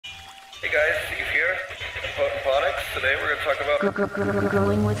Hey guys, Steve here, Potent Phonics. Today we're going to talk about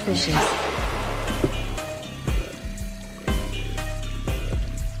Growing with fishes.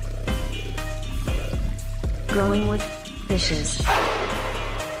 Growing with fishes.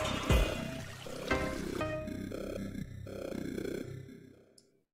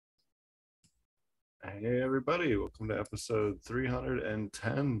 Hey everybody, welcome to episode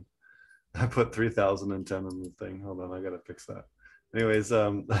 310. I put 3010 in the thing. Hold on, I gotta fix that. Anyways,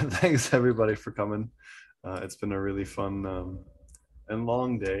 thanks everybody for coming. It's been a really fun and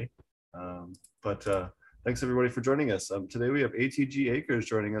long day. But thanks everybody for joining us. Today we have ATG Acres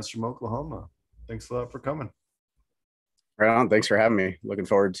joining us from Oklahoma. Thanks a lot for coming. Right on. Thanks for having me. Looking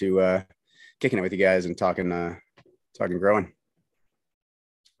forward to kicking it with you guys and talking growing.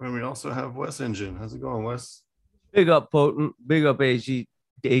 And we also have Wes Engine. How's it going, Wes? Big up, Potent. Big up,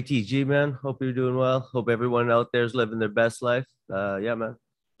 ATG, man. Hope you're doing well. Hope everyone out there is living their best life. Yeah, man.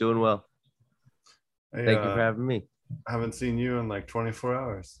 Doing well. Hey, Thank you for having me. I haven't seen you in like 24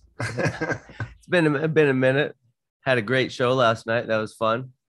 hours. It's been a minute. Had a great show last night. That was fun.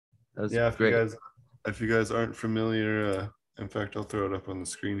 That was great. If you guys aren't familiar, in fact, I'll throw it up on the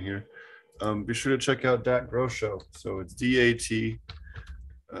screen here. Be sure to check out Dat Grow Show. So it's DAT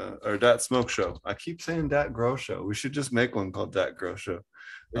or Dat Smoke Show. I keep saying Dat Grow Show. We should just make one called Dat Grow Show.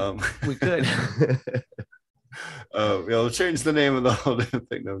 We could. We'll change the name of the whole damn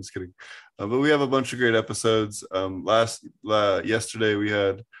thing. No, I'm just kidding. But we have a bunch of great episodes. Yesterday we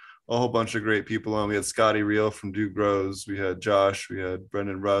had a whole bunch of great people on. We had Scotty Reel from Do Grows. We had Josh. We had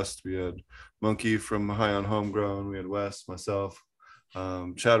Brendan Rust. We had Monkey from High on Homegrown. We had Wes, myself,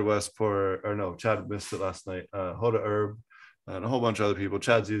 Chad Chad missed it last night. Hoda Herb, and a whole bunch of other people.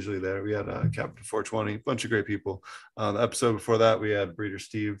 Chad's usually there. We had Captain 420, a bunch of great people. The episode before that, we had Breeder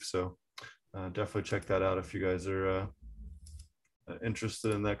Steve. So definitely check that out if you guys are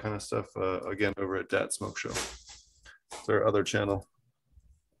interested in that kind of stuff. Again, over at Dat Smoke Show. It's our other channel.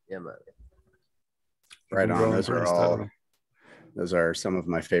 Yeah, man. Right on. Those are some of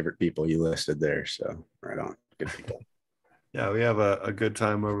my favorite people you listed there. So right on. Good people. Yeah, we have a good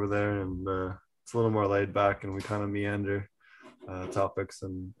time over there, and it's a little more laid back, and we kind of meander topics,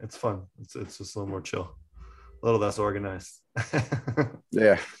 and it's fun. It's just a little more chill, a little less organized.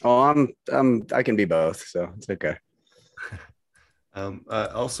 Yeah. Oh, I can be both, so it's okay.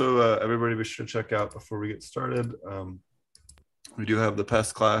 Also, everybody be sure to check out before we get started. We do have the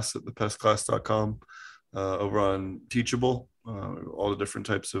pest class at thepestclass.com over on Teachable. All the different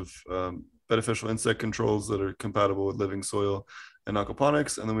types of beneficial insect controls that are compatible with living soil and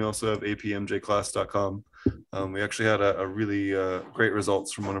aquaponics. And then we also have apmjclass.com. We actually had a really great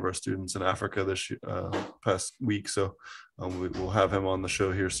results from one of our students in Africa this past week. So we'll have him on the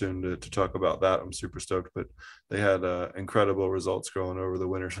show here soon to talk about that. I'm super stoked, but they had incredible results growing over the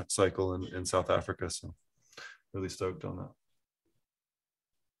winter cycle in South Africa. So really stoked on that.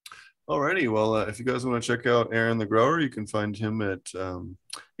 Alrighty, well, if you guys want to check out Aaron the Grower, you can find him at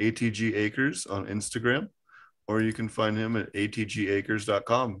ATG Acres on Instagram, or you can find him at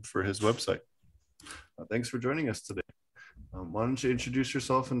atgacres.com for his website. Thanks for joining us today. Why don't you introduce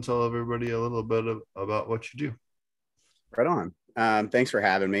yourself and tell everybody a little bit about what you do? Right on. Thanks for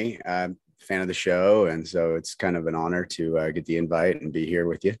having me. Fan of the show, and so it's kind of an honor to get the invite and be here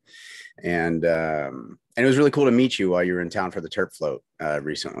with you. And it was really cool to meet you while you were in town for the Turp Float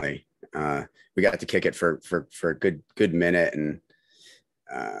recently. We got to kick it for a good minute, and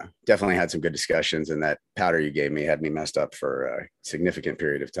definitely had some good discussions. And that powder you gave me had me messed up for a significant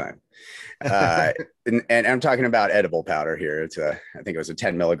period of time. And I'm talking about edible powder here. I think it was a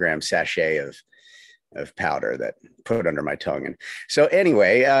 10 milligram sachet of powder that put under my tongue. And so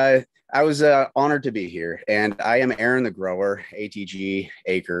anyway, I was honored to be here, and I am Aaron the Grower, ATG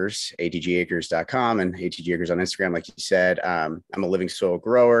Acres, atgacres.com, and ATG Acres on Instagram, like you said. I'm a living soil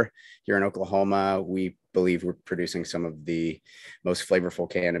grower here in Oklahoma. We believe we're producing some of the most flavorful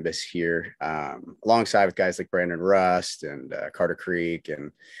cannabis here, alongside with guys like Brandon Rust and Carter Creek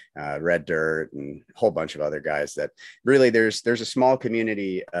and Red Dirt and a whole bunch of other guys that really there's a small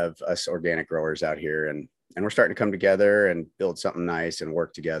community of us organic growers out here, and we're starting to come together and build something nice and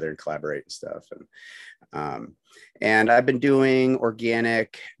work together and collaborate and stuff. And I've been doing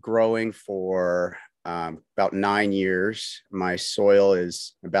organic growing for about 9 years. My soil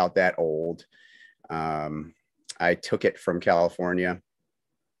is about that old. I took it from California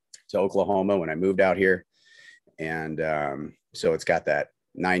to Oklahoma when I moved out here. And so it's got that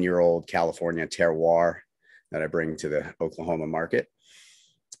 9-year-old California terroir that I bring to the Oklahoma market.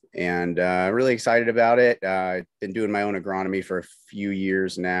 And really excited about it. I've been doing my own agronomy for a few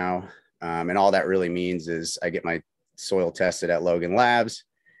years now. And all that really means is I get my soil tested at Logan Labs.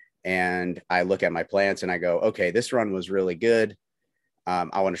 and I look at my plants and I go, okay, this run was really good.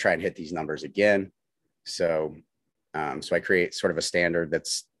 I want to try and hit these numbers again. So I create sort of a standard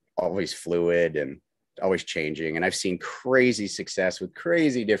that's always fluid and always changing. And I've seen crazy success with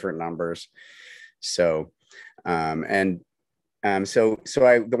crazy different numbers. So, the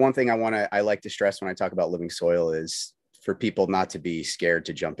one thing I like to stress when I talk about living soil is for people not to be scared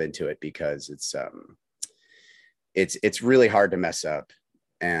to jump into it, because it's really hard to mess up,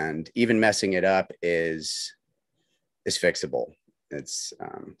 and even messing it up is fixable. It's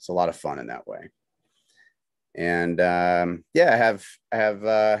a lot of fun in that way. And I have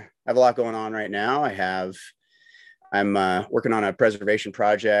a lot going on right now. I'm working on a preservation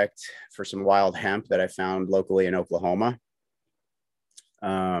project for some wild hemp that I found locally in Oklahoma.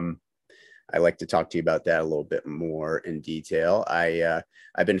 I like to talk to you about that a little bit more in detail.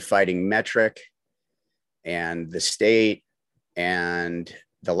 I've been fighting Metric and the state and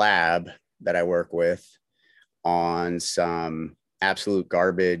the lab that I work with on some absolute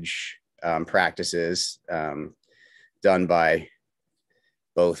garbage practices done by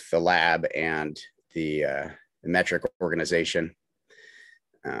both the lab and the Metric organization.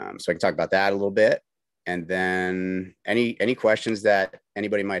 So I can talk about that a little bit. And then any questions that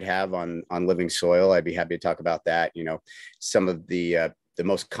anybody might have on living soil, I'd be happy to talk about that. You know, some of the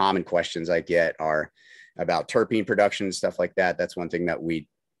most common questions I get are about terpene production and stuff like that. That's one thing that we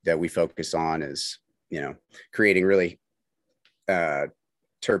focus on, is, you know, creating really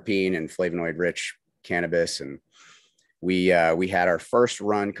terpene and flavonoid rich cannabis. And we had our first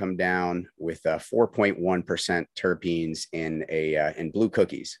run come down with 4.1% terpenes in blue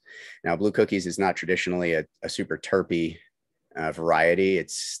cookies. Now, blue cookies is not traditionally a super terpy variety.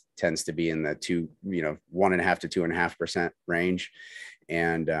 It tends to be in the 1.5 to 2.5% range.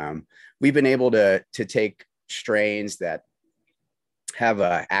 And we've been able to take strains that have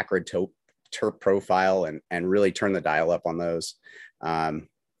a acrid terp profile and really turn the dial up on those. And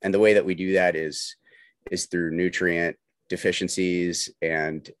the way that we do that is through nutrient deficiencies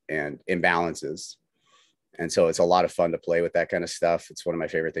and imbalances. And so it's a lot of fun to play with that kind of stuff. It's one of my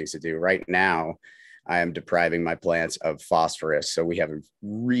favorite things to do. Right now, I am depriving my plants of phosphorus. So we have a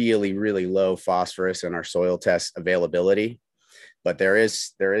really, really low phosphorus in our soil test availability, but there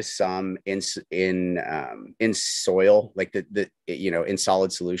is some in soil, like in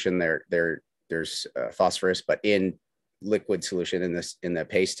solid solution there's phosphorus, but in liquid solution in the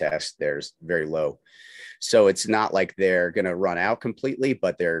paste test, there's very low. So it's not like they're going to run out completely,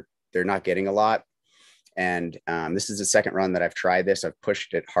 but they're not getting a lot. And this is the second run that I've tried this. I've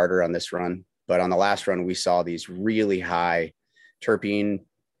pushed it harder on this run, but on the last run, we saw these really high terpene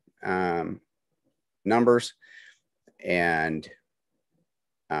numbers. And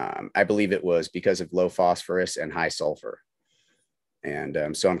I believe it was because of low phosphorus and high sulfur.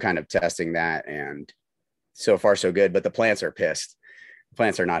 And so I'm kind of testing that, and so far so good, but the plants are pissed.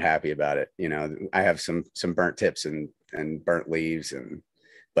 Plants are not happy about it. You know, I have some burnt tips and burnt leaves,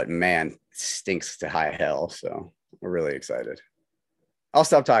 but man, it stinks to high hell. So we're really excited. I'll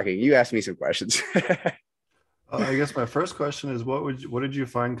stop talking. You asked me some questions. I guess my first question is, what did you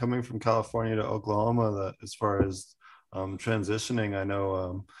find coming from California to Oklahoma, that as far as transitioning? I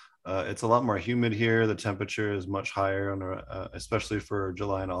know it's a lot more humid here. The temperature is much higher, especially for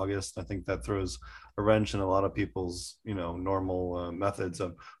July and August. I think that throws a wrench in a lot of people's, normal methods.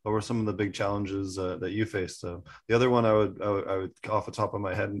 What were some of the big challenges that you faced? The other one I would, off the top of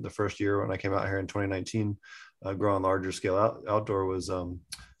my head, the first year when I came out here in 2019, growing larger scale outdoor, was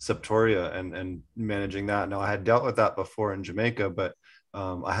septoria and managing that. Now, I had dealt with that before in Jamaica, but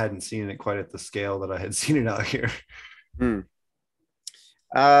I hadn't seen it quite at the scale that I had seen it out here.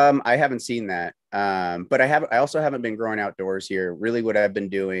 I haven't seen that. But I also haven't been growing outdoors here. Really what I've been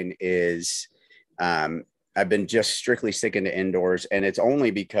doing is I've been just strictly sticking to indoors, and it's only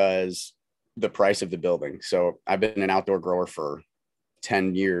because the price of the building. So I've been an outdoor grower for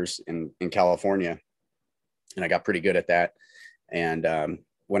 10 years in California, and I got pretty good at that. And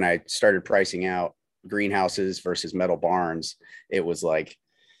when I started pricing out greenhouses versus metal barns, it was like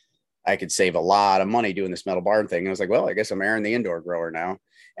I could save a lot of money doing this metal barn thing. And I was like, well, I guess I'm Aaron the indoor grower now.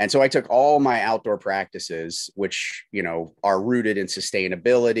 And so I took all my outdoor practices, which, are rooted in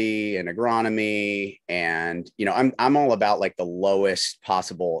sustainability and agronomy. And, I'm all about like the lowest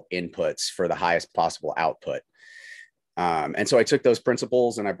possible inputs for the highest possible output. And so I took those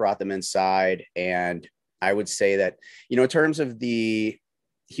principles and I brought them inside. And I would say that, in terms of the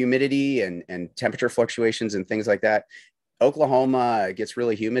humidity and temperature fluctuations and things like that, Oklahoma gets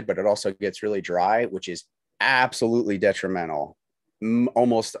really humid, but it also gets really dry, which is absolutely detrimental.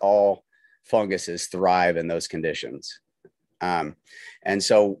 Almost all funguses thrive in those conditions. And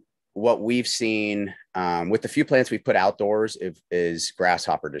so what we've seen with the few plants we've put outdoors is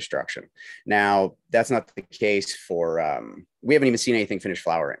grasshopper destruction. Now, that's not the case for, we haven't even seen anything finish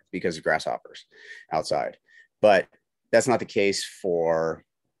flowering because of grasshoppers outside, but that's not the case for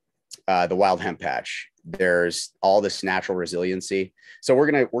the wild hemp patch. There's all this natural resiliency. So we're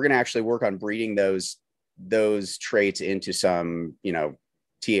gonna actually work on breeding those traits into some, you know,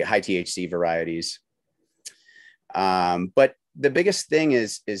 high THC varieties. But the biggest thing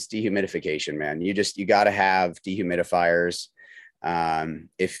is dehumidification, man. You got to have dehumidifiers.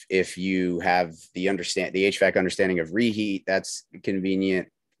 If you have the HVAC understanding of reheat, that's a convenient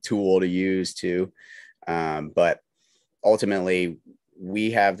tool to use too. But ultimately,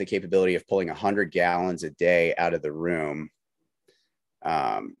 we have the capability of pulling 100 gallons a day out of the room.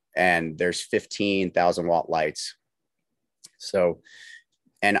 And there's 15,000 watt lights. So,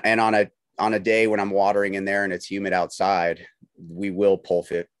 and on a day when I'm watering in there and it's humid outside, we will pull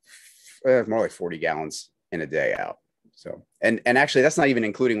more like 40 gallons in a day out. So, and actually that's not even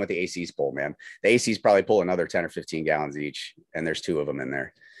including what the ACs pull, man. The ACs probably pull another 10 or 15 gallons each, and there's 2 of them in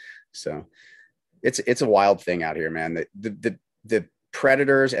there. So it's a wild thing out here, man. The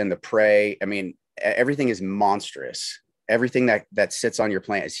predators and the prey, I mean, everything is monstrous. Everything that sits on your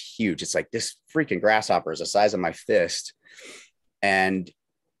plant is huge. It's like this freaking grasshopper is the size of my fist. And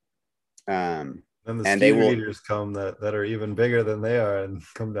the and they will eaters come that are even bigger than they are and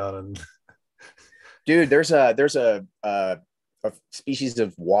come down and dude, there's a species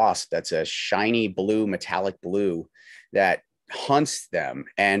of wasp that's a shiny blue, metallic blue that hunts them,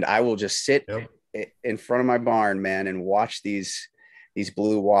 and I will just sit in front of my barn, man, and watch these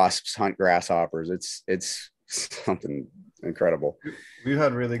blue wasps hunt grasshoppers. It's something incredible. We've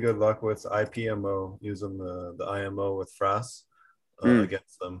had really good luck with IPMO, using the IMO with frass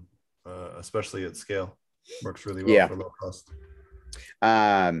against them, especially at scale. Works really well for low cost.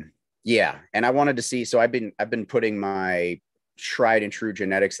 Yeah, and I wanted to see. So I've been putting my tried and true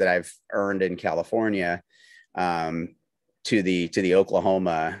genetics that I've earned in California to the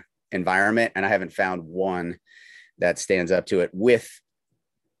Oklahoma environment, and I haven't found one that stands up to it with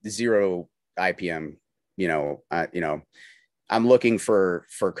 0 IPM. I'm looking for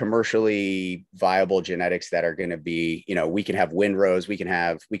commercially viable genetics that are going to be, we can have windrows, we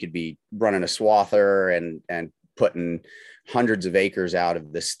could be running a swather and putting hundreds of acres out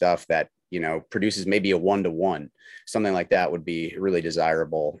of this stuff that, produces maybe a 1-to-1, something like that would be really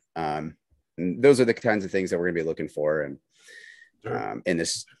desirable. And those are the kinds of things that we're going to be looking for in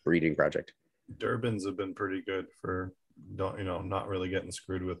this breeding project. Durbans have been pretty good for, not really getting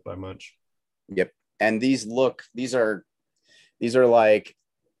screwed with by much. Yep. And these are like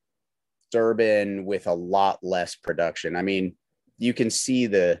Durban with a lot less production. I mean, you can see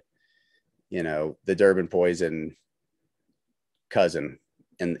the Durban poison cousin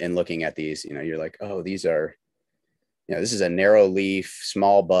in looking at these, you're like, oh, these are, this is a narrow leaf,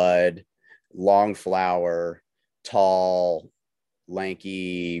 small bud, long flower, tall,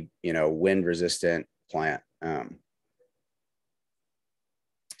 lanky, wind resistant plant.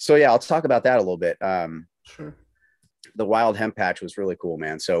 So yeah, I'll talk about that a little bit. Sure. The wild hemp patch was really cool,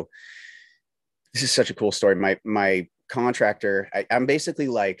 man. So this is such a cool story. My contractor, I'm basically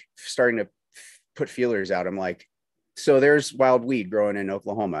like starting to put feelers out. I'm like, so there's wild weed growing in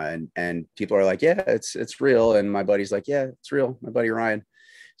Oklahoma, and people are like, yeah, it's real. And my buddy's like, yeah, it's real. My buddy Ryan,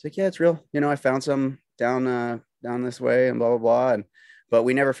 he's like, yeah, it's real. I found some down this way and blah, blah, blah. But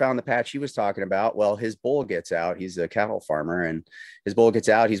we never found the patch he was talking about. Well, his bull gets out. He's a cattle farmer, and his bull gets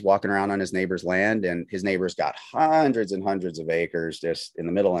out. He's walking around on his neighbor's land, and his neighbor's got hundreds and hundreds of acres just in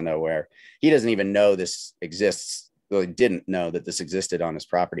the middle of nowhere. He doesn't even know this exists. Well, he didn't know that this existed on his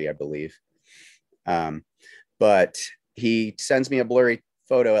property, I believe. But he sends me a blurry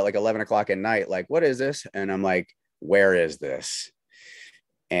photo at like 11 o'clock at night. Like, what is this? And I'm like, where is this?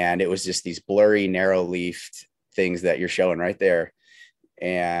 And it was just these blurry, narrow leafed things that you're showing right there.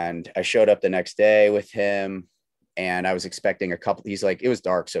 And I showed up the next day with him, and I was expecting a couple. He's like, it was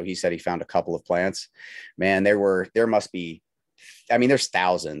dark, so he said he found a couple of plants. Man, there must be, there's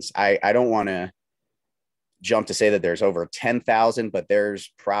thousands. I don't want to jump to say that there's over 10,000, but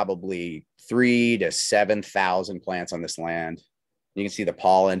there's probably 3,000 to 7,000 plants on this land. You can see the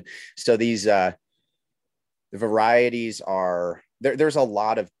pollen. So these the varieties are there's a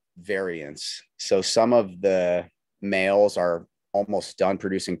lot of variance. So some of the males are almost done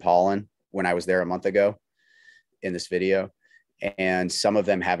producing pollen when I was there a month ago in this video, and some of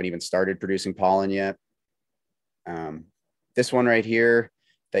them haven't even started producing pollen yet. This one right here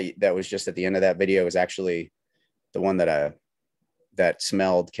that was just at the end of that video is actually the one that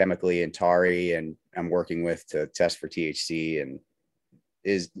smelled chemically and tarry, and I'm working with to test for THC, and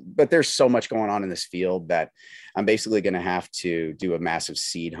but there's so much going on in this field that I'm basically going to have to do a massive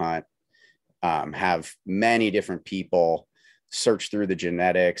seed hunt, have many different people search through the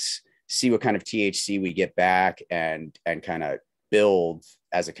genetics, see what kind of THC we get back, and kind of build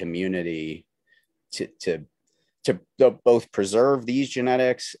as a community to both preserve these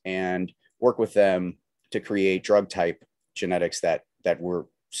genetics and work with them to create drug type genetics that are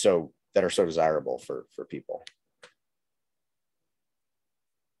so desirable for people.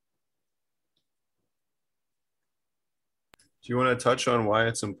 Do you want to touch on why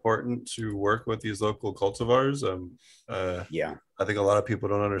it's important to work with these local cultivars? Yeah, I think a lot of people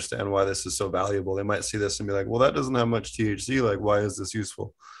don't understand why this is so valuable. They might see this and be like, well, that doesn't have much THC. Like, why is this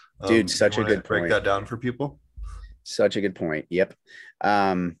useful? Dude, such a good break point. that down for people. Such a good point. Yep.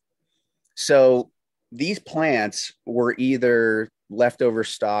 So these plants were either leftover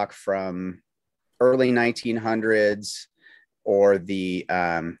stock from early 1900s or the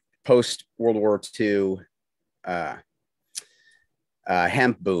post World War II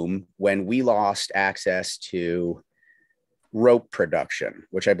hemp boom, when we lost access to rope production,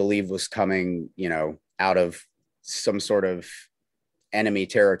 which I believe was coming, out of some sort of enemy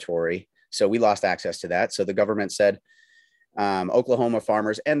territory. So we lost access to that. So the government said, Oklahoma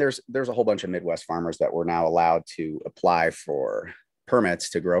farmers, and there's a whole bunch of Midwest farmers that were now allowed to apply for permits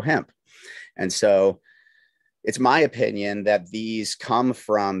to grow hemp. And so it's my opinion that these come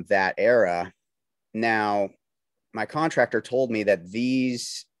from that era. Now, my contractor told me that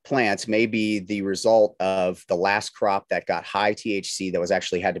these plants may be the result of the last crop that got high THC that was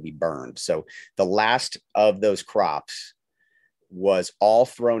actually had to be burned. So the last of those crops was all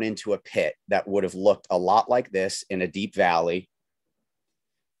thrown into a pit that would have looked a lot like this in a deep valley,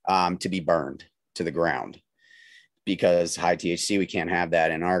 to be burned to the ground, because high THC, we can't have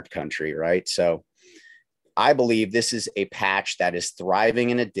that in our country, right? So I believe this is a patch that is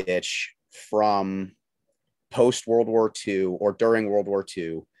thriving in a ditch from post World War II or during World War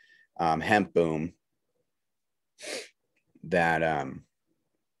II hemp boom that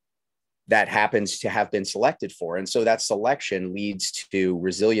happens to have been selected for. And so that selection leads to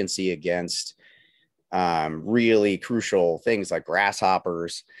resiliency against really crucial things like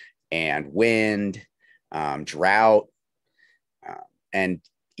grasshoppers and wind, drought, and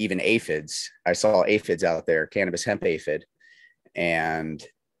even aphids. I saw aphids out there, cannabis hemp aphid, and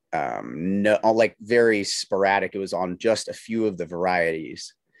no, like very sporadic. It was on just a few of the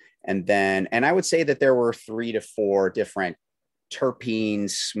varieties. And I would say that there were 3 to 4 different terpene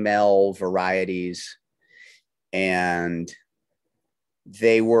smell varieties, and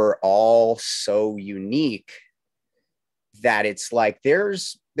they were all so unique that it's like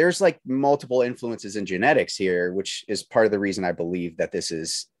there's like multiple influences in genetics here, which is part of the reason I believe that this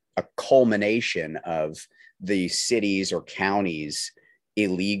is a culmination of the cities or counties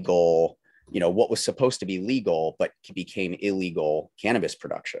illegal, what was supposed to be legal but became illegal cannabis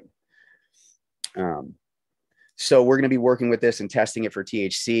production. So we're going to be working with this and testing it for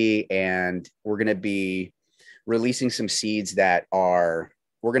THC, and we're going to be releasing some seeds that we're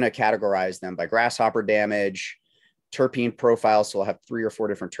going to categorize them by grasshopper damage, terpene profiles. So we'll have 3 or 4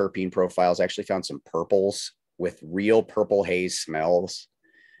 different terpene profiles. I actually found some purples with real purple haze smells.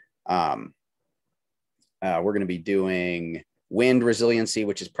 We're going to be doing wind resiliency,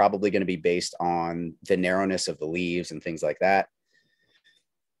 which is probably going to be based on the narrowness of the leaves and things like that.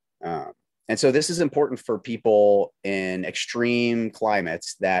 And so this is important for people in extreme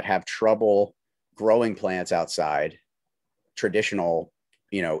climates that have trouble growing plants outside, traditional,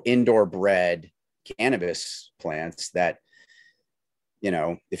 indoor bred cannabis plants that,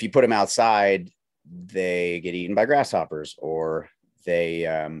 if you put them outside, they get eaten by grasshoppers, or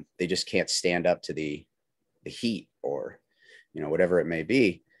they just can't stand up to the heat, or, whatever it may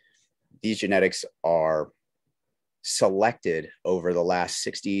be. These genetics are selected over the last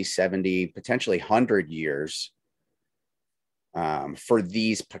 60, 70, potentially 100 years for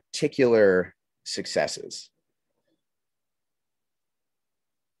these particular successes.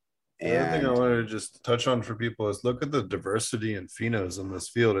 The other thing I wanted to just touch on for people is look at the diversity and phenos in this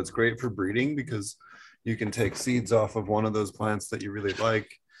field. It's great for breeding because you can take seeds off of one of those plants that you really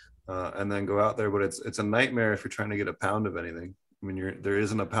like and then go out there. But it's a nightmare if you're trying to get a pound of anything. I mean, there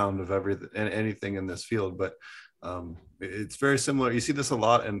isn't a pound of anything in this field, but it's very similar. You see this a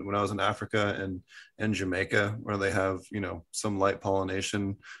lot when I was in Africa and Jamaica, where they have, some light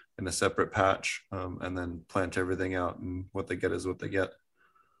pollination in a separate patch and then plant everything out, and what they get is what they get.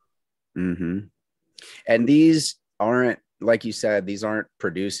 Mm-hmm. And these aren't, like you said, these aren't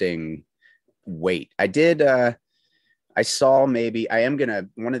producing weight. I saw one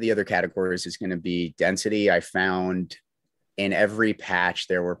of the other categories is going to be density. I found in every patch,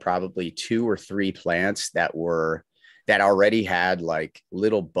 there were probably 2 or 3 plants that already had like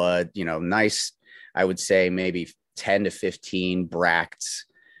little bud, nice, I would say maybe 10 to 15 bracts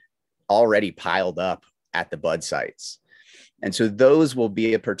already piled up at the bud sites. And so those will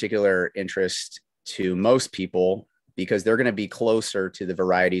be a particular interest to most people because they're going to be closer to the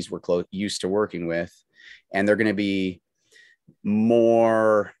varieties we're used to working with. And they're going to be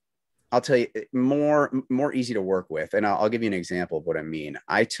more, I'll tell you, more easy to work with. And I'll give you an example of what I mean.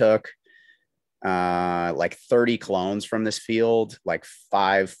 I took like 30 clones from this field, like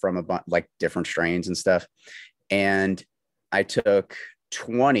 5 from like different strains and stuff. And I took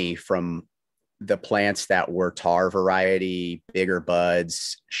 20 from the plants that were tar variety, bigger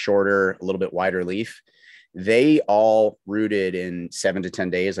buds, shorter, a little bit wider leaf. They all rooted in 7 to 10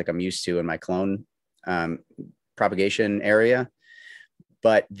 days, like I'm used to in my clone propagation area.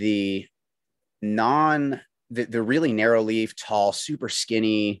 But the really narrow leaf, tall, super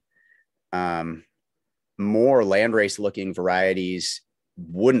skinny, more landrace looking varieties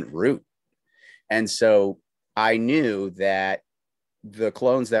wouldn't root. And so I knew that the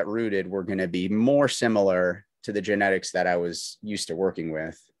clones that rooted were going to be more similar to the genetics that I was used to working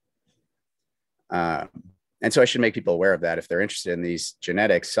with. And so I should make people aware of that. If they're interested in these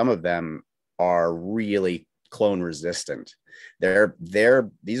genetics, some of them are really clone resistant.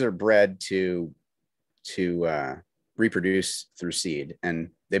 These are bred to reproduce through seed, and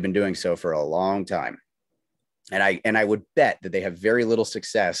they've been doing so for a long time. And I would bet that they have very little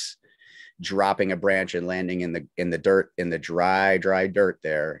success dropping a branch and landing in the dirt, in the dry dirt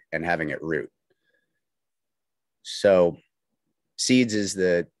there, and having it root. So seeds is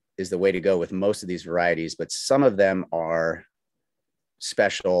the way to go with most of these varieties, but some of them are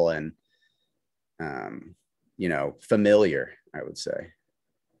special and familiar, I would say.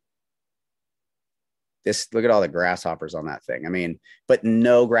 Look at all the grasshoppers on that thing. I mean, but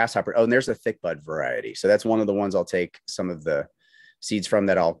no grasshopper. Oh, and there's a thick bud variety. So that's one of the ones I'll take some of the seeds from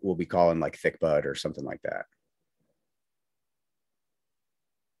that we'll be calling like thick bud or something like that.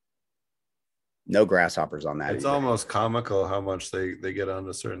 No grasshoppers on that. It's either. almost comical how much they get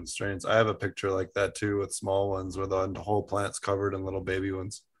onto certain strains. I have a picture like that too with small ones where the whole plant's covered in little baby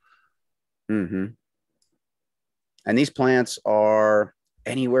ones. Mm-hmm. And these plants are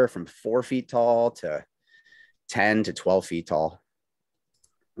anywhere from 4 feet tall to 10 to 12 feet tall.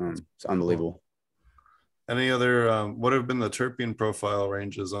 It's unbelievable. Any other, what have been the terpene profile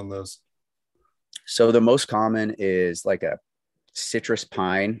ranges on this? So the most common is like a citrus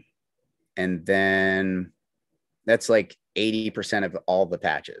pine. And then that's like 80% of all the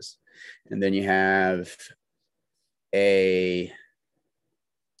patches. And then you have the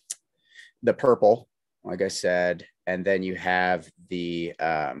purple, like I said. And then you have the,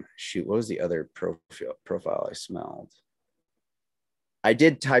 what was the other profile I smelled? I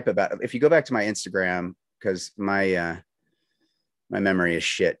did type about, if you go back to my Instagram, because my memory is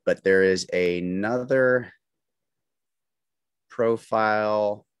shit, but there is another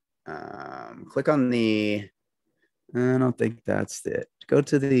profile. Click on I don't think that's it. Go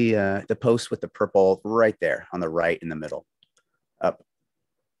to the post with the purple right there on the right in the middle, up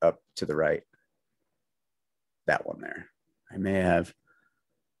to the right. That one there. I may have.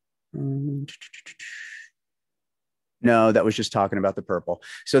 No, that was just talking about the purple.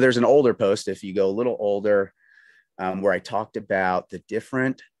 So there's an older post, if you go a little older, where I talked about the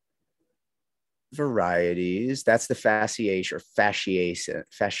different varieties. That's the fasciation or fasciation.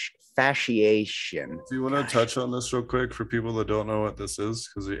 Do you want to touch on this real quick for people that don't know what this is?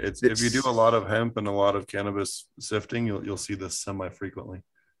 Because if you do a lot of hemp and a lot of cannabis sifting, you'll see this semi-frequently.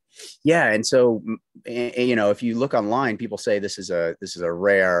 Yeah, and so if you look online, people say this is a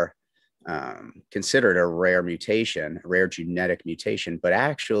rare, considered a rare mutation, a rare genetic mutation. But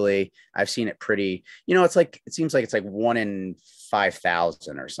actually, I've seen it pretty. It seems like it's like 1 in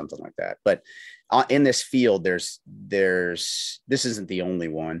 5,000 or something like that. But in this field, this isn't the only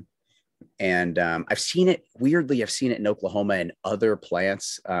one. And I've seen it in Oklahoma and other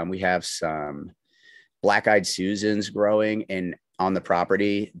plants. We have some black-eyed Susans growing on the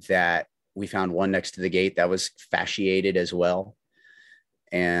property that we found one next to the gate that was fasciated as well.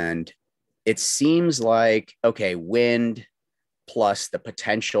 And it seems like, okay, wind plus the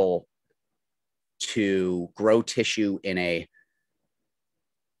potential to grow tissue in a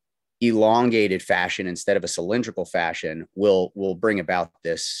elongated fashion instead of a cylindrical fashion will bring about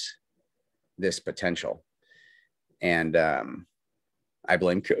this potential. And I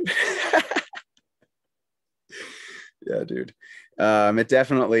blame Coop. Yeah, dude. It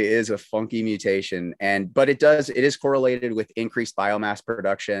definitely is a funky mutation, but it is correlated with increased biomass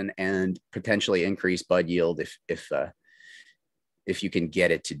production and potentially increased bud yield if if you can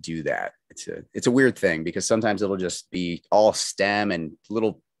get it to do that. It's a weird thing because sometimes it'll just be all stem and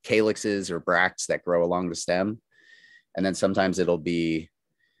little calyxes or bracts that grow along the stem. And then sometimes it'll be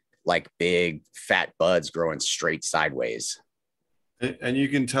like big fat buds growing straight sideways. And you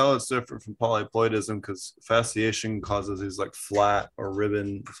can tell it's different from polyploidism because fasciation causes these like flat or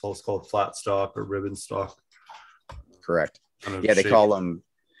ribbon. It's also called flat stalk or ribbon stalk. Correct. Kind of Yeah, they call them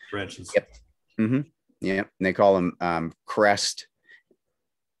branches. Yep. Mm-hmm. Yeah, and they call them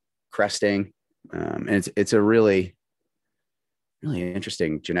cresting, and it's a really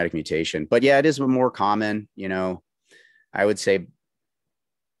interesting genetic mutation. But yeah, it is more common. You know, I would say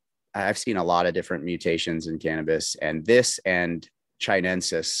I've seen a lot of different mutations in cannabis, and this and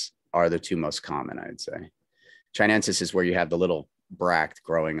Chinensis are the two most common, I'd say. Chinensis is where you have the little bract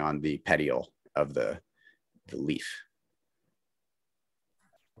growing on the petiole of the leaf.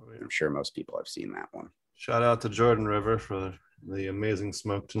 I'm sure most people have seen that one. Shout out to Jordan River for the amazing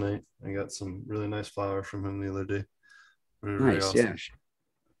smoke tonight. I got some really nice flower from him the other day. Really nice, awesome.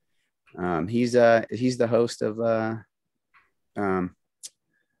 Yeah. He's the host of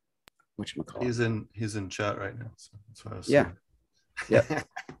whatchamacallit? He's in chat right now. So that's what I was saying. Yeah.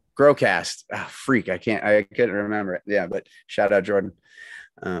 Growcast. Oh, freak. I couldn't remember it. Yeah, but shout out Jordan.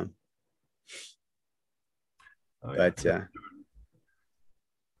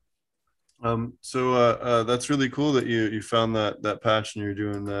 So that's really cool that you found that patch and you're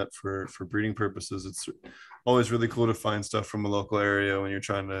doing that for breeding purposes. It's always really cool to find stuff from a local area when you're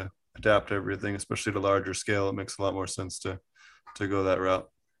trying to adapt everything, especially to larger scale. It makes a lot more sense to go that route.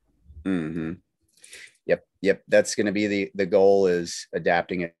 Mm-hmm. Yep. That's going to be the goal, is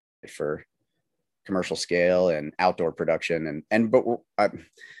adapting it for commercial scale and outdoor production. But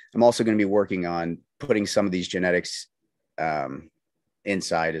I'm also going to be working on putting some of these genetics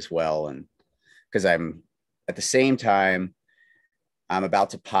inside as well. And because I'm at the same time, I'm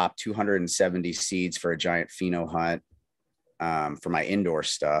about to pop 270 seeds for a giant pheno hunt for my indoor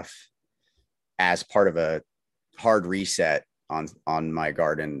stuff as part of a hard reset on my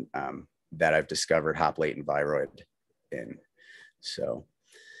garden that I've discovered hop latent viroid in. So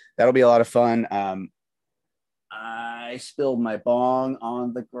that'll be a lot of fun. I spilled my bong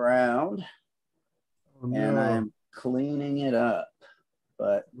on the ground. Oh, no. And I'm cleaning it up.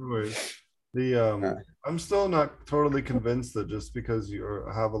 But I'm still not totally convinced that just because you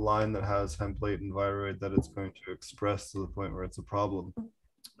have a line that has hemp latent viroid that it's going to express to the point where it's a problem.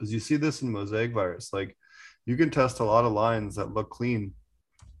 Because you see this in mosaic virus. Like, you can test a lot of lines that look clean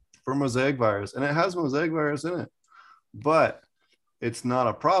for mosaic virus, and it has mosaic virus in it, but it's not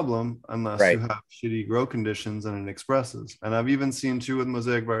a problem unless you have shitty grow conditions and it expresses. And I've even seen too with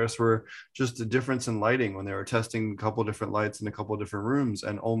mosaic virus where just a difference in lighting when they were testing a couple different lights in a couple different rooms,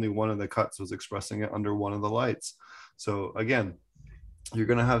 and only one of the cuts was expressing it under one of the lights. So again, you're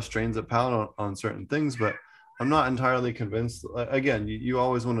going to have strains that pound on certain things, but I'm not entirely convinced. Again, you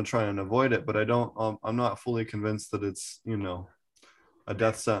always want to try and avoid it, but I'm not fully convinced that it's, a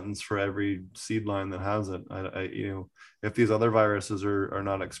death sentence for every seed line that has it. If these other viruses are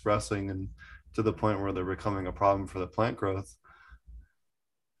not expressing and to the point where they're becoming a problem for the plant growth,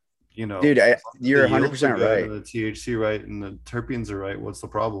 dude, you're 100% right. The THC right and the terpenes are right. What's the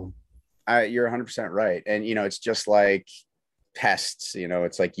problem? You're 100% right. And it's just like pests.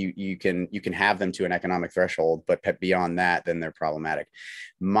 It's like you can have them to an economic threshold, but beyond that, then they're problematic.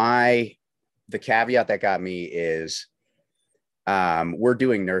 The caveat that got me is we're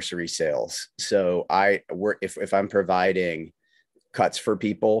doing nursery sales. So if I'm providing cuts for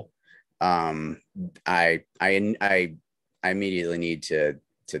people, I immediately need to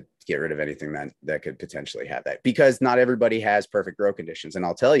get rid of anything that could potentially have that, because not everybody has perfect grow conditions. And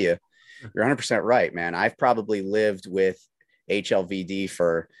I'll tell you, you're 100% right, man. I've probably lived with HLVD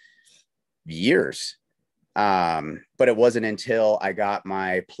for years. But it wasn't until I got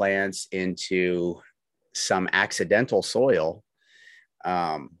my plants into some accidental soil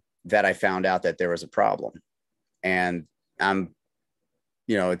that I found out that there was a problem. And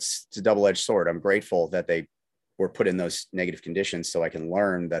it's a double-edged sword. I'm grateful that they were put in those negative conditions so I can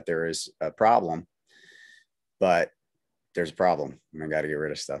learn that there is a problem, but there's a problem and I got to get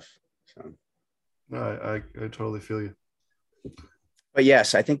rid of stuff. So no, I totally feel you. But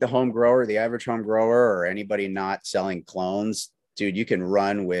yes, I think the home grower, the average home grower, or anybody not selling clones, dude, you can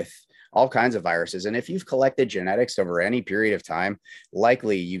run with all kinds of viruses. And if you've collected genetics over any period of time,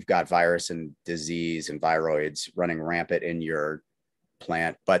 likely you've got virus and disease and viroids running rampant in your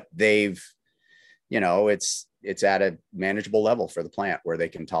plant, but they've, it's at a manageable level for the plant where they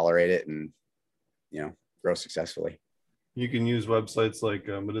can tolerate it and, grow successfully. You can use websites like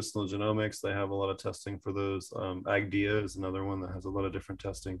Medicinal Genomics. They have a lot of testing for those. Agdia is another one that has a lot of different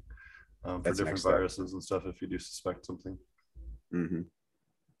testing for That's the different next step. viruses and stuff if you do suspect something. Mm-hmm.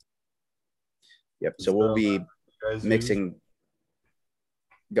 Yep. Is So we'll that be a lab you guys use? mixing.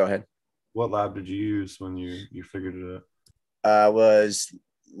 Go ahead. What lab did you use when you figured it out? Was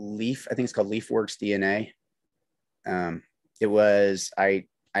Leaf. I think it's called LeafWorks DNA. It was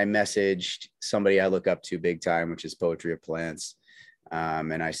I messaged somebody I look up to big time, which is Poetry of Plants, and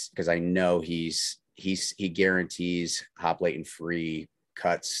because I know he guarantees hop latent free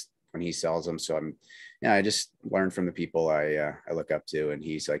cuts when he sells them. So I just learned from the people I look up to, and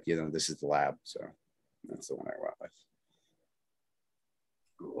he's like, this is the lab. So that's the one I went with.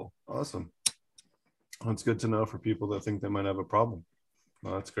 Cool, awesome. That's good to know for people that think they might have a problem.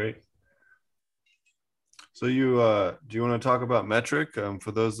 Well, that's great. So do you want to talk about Metric?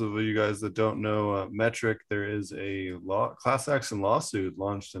 For those of you guys that don't know, Metric, there is a class action lawsuit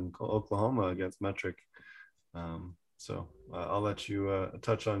launched in Oklahoma against Metric. So I'll let you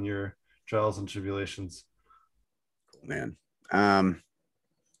touch on your trials and tribulations. Cool, man.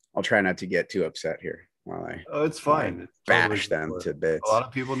 I'll try not to get too upset here while it's fine. Bash them to bits. A lot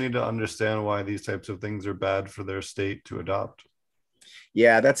of people need to understand why these types of things are bad for their state to adopt.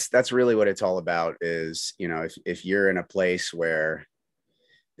 Yeah, that's really what it's all about is, if you're in a place where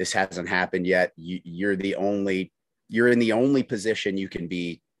this hasn't happened yet, you're in the only position you can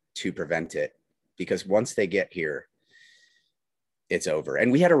be to prevent it, because once they get here, it's over.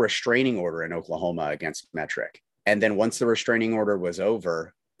 And we had a restraining order in Oklahoma against Metric. And then once the restraining order was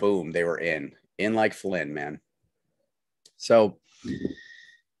over, boom, they were in like Flynn, man. So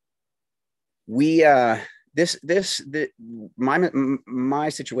we, my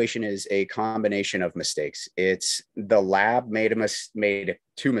situation is a combination of mistakes. It's the lab made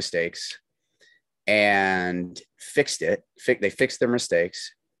 2 mistakes and fixed it. They fixed their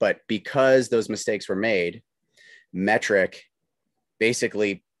mistakes, but because those mistakes were made, Metric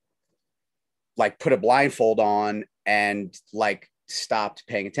basically put a blindfold on and stopped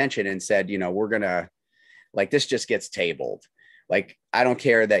paying attention and said, we're gonna this just gets tabled. I don't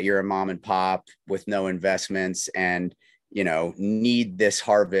care that you're a mom and pop with no investments and, need this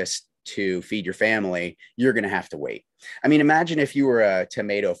harvest to feed your family. You're going to have to wait. I mean, imagine if you were a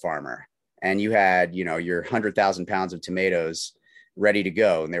tomato farmer and you had, your 100,000 pounds of tomatoes ready to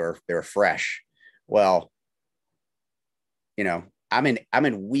go and they were fresh. Well, I'm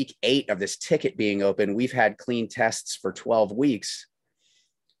in week 8 of this ticket being open. We've had clean tests for 12 weeks.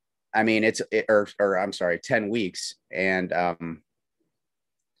 I mean, I'm sorry, 10 weeks. And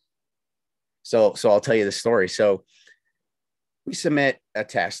so I'll tell you the story. So we submit a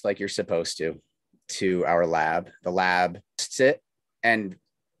test like you're supposed to our lab. The lab tests it, and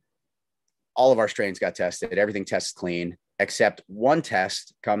all of our strains got tested. Everything tests clean, except one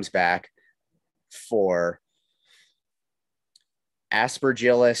test comes back for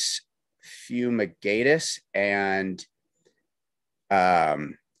Aspergillus fumigatus and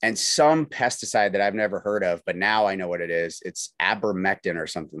some pesticide that I've never heard of, but now I know what it is. It's ivermectin or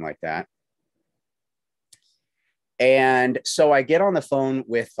something like that. And so I get on the phone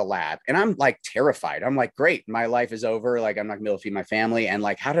with the lab and I'm terrified. I'm great, my life is over. I'm not gonna be able to feed my family. And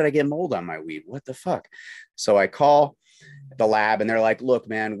how did I get mold on my weed? What the fuck? So I call the lab and they're like, look,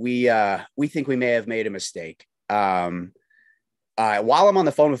 man, we think we may have made a mistake. While I'm on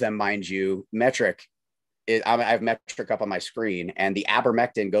the phone with them, mind you, Metric, I have Metric up on my screen, and the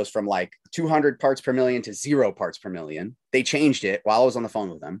ivermectin goes from 200 parts per million to 0 parts per million. They changed it while I was on the phone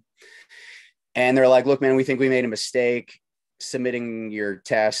with them. And they're like, look, man, we think we made a mistake submitting your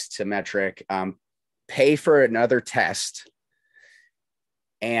test to Metric. Pay for another test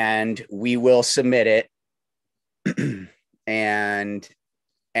and we will submit it. and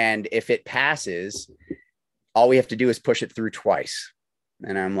if it passes, all we have to do is push it through twice.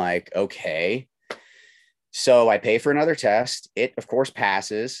 And I'm like, okay. So I pay for another test. It, of course,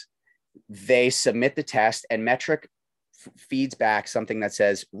 passes. They submit the test, and Metric feeds back something that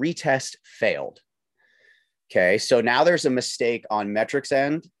says retest failed. Okay. So now there's a mistake on Metric's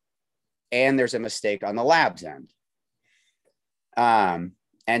end, and there's a mistake on the lab's end. And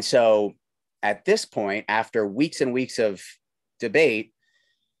so at this point, after weeks and weeks of debate,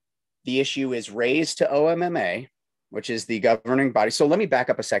 the issue is raised to OMMA, which is the governing body. So let me back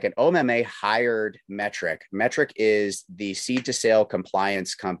up a second. OMMA hired Metric. Metric is the seed to sale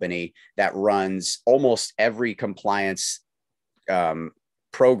compliance company that runs almost every compliance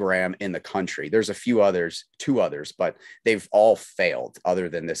program in the country. There's a few others, 2 others, but they've all failed other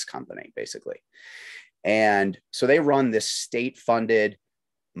than this company, basically. And so they run this state-funded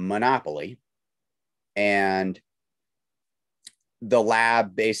monopoly. And the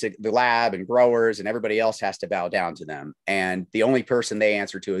lab and growers and everybody else has to bow down to them. And the only person they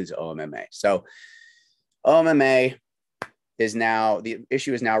answer to is OMMA. So OMMA is now, the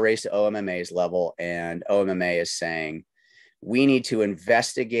issue is now raised to OMMA's level, and OMMA is saying, we need to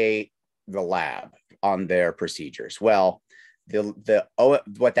investigate the lab on their procedures. Well,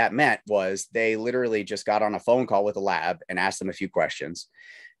 what that meant was they literally just got on a phone call with the lab and asked them a few questions.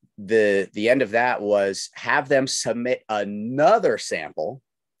 The end of that was have them submit another sample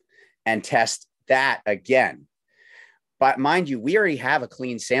and test that again. But mind you, we already have a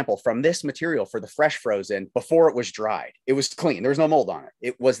clean sample from this material for the fresh frozen before it was dried. It was clean. There was no mold on it.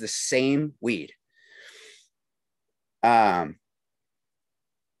 It was the same weed. So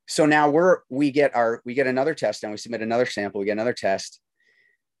now we get another test and we submit another sample. We get another test.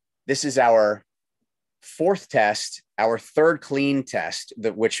 This is our fourth test, our third clean test,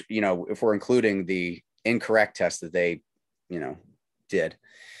 which, if we're including the incorrect test that they, did.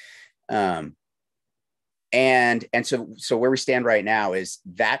 And so where we stand right now is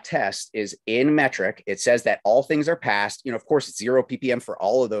that test is in metric. It says that all things are passed. Of course, it's 0 ppm for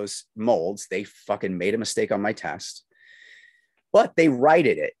all of those molds. They fucking made a mistake on my test, but they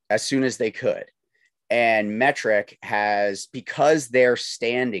righted it as soon as they could. And metric has, because they're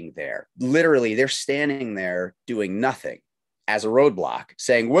standing there, literally they're standing there doing nothing as a roadblock,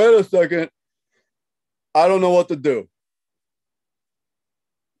 saying, wait a second, I don't know what to do.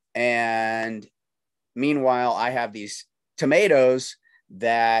 And meanwhile, I have these tomatoes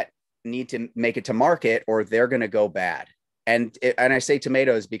that need to make it to market or they're going to go bad. And I say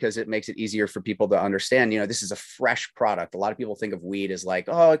tomatoes because it makes it easier for people to understand, this is a fresh product. A lot of people think of weed as like,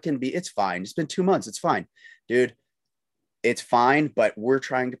 oh, it's fine. It's been 2 months. It's fine, dude. It's fine. But we're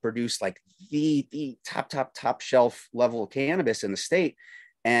trying to produce like the top shelf level of cannabis in the state.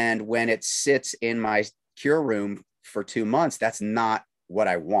 And when it sits in my cure room for 2 months, that's not what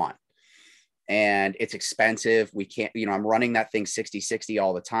I want. And it's expensive. We can't, I'm running that thing 60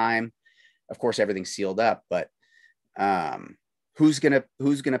 all the time. Of course, everything's sealed up, but who's gonna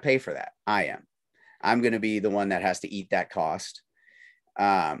pay for that? I am. I'm gonna be the one that has to eat that cost.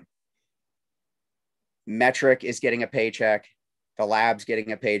 Metric is getting a paycheck. The lab's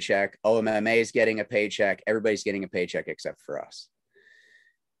getting a paycheck. OMMA is getting a paycheck. Everybody's getting a paycheck except for us.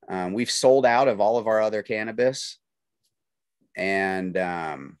 We've sold out of all of our other cannabis, and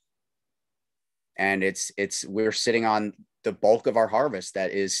we're sitting on the bulk of our harvest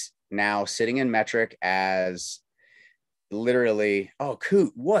that is now sitting in metric as literally, oh,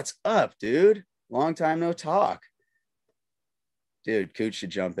 Coot, what's up, dude? Long time no talk. Dude, Coot should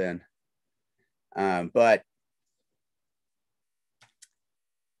jump in. But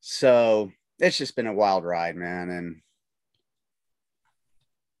so it's just been a wild ride, man.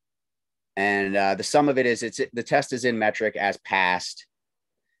 And the sum of it is the test is in metric as passed,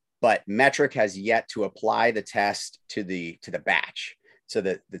 but metric has yet to apply the test to the batch. So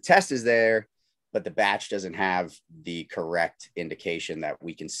the test is there, but the batch doesn't have the correct indication that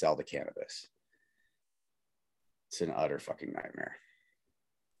we can sell the cannabis. It's an utter fucking nightmare.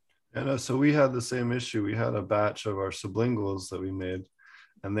 And so we had the same issue. We had a batch of our sublinguals that we made,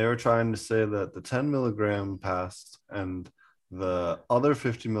 and they were trying to say that the 10 milligram passed and the other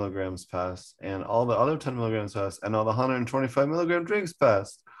 50 milligrams passed and all the other 10 milligrams passed and all the 125 milligram drinks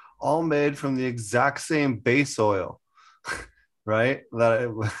passed, all made from the exact same base oil. Right?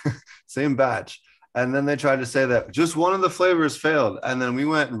 Same batch. And then they tried to say that just one of the flavors failed. And then we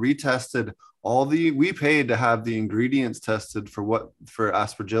went and retested we paid to have the ingredients tested for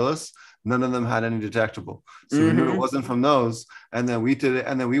aspergillus. None of them had any detectable. So we knew it wasn't from those. And then we did it.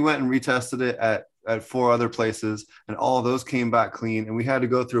 And then we went and retested it at 4 other places. And all of those came back clean. And we had to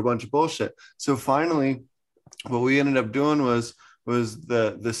go through a bunch of bullshit. So finally, what we ended up doing was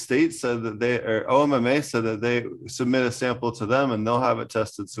the state said that OMMA said that they submit a sample to them and they'll have it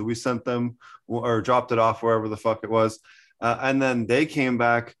tested. So we sent them or dropped it off wherever the fuck it was. And then they came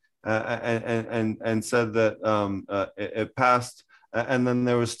back and said that it passed. And then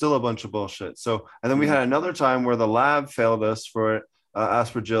there was still a bunch of bullshit. So, and then we had another time where the lab failed us for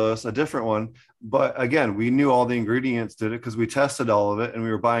aspergillus, a different one. But again, we knew all the ingredients did it because we tested all of it and we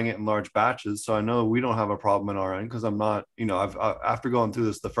were buying it in large batches. So I know we don't have a problem in our end because I'm not, after going through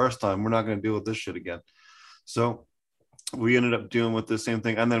this the first time, we're not going to deal with this shit again. So we ended up dealing with the same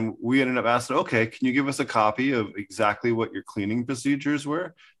thing. And then we ended up asking, okay, can you give us a copy of exactly what your cleaning procedures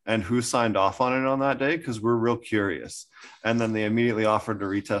were and who signed off on it on that day? Because we're real curious. And then they immediately offered to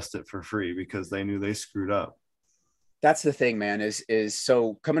retest it for free because they knew they screwed up. That's the thing, man, is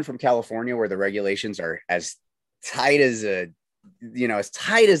so coming from California where the regulations are as tight as as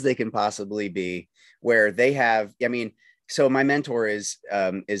tight as they can possibly be, where they have, So my mentor is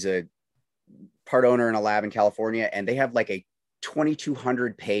a part owner in a lab in California, and they have like a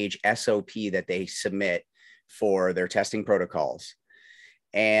 2,200 page SOP that they submit for their testing protocols.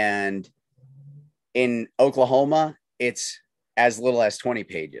 And in Oklahoma, it's as little as 20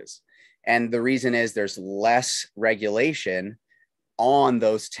 pages. And the reason is there's less regulation on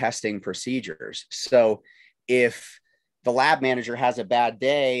those testing procedures. So if the lab manager has a bad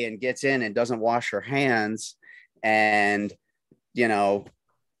day and gets in and doesn't wash her hands, and, you know,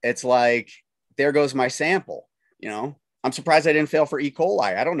 it's like, there goes my sample. You know, I'm surprised I didn't fail for E.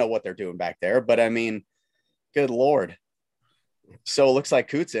 coli. I don't know what they're doing back there, but I mean, good Lord. So it looks like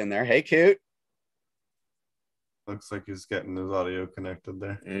Coot's in there. Hey, Coot. Looks like he's getting his audio connected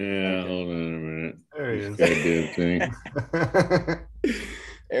there. Yeah, hold on a minute. There he is. Goddamn thing.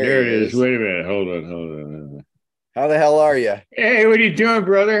 There it is. Wait a minute. Hold on. How the hell are you? Hey, what are you doing,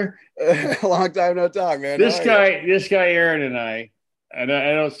 brother? Long time no talk, man. This guy, Aaron, and I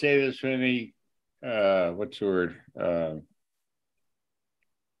don't say this with any, what's the word?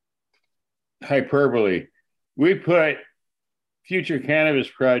 Hyperbole. We put Future Cannabis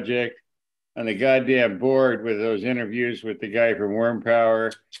Project on the goddamn board with those interviews with the guy from Worm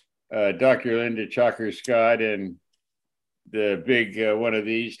Power, Dr. Linda Chalker Scott, and the big one of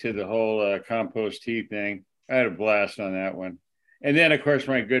these to the whole compost tea thing. I had a blast on that one. And then, of course,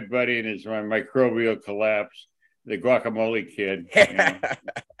 my good buddy and his microbial collapse, the guacamole kid. You know.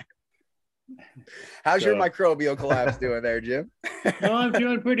 How's your microbial collapse doing there, Jim? Well, I'm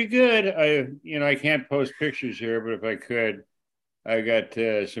doing pretty good. I can't post pictures here, but if I could, I got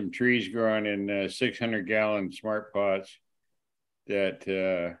some trees growing in 600-gallon smart pots that,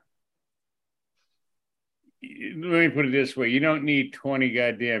 let me put it this way. You don't need 20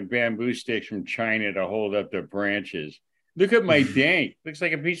 goddamn bamboo sticks from China to hold up the branches. Look at my dank. Looks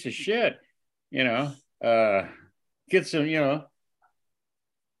like a piece of shit, you know. Get some, you know,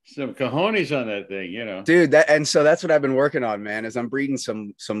 some cojones on that thing, you know. Dude, so that's what I've been working on, man, is I'm breeding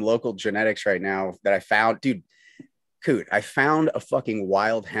some local genetics right now that I found. Dude, Coot, I found a fucking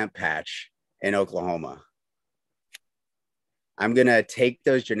wild hemp patch in Oklahoma. I'm going to take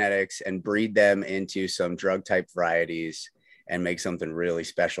those genetics and breed them into some drug type varieties and make something really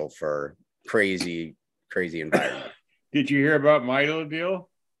special for crazy environment. Did you hear about my little deal?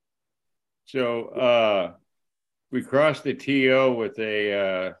 So we crossed the TO with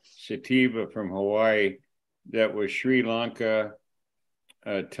a sativa from Hawaii that was Sri Lanka,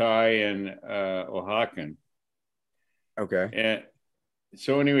 Thai, and Oaxacan. Okay. And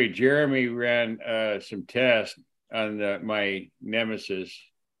so anyway, Jeremy ran some tests on my nemesis,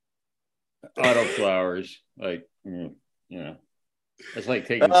 autoflowers. Like, you know, it's like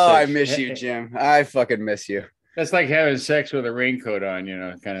taking sex. I miss you, Jim. I fucking miss you. That's like having sex with a raincoat on, you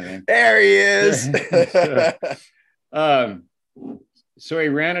know, kind of thing. There he is. So he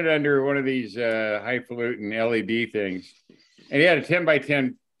ran it under one of these highfalutin LED things, and he had a 10 by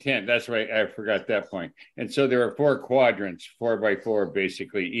 10 tent. That's right. I forgot that point. And so there were 4 quadrants, 4 by 4,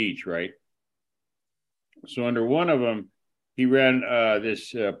 basically each, right? So under one of them, he ran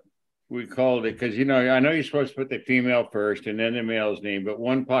this, we called it, because, you know, I know you're supposed to put the female first and then the male's name, but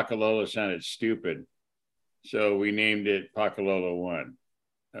one Pacalola sounded stupid. So we named it Pacalola 1.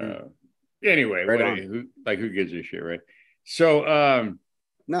 Anyway, right who gives a shit, right? So,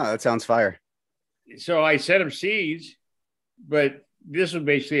 no, that sounds fire. So I sent him seeds, but this was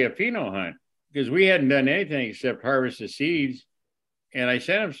basically a pheno hunt because we hadn't done anything except harvest the seeds, and I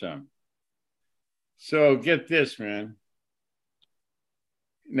sent him some. So get this, man.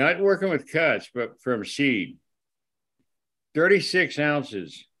 Not working with cuts, but from seed. 36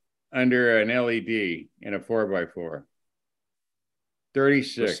 ounces under an LED in a 4x4.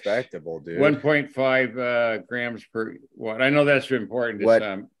 36. Respectable, dude. 1.5 grams per watt. I know that's important to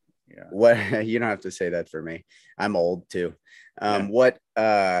some. Yeah. What you don't have to say that for me. I'm old too. Yeah. What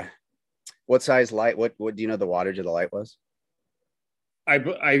size light? What do you know the wattage of the light was?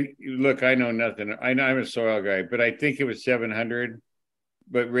 I look, I know nothing. I'm a soil guy, but I think it was 700,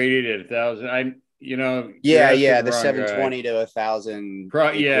 but rated at 1,000. Yeah, the 720 to 1,000.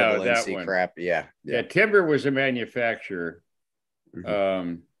 Yeah, that one. Crap. Yeah. Timber was a manufacturer.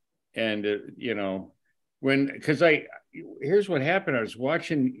 Mm-hmm. Here's what happened. I was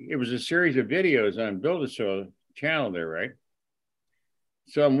watching, it was a series of videos on Build a Soil channel there, right?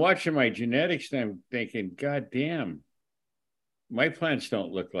 So I'm watching my genetics and I'm thinking, God damn, my plants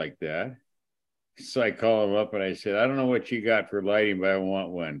don't look like that. So I call him up and I said, I don't know what you got for lighting, but I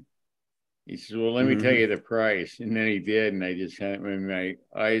want one. He says, well, let me tell you the price. And then he did. And I just had, my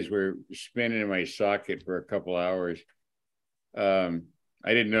eyes were spinning in my socket for a couple hours. I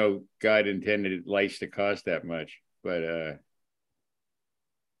didn't know God intended lights to cost that much. But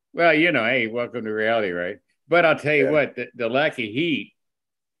well, hey, welcome to reality, right? But I'll tell you what, the lack of heat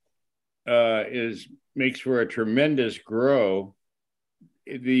makes for a tremendous grow.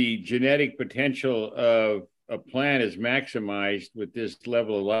 The genetic potential of a plant is maximized with this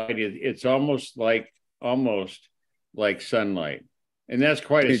level of light. It's almost like sunlight, and that's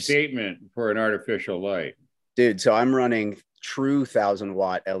quite a statement for an artificial light. Dude, so I'm running true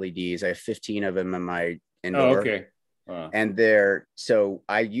 1,000-watt LEDs. I have 15 of them in my indoor. Oh, okay. And so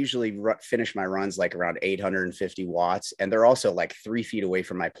I usually finish my runs like around 850 watts, and they're also like 3 feet away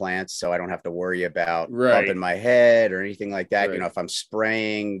from my plants, so I don't have to worry about bumping my head or anything like that. If I'm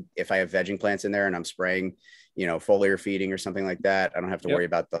spraying, if I have vegging plants in there and I'm spraying, foliar feeding or something like that, I don't have to worry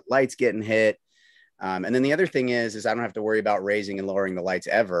about the lights getting hit. And then the other thing is I don't have to worry about raising and lowering the lights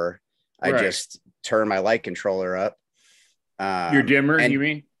ever. I just turn my light controller up. Your dimmer, you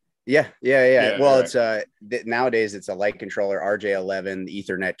mean? Yeah. Well, it's nowadays it's a light controller, RJ11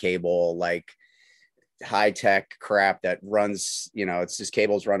 Ethernet cable, like high tech crap that runs. It's just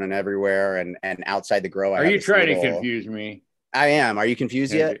cables running everywhere, and outside the grow. Are you trying to confuse me? I am. Are you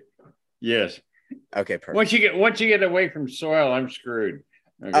confused yet? Yes. Okay. Perfect. Once you get away from soil, I'm screwed.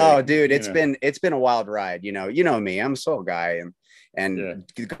 Okay? Oh, dude, it's been a wild ride. You know me. I'm a soil guy, and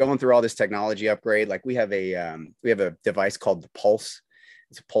going through all this technology upgrade. Like we have a device called the Pulse.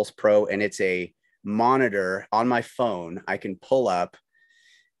 It's a Pulse Pro, and it's a monitor on my phone. I can pull up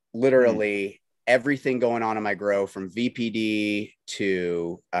literally everything going on in my grow, from VPD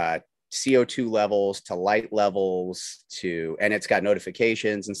to CO2 levels to light levels and it's got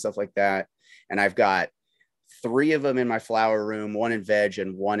notifications and stuff like that. And I've got 3 of them in my flower room, 1 in veg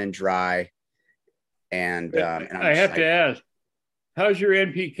and 1 in dry. And I have to ask, how's your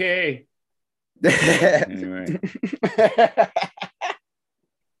NPK? Anyway.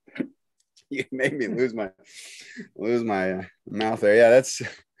 You made me lose my mouth there.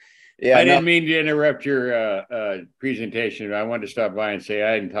 Yeah, I didn't mean to interrupt your presentation. I wanted to stop by and say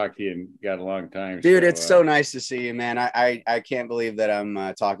I hadn't talked to you in a long time. Dude, it's so nice to see you, man. I can't believe that I'm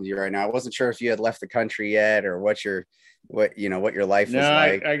talking to you right now. I wasn't sure if you had left the country yet, or what your life was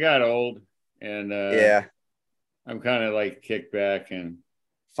like. I got old, and I'm kind of like kicked back and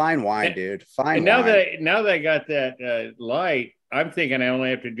fine wine, dude. Fine. And now that I got that light, I'm thinking I only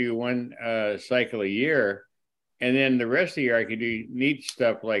have to do 1 cycle a year, and then the rest of the year I could do neat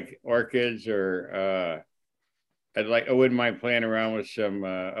stuff like orchids, or I wouldn't mind playing around with some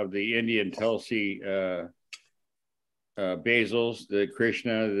of the Indian Tulsi basils, the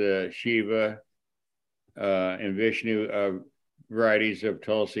Krishna, the Shiva, and Vishnu varieties of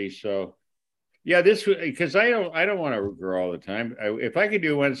Tulsi. So yeah, because I don't want to grow all the time. If I could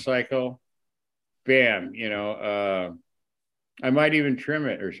do 1 cycle, bam, I might even trim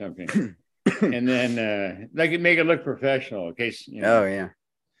it or something, and then make it look professional. In case, Oh yeah.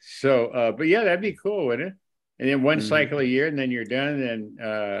 So, but yeah, that'd be cool, wouldn't it? And then 1 cycle a year, and then you're done. And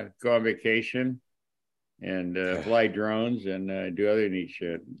then go on vacation, and fly drones, and do other neat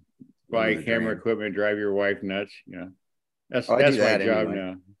shit. Buy camera equipment, drive your wife nuts. That's my job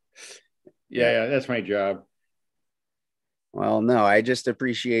now. Yeah, that's my job. Well, no, I just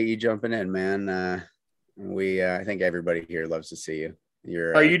appreciate you jumping in, man. I think everybody here loves to see you.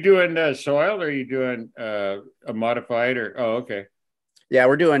 Are you doing soil, or are you doing a modified, or? Oh, okay. Yeah,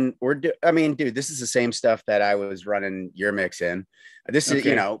 I mean, dude, this is the same stuff that I was running your mix in. This is,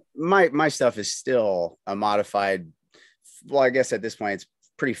 my stuff is still a modified. Well, I guess at this point it's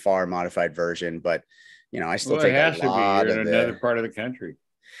pretty far modified version, but I still take a lot of another part of the country.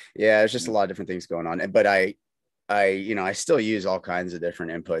 Yeah, there's just a lot of different things going on, but I still use all kinds of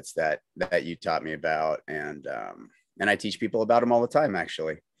different inputs that you taught me about, and I teach people about them all the time,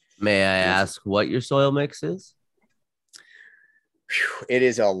 actually. May I ask what your soil mix is? It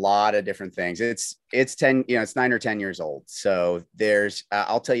is a lot of different things. It's 10, it's 9 or 10 years old. So there's,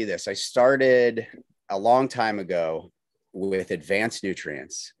 I'll tell you this, I started a long time ago with advanced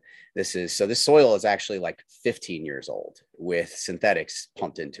nutrients. This soil is actually like 15 years old with synthetics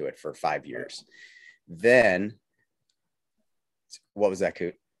pumped into it for 5 years. Then, what was that,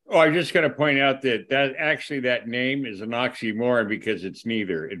 Coot? Oh, I'm just going to point out that name is an oxymoron, because it's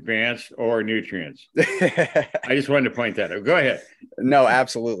neither advanced or nutrients. I just wanted to point that out. Go ahead. No,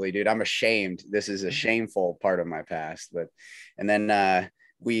 absolutely, dude. I'm ashamed. This is a shameful part of my past. And then I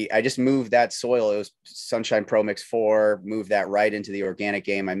just moved that soil. It was Sunshine Pro Mix 4, moved that right into the organic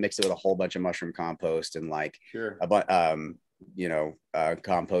game. I mixed it with a whole bunch of mushroom compost and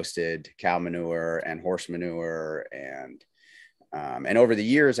composted cow manure and horse manure, and over the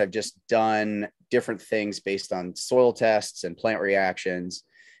years, I've just done different things based on soil tests and plant reactions,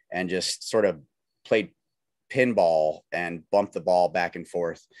 and just sort of played pinball and bump the ball back and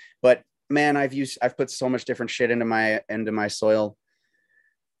forth. But man, I've put so much different shit into my soil.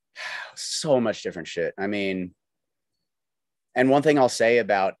 So much different shit. I mean, and one thing I'll say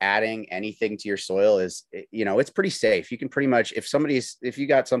about adding anything to your soil is, you know, it's pretty safe. You can pretty much, if you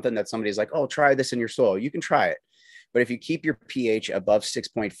got something that somebody's like, oh, try this in your soil, you can try it. But if you keep your pH above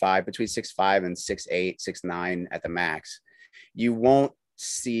 6.5, between 6.5 and 6.8, 6.9 at the max, you won't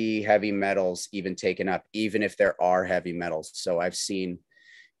see heavy metals even taken up, even if there are heavy metals. So I've seen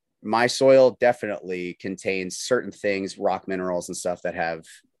my soil definitely contains certain things, rock minerals and stuff that have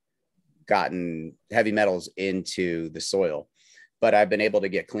gotten heavy metals into the soil. But I've been able to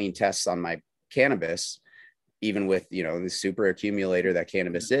get clean tests on my cannabis, even with, you know, the super accumulator that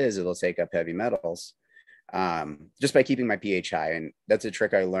cannabis is, it'll take up heavy metals just by keeping my pH high. And that's a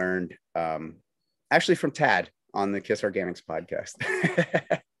trick I learned actually from Tad on the Kiss Organics podcast.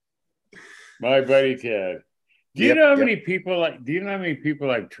 My buddy Tad. Do you know how many people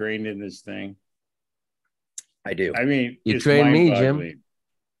I've trained in this thing? I do. I mean, you trained me, Jim.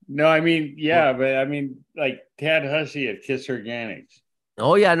 No, I mean, yeah, but I mean, like Tad Hussey at Kiss Organics.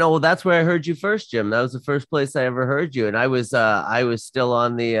 Oh yeah, no, well, that's where I heard you first, Jim. That was the first place I ever heard you, and I was still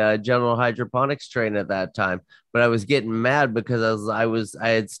on the General Hydroponics train at that time. But I was getting mad because I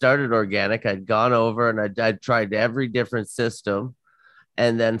had started organic. I'd gone over and I'd tried every different system,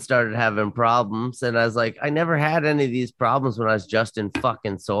 and then started having problems. And I was like, I never had any of these problems when I was just in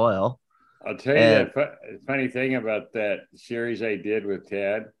fucking soil. I'll tell you that funny thing about that series I did with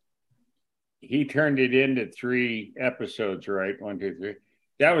Tad. He turned it into 3 episodes, right? 1, 2, 3.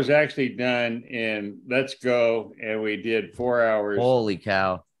 That was actually done in Let's Go, and we did 4 hours. Holy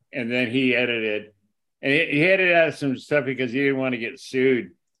cow. And then he edited. And he edited out some stuff because he didn't want to get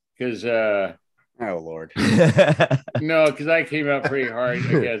sued. Because oh Lord. No, because I came out pretty hard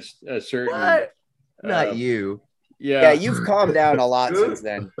against a certain What? Not you. Yeah, you've calmed down a lot since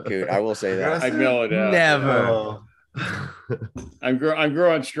then, Coot. I will say that. I mellowed out. Never. Oh. I'm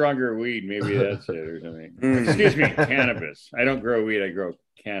growing stronger weed. Maybe that's it or something. Excuse me, cannabis. I don't grow weed. I grow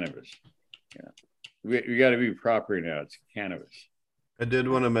cannabis. Yeah, we got to be proper now. It's cannabis. I did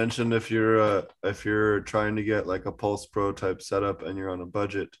want to mention if you're trying to get like a Pulse Pro type setup and you're on a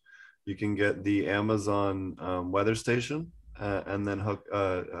budget, you can get the Amazon weather station and then hook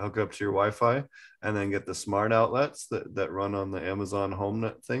it up to your Wi-Fi, and then get the smart outlets that run on the Amazon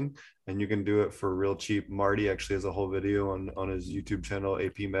HomeNet thing, and you can do it for real cheap. Marty actually has a whole video on his YouTube channel,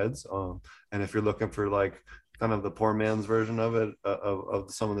 AP Meds. And if you're looking for like kind of the poor man's version of it,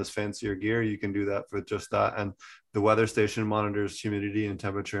 of some of this fancier gear, you can do that for just that. And the weather station monitors humidity and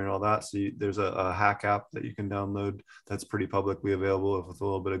temperature and all that. So there's a hack app that you can download that's pretty publicly available with a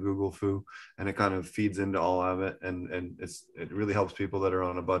little bit of Google foo, and it kind of feeds into all of it. And it really helps people that are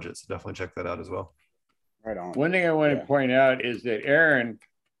on a budget. So definitely check that out as well. Right on. One thing I want to point out is that Aaron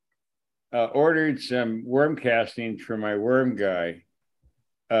ordered some worm castings from my worm guy,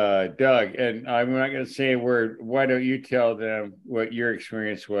 Doug, and I'm not going to say a word. Why don't you tell them what your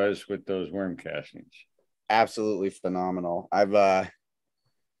experience was with those worm castings? Absolutely phenomenal. I've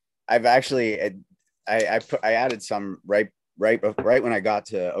actually I added some right when I got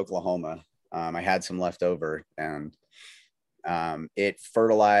to Oklahoma. I had some left over, and it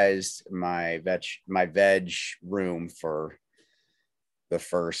fertilized my veg room for the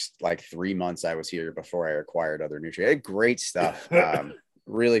first like 3 months I was here before I acquired other nutrients. Great stuff.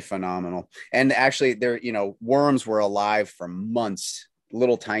 Really phenomenal. And actually worms were alive for months.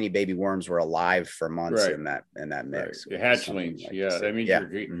 Little tiny baby worms were alive for months in that mix. Right. The hatchlings. Like yeah. That means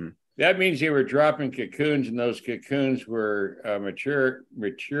mm-hmm. That means they were dropping cocoons, and those cocoons were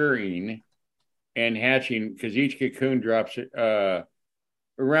maturing and hatching, because each cocoon drops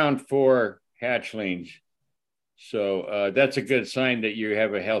around 4 hatchlings. So that's a good sign that you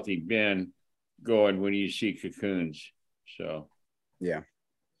have a healthy bin going when you see cocoons. So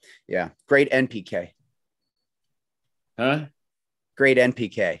yeah, great NPK. Huh? Great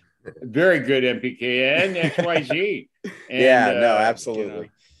NPK. Very good NPK and XYZ. And,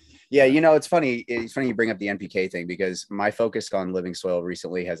 absolutely. Yeah, it's funny. It's funny you bring up the NPK thing, because my focus on living soil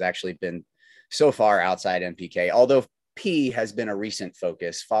recently has actually been so far outside NPK. Although P has been a recent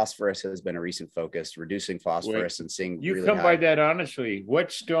focus, phosphorus has been a recent focus, reducing phosphorus and seeing. You really come high. by that honestly.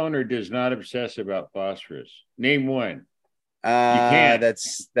 What stoner does not obsess about phosphorus? Name one. You can't.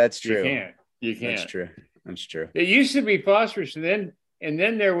 That's true. You can't. That's true. It used to be phosphorus, and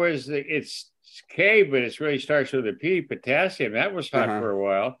then there was it's K, but it really starts with a P. Potassium. That was hot for a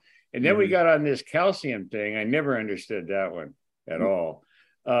while, and then we got on this calcium thing. I never understood that one at all.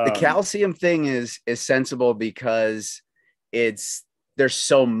 The calcium thing is sensible because it's there's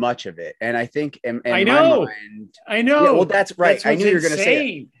so much of it. And I think in I my know. mind, I know. yeah, well, that's right. That's I knew what's you were going to say it.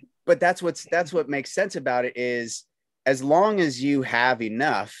 insane. But that's what makes sense about it is as long as you have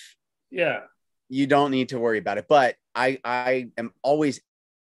enough, Yeah. you don't need to worry about it. But I am always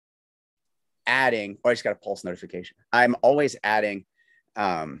adding, I just got a pulse notification. I'm always adding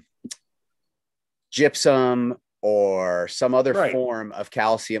gypsum or some other Right. form of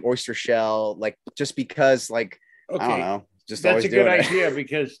calcium, oyster shell, like just because, like, Okay. I don't know, just That's always a good doing it. idea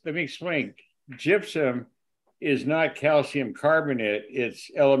because let me explain. Gypsum is not calcium carbonate, it's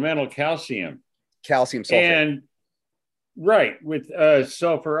elemental calcium. Calcium sulfate. And right, with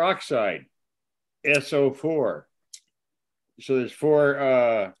sulfur oxide, SO4. So there's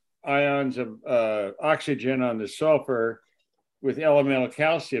 4 ions of oxygen on the sulfur with elemental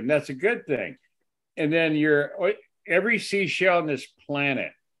calcium. That's a good thing. And then every seashell on this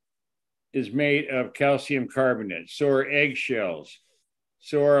planet is made of calcium carbonate. So are eggshells.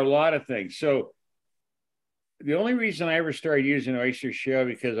 So are a lot of things. So the only reason I ever started using oyster shell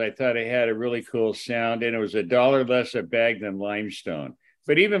because I thought it had a really cool sound and it was $1 less a bag than limestone.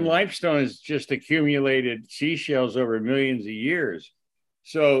 But even limestone is just accumulated seashells over millions of years.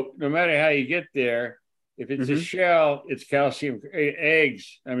 So no matter how you get there, if it's a shell, it's calcium,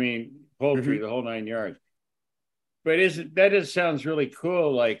 eggs, I mean, poultry, the whole 9 yards. But that sounds really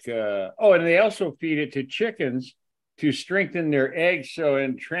cool. Like, and they also feed it to chickens to strengthen their eggs. So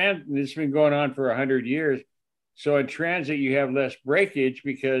this has been going on for 100 years. So in transit, you have less breakage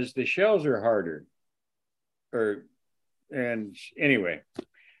because the shells are harder. Anyway,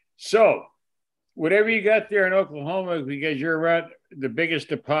 so whatever you got there in Oklahoma, because you're around the biggest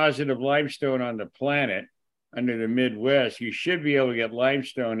deposit of limestone on the planet under the Midwest, you should be able to get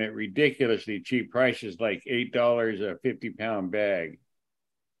limestone at ridiculously cheap prices, like $8 a 50-pound bag.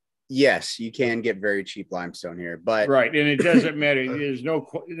 Yes, you can get very cheap limestone here, but right. And it doesn't matter. There's no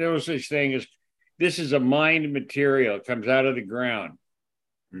such thing as this is a mined material. It comes out of the ground.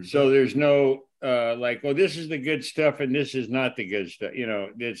 So there's no this is the good stuff and this is not the good stuff. You know,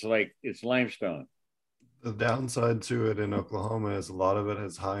 it's limestone. The downside to it in Oklahoma is a lot of it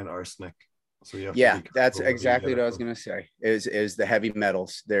is high in arsenic. So you have that's exactly what I was going to say is the heavy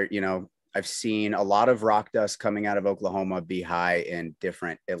metals there. You know, I've seen a lot of rock dust coming out of Oklahoma be high in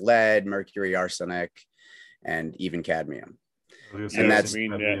different lead, mercury, arsenic, and even cadmium. And that's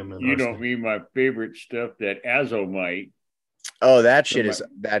you don't mean my favorite stuff, that azomite. Oh, that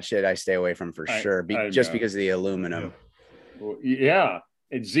shit I stay away from for sure. Because of the aluminum. Yeah.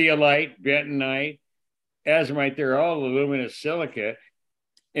 It's zeolite, bentonite, azomite. They're all aluminous silica.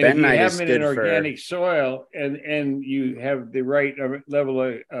 And if you have them in an organic soil and you have the right level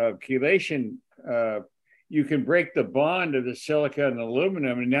of chelation, you can break the bond of the silica and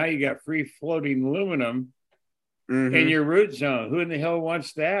aluminum. And now you got free floating aluminum in your root zone. Who in the hell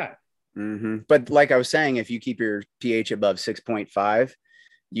wants that? But like I was saying, if you keep your pH above 6.5,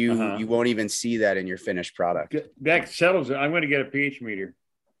 you won't even see that in your finished product. That settles it. I'm going to get a pH meter.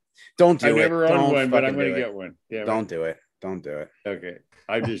 Don't do it. I've never owned one, but I'm going to get one. Yeah, Don't do it. Okay.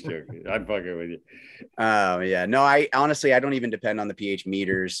 I'm just joking. I'm fucking with you. Yeah. No, I honestly, I don't even depend on the pH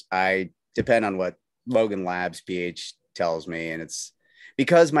meters. I depend on what Logan Labs pH tells me. And it's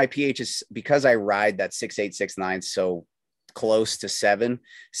because my pH because I ride that 6.8, 6.9 so close to 7.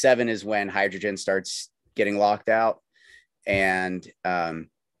 7 is when hydrogen starts getting locked out and,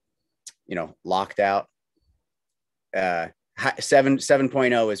 locked out.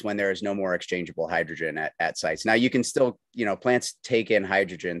 7.0 is when there is no more exchangeable hydrogen at sites. Now you can still, plants take in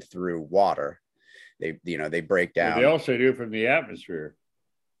hydrogen through water. They break down. They also do from the atmosphere.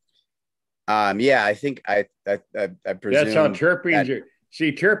 Yeah, I think I presume that's how terpenes are.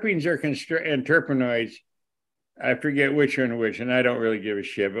 See, terpenes are and terpenoids. I forget which one which, and I don't really give a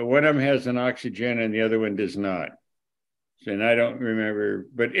shit. But one of them has an oxygen and the other one does not. And I don't remember.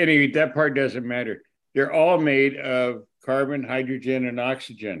 But anyway, that part doesn't matter. They're all made of carbon, hydrogen, and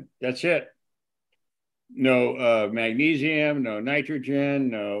oxygen. That's it. No magnesium, no nitrogen,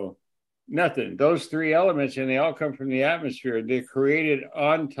 no nothing. Those 3 elements, and they all come from the atmosphere. They're created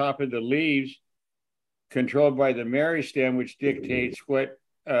on top of the leaves, controlled by the meristem, which dictates what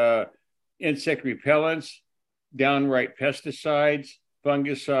insect repellents, downright pesticides,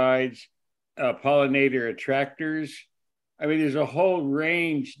 fungicides, pollinator attractors. I mean, there's a whole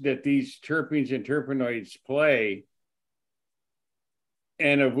range that these terpenes and terpenoids play,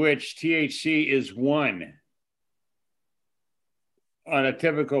 and of which THC is one. On a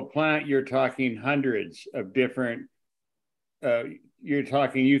typical plant, you're talking hundreds of different, you're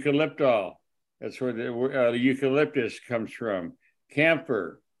talking eucalyptol. That's where the eucalyptus comes from.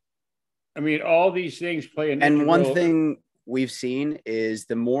 Camphor. I mean, all these things play an And integral... we've seen is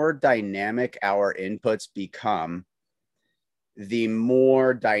the more dynamic our inputs become, the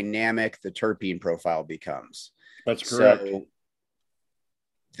more dynamic the terpene profile becomes. That's correct. So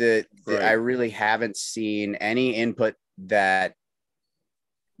Right. I really haven't seen any input that,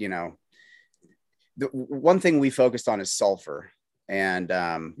 you know, the one thing we focused on is sulfur.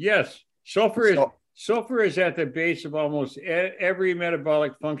 And Yes, sulfur is at the base of almost every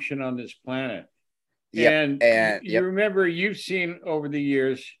metabolic function on this planet. Yep, And you yep. remember, you've seen over the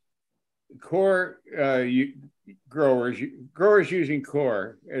years, growers using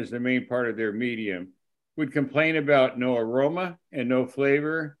core as the main part of their medium would complain about no aroma and no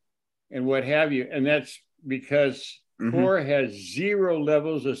flavor and what have you. And that's because core has 0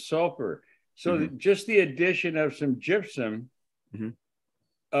 levels of sulfur. So just the addition of some gypsum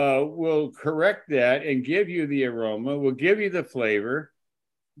will correct that and give you the aroma, will give you the flavor.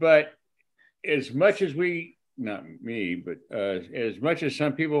 But as much as not me, but as much as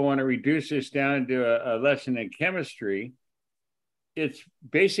some people want to reduce this down to a lesson in chemistry, it's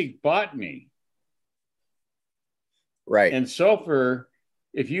basic botany. Right. And sulfur,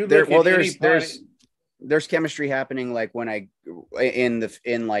 if you look at there's chemistry happening, like when the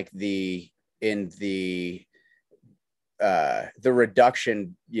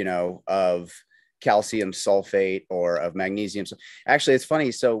reduction, you know, of calcium sulfate or of magnesium. Actually, it's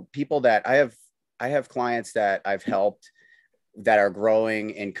funny. So people that I have clients that I've helped that are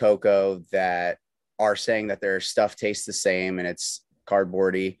growing in cocoa that are saying that their stuff tastes the same and it's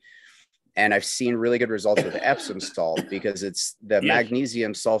cardboardy. And I've seen really good results with Epsom salt because it's the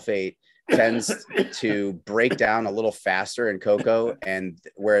magnesium sulfate tends to break down a little faster in cocoa. And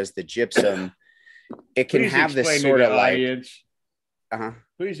whereas the gypsum, it can have this sort of like,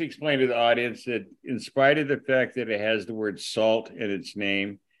 Please explain to the audience that in spite of the fact that it has the word salt in its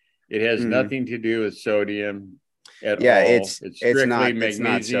name, it has nothing to do with sodium at all. It's strictly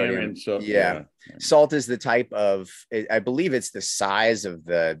magnesium. And so, salt is the type of, I believe it's the size of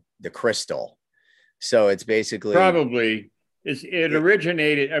the crystal. So it's basically it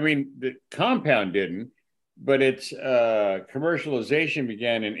originated. I mean, the compound didn't, but its commercialization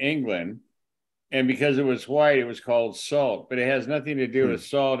began in England. And because it was white, it was called salt, but it has nothing to do with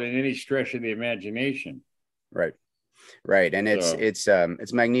salt in any stretch of the imagination. Right. And it's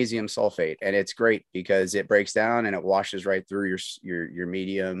magnesium sulfate, and it's great because it breaks down and it washes right through your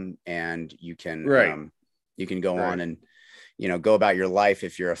medium, and you can go on and, you know, go about your life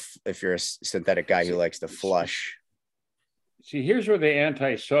if you're a synthetic guy who likes to flush. See, here's where the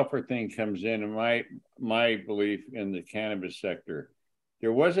anti-sulfur thing comes in my belief in the cannabis sector.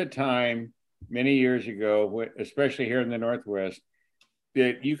 There was a time many years ago, especially here in the Northwest,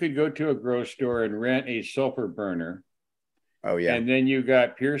 that you could go to a grow store and rent a sulfur burner. Oh, yeah. And then you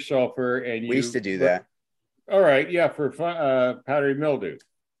got pure sulfur. And we used to do that. All right. Yeah. For powdery mildew.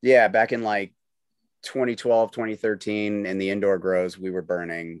 Yeah. Back in like 2012, 2013, in the indoor grows, we were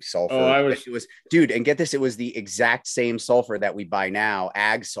burning sulfur. And get this, it was the exact same sulfur that we buy now,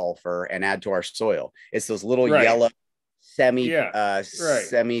 ag sulfur, and add to our soil. It's those little yellow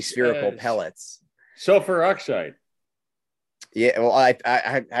semi-spherical pellets. Sulfur oxide. Yeah, well, I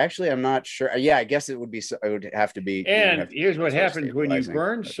actually, I'm not sure. Yeah, I guess it would have to be. And here's what happens when you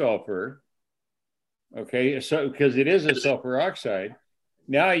burn sulfur. Okay, so because it is a sulfur oxide,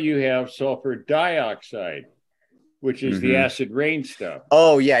 now you have sulfur dioxide, which is the acid rain stuff.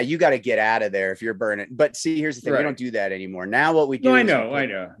 Oh yeah, you got to get out of there if you're burning. But see, here's the thing: we don't do that anymore. Now what we do? I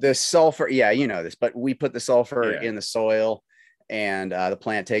know. The sulfur. Yeah, you know this, but we put the sulfur in the soil, and the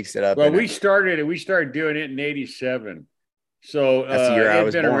plant takes it up. Well, we started doing it in '87. So that's the year I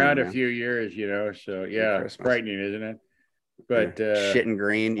was been born, around man. a few years, you know. So yeah, it's frightening, isn't it? But shit and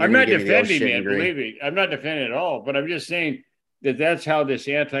green. I'm not defending it. Believe me, I'm not defending it at all. But I'm just saying that's how this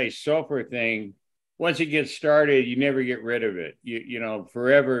anti-sulfur thing. Once it gets started, you never get rid of it. You know,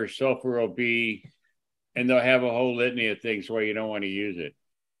 forever sulfur will be, and they'll have a whole litany of things why you don't want to use it.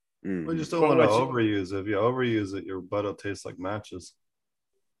 We just don't want to overuse it. If you overuse it, your butt will taste like matches.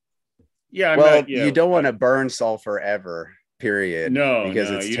 Yeah, you don't want to burn sulfur ever. Period. No,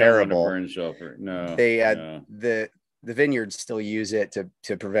 because it's you terrible. Don't want to burn sulfur. No, the vineyards still use it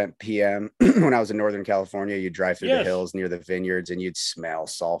to prevent PM. When I was in Northern California, you'd drive through the hills near the vineyards and you'd smell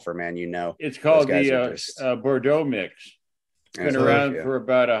sulfur, man. You know, it's called the Bordeaux mix. It's been around for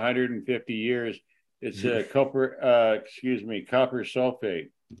about 150 years. It's copper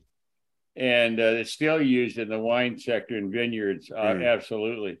sulfate, and it's still used in the wine sector and vineyards.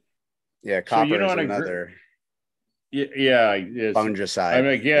 Absolutely. Yeah, copper is another.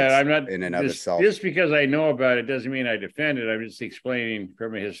 Fungicide. I'm not in and of itself. Just because I know about it doesn't mean I defend it. I'm just explaining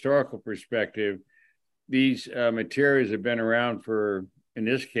from a historical perspective these materials have been around for, in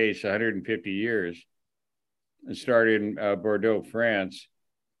this case, 150 years, and started in Bordeaux, France,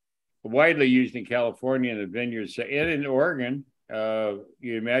 widely used in California in the vineyards and in Oregon.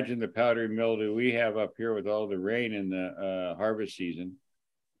 You imagine the powdery mildew we have up here with all the rain in the harvest season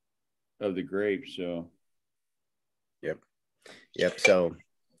of the grapes. So, yep. So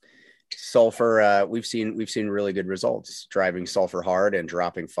sulfur, we've seen really good results driving sulfur hard and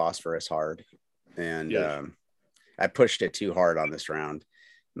dropping phosphorus hard. And yes. I pushed it too hard on this round.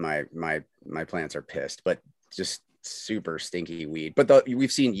 My plants are pissed, but just super stinky weed. But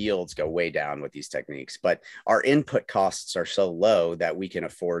we've seen yields go way down with these techniques, but our input costs are so low that we can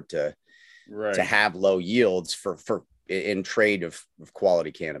afford to have low yields for in trade of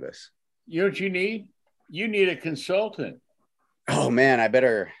quality cannabis. You know what you need? You need a consultant. Oh man, I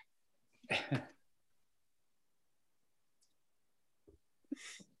better.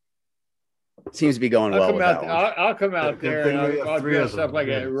 Seems to be going well. I'll come out there and I'll dress up like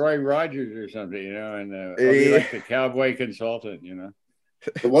a Roy Rogers or something, you know, and I'll be like the cowboy consultant, you know.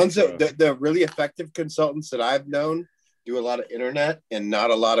 The ones that the really effective consultants that I've known do a lot of internet and not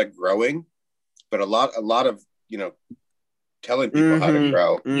a lot of growing, but a lot of, you know, telling people how to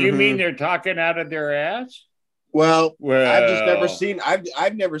grow. You mean they're talking out of their ass? Well, I've just never seen.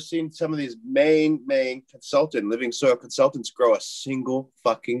 I've never seen some of these main living soil consultants grow a single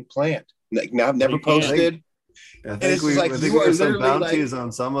fucking plant. Like, now I've never posted. I think we have some bounties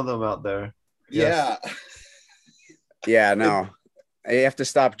on some of them out there. Yeah. Yeah, no. I have to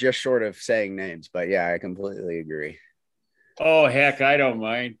stop just short of saying names, but yeah, I completely agree. Oh, heck, I don't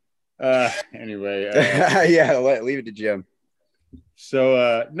mind. Anyway. Yeah, leave it to Jim.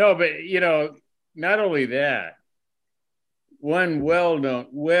 So, no, but, you know, not only that, one well-known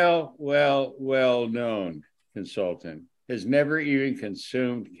consultant has never even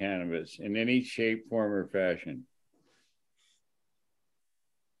consumed cannabis in any shape, form, or fashion.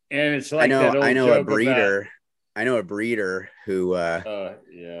 And it's like I know a breeder who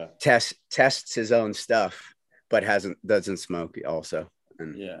tests his own stuff, but doesn't smoke also.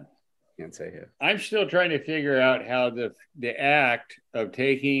 And can't say it. I'm still trying to figure out how the act of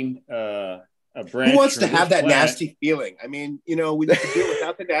taking a branch. Who wants to have that nasty feeling? I mean, you know, we need to do it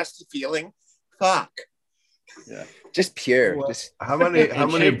without the nasty feeling. Fuck. Yeah. Just pure. Well, how many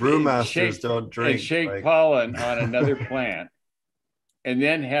brewmasters don't drink? And shake pollen on another plant, and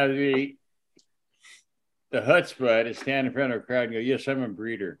then have the chutzpah to stand in front of a crowd and go, "Yes, I'm a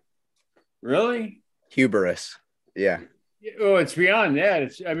breeder." Really? Hubris. Yeah. Oh, it's beyond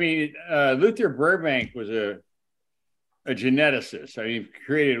that. Luther Burbank was a geneticist. I mean, he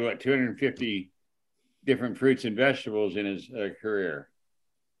created 250 different fruits and vegetables in his career.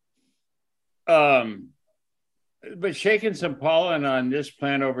 But shaking some pollen on this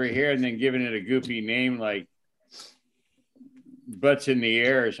plant over here and then giving it a goofy name like butts in the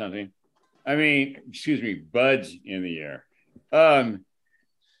air or something. I mean, excuse me, buds in the air.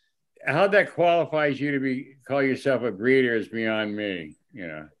 How that qualifies you to call yourself a breeder is beyond me. You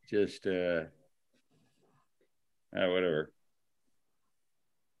know, just whatever.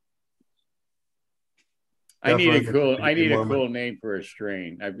 I need a cool name for a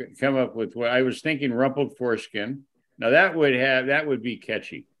strain. I've come up with what I was thinking: rumpled foreskin. Now that would be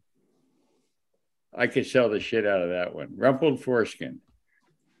catchy. I could sell the shit out of that one. Rumpled foreskin.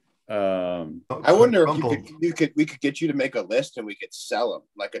 I wonder if we could get you to make a list and we could sell them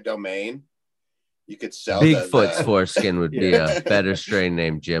like a domain. You could sell Bigfoot's foreskin would be a better strain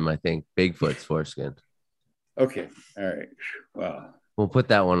name, Jim. I think Bigfoot's foreskin. Okay. All right. Wow. We'll put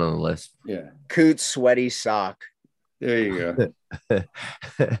that one on the list. Yeah. Coots sweaty sock. There you go.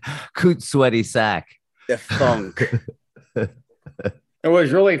 Coots sweaty sack. The funk. And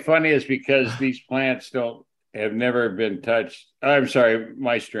what's really funny is because these plants have never been touched. I'm sorry,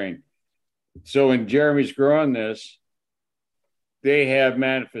 my strain. So when Jeremy's growing this, they have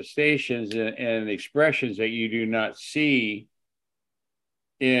manifestations and expressions that you do not see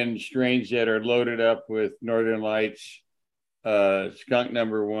in strains that are loaded up with Northern Lights, skunk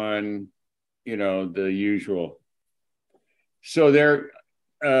number 1, you know, the usual. So they're,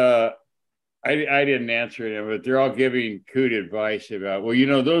 I didn't answer them, but they're all giving Coot advice about, well, you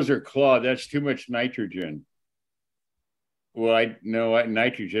know, those are clawed. That's too much nitrogen. Well, I know what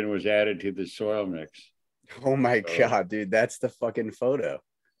nitrogen was added to the soil mix. Oh my God, dude. That's the fucking photo.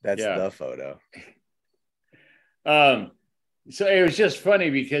 That's the photo. So it was just funny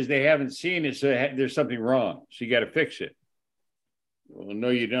because they haven't seen it. So there's something wrong. So you got to fix it. Well, no,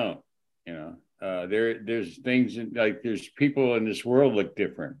 you don't. You know, there's things like there's people in this world look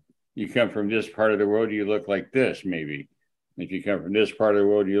different. You come from this part of the world, you look like this, maybe. If you come from this part of the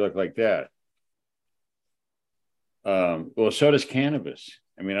world, you look like that. Well, so does cannabis.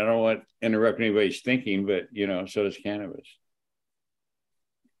 I mean, I don't want to interrupt anybody's thinking, but so does cannabis.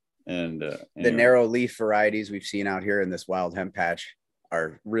 And the narrow leaf varieties we've seen out here in this wild hemp patch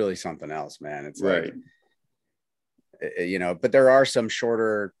are really something else, man. It's right. But there are some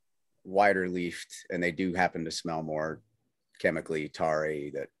shorter, wider leafed, and they do happen to smell more chemically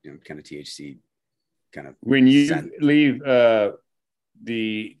tarry, that kind of THC kind of. When you leave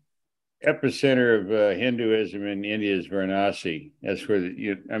the epicenter of Hinduism in India is Varanasi. That's where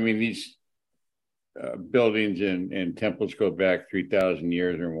these buildings and temples go back 3,000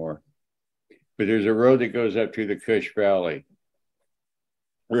 years or more. But there's a road that goes up to the Kush Valley.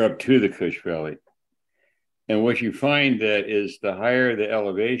 We're up to the Kush Valley. And what you find that is the higher the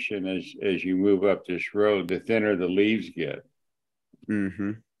elevation as you move up this road, the thinner the leaves get.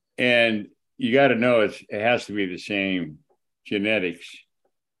 Mm-hmm. And you got to know it has to be the same genetics.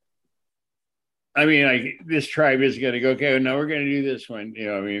 I mean, like this tribe is going to go, okay, no, we're going to do this one.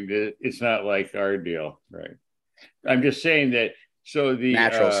 It's not like our deal, right? I'm just saying that. So the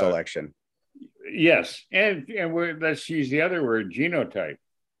natural selection. Yes. And let's use the other word, genotype,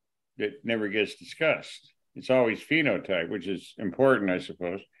 that never gets discussed. It's always phenotype, which is important, I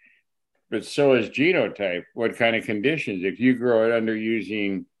suppose. But so is genotype. What kind of conditions? If you grow it under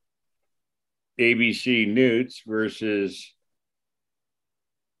using ABC newts versus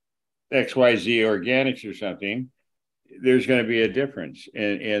XYZ organics or something, there's going to be a difference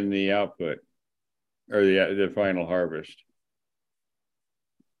in the output or the final harvest.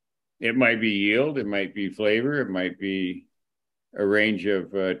 It might be yield, it might be flavor, it might be a range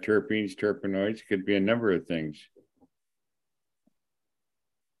of terpenes, terpenoids. It could be a number of things.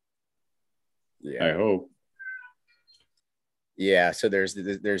 Yeah, I hope. Yeah, so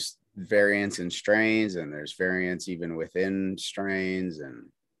there's variance in strains, and there's variance even within strains, and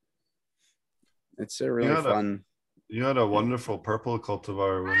it's a really fun. You had a wonderful purple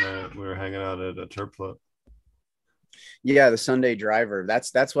cultivar when we were hanging out at a Terplet. Yeah, the Sunday Driver.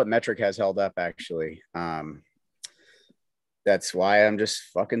 That's what Metric has held up, actually. That's why I'm just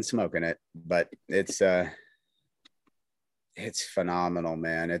fucking smoking it. But it's phenomenal,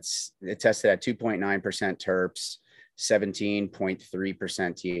 man. It tested at 2.9% terps, 17.3%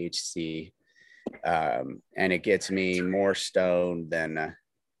 THC, and it gets me more stoned than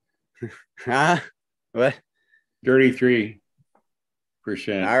what? 33%.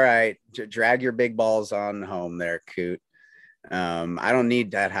 All right, drag your big balls on home there, Coot. I don't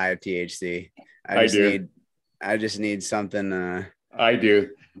need that high of THC. I just need something. I do.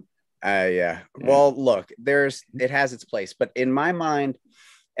 Yeah. Well, look, it has its place, but in my mind,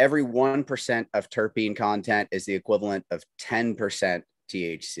 every 1% of terpene content is the equivalent of 10%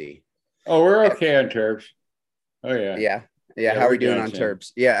 THC. Oh, we're okay on terps. Oh yeah. Yeah. How are we doing on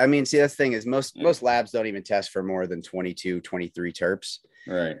terps? Yeah. I mean, see, that's the thing is most labs don't even test for more than 22, 23 terps.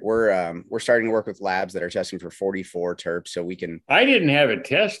 Right. We're starting to work with labs that are testing for 44 terps, so we can. I didn't have it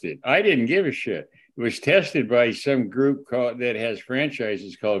tested. I didn't give a shit. It was tested by some group that has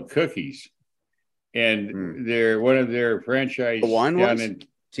franchises called Cookies, and they're one of their franchise. The one down was in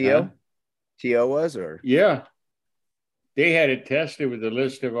TO. TO was, or yeah, they had it tested with a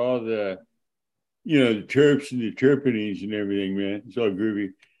list of all the, the terps and the terpenes and everything. Man, it's all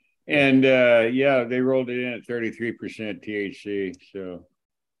groovy. And they rolled it in at 33% THC. So,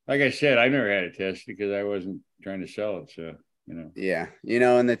 like I said, I never had it tested because I wasn't trying to sell it. So, Yeah.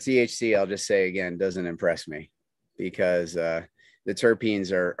 And the THC, I'll just say again, doesn't impress me because the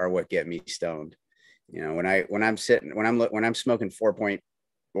terpenes are what get me stoned. When I'm smoking 4.1%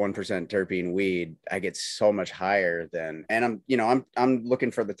 terpene weed, I get so much higher and I'm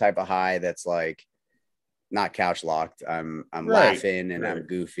looking for the type of high that's like not couch locked. I'm laughing and I'm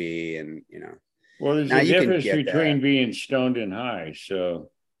goofy and Well, there's a difference between being stoned and high. So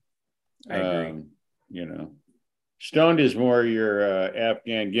I agree. Stoned is more your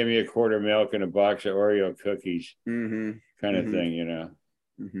Afghan, give me a quart of milk and a box of Oreo cookies kind of thing,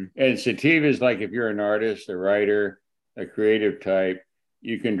 And sativa is like if you're an artist, a writer, a creative type,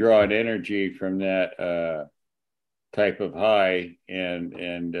 you can draw an energy from that type of high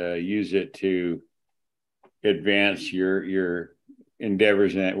and use it to advance your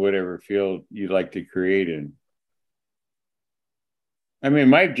endeavors in whatever field you like to create in. I mean, it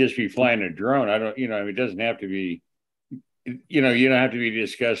might just be flying a drone. I don't, it doesn't have to be, you don't have to be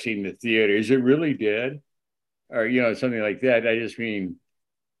discussing the theater. Is it really dead? Or, something like that. I just mean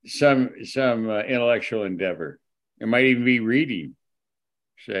some intellectual endeavor. It might even be reading,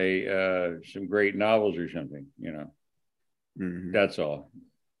 say, some great novels or something, That's all.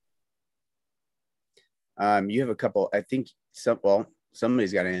 You have a couple, I think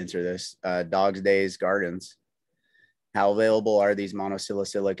somebody's got to answer this. Dogs Days Gardens. How available are these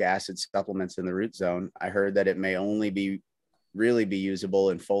monosalicylic acid supplements in the root zone? I heard that it may only really be usable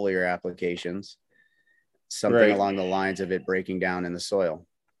in foliar applications, something Right. along the lines of it breaking down in the soil.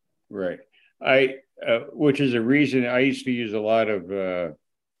 Right. Which is a reason I used to use a lot of,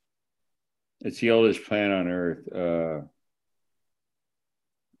 it's the oldest plant on earth.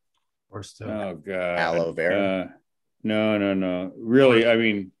 Horsetail. Oh God. Aloe vera. No. Really, I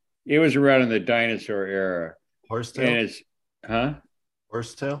mean, it was around in the dinosaur era. Horsetail. And it's,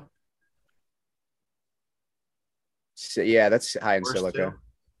 Horsetail. So, yeah, that's high in Horsetail? silica.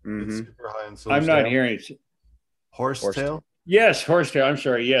 It's Mhm. super high in silica. I'm not hearing it. Horsetail. Yes, horsetail. I'm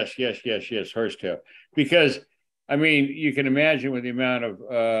sorry. Yes, horsetail. Because, I mean, you can imagine with the amount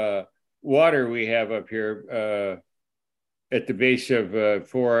of water we have up here at the base of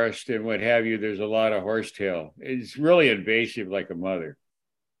forest and what have you, there's a lot of horsetail. It's really invasive like a mother.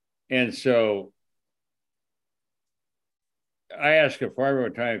 And so I asked a farmer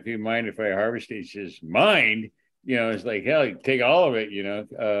one time if he mind if I harvest it. He says, mind? You know, it's like, hell, take all of it, you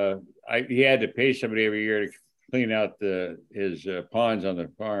know. He had to pay somebody every year to clean out his ponds on the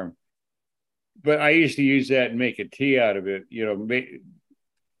farm. But I used to use that and make a tea out of it, you know,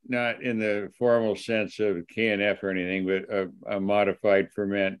 not in the formal sense of KNF or anything, but a modified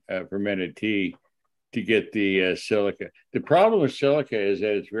fermented tea to get the silica. The problem with silica is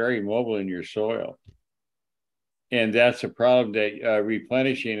that it's very mobile in your soil. And that's a problem that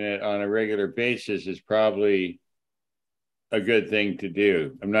replenishing it on a regular basis is probably a good thing to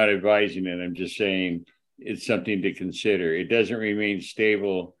do. I'm not advising it. I'm just saying it's something to consider. It doesn't remain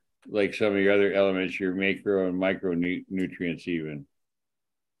stable like some of the other elements, your macro and micronutrients even.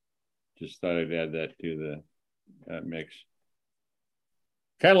 Just thought I'd add that to the mix.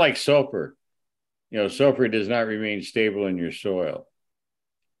 Kind of like sulfur. You know, sulfur does not remain stable in your soil.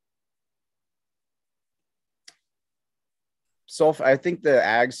 Sulfur, I think the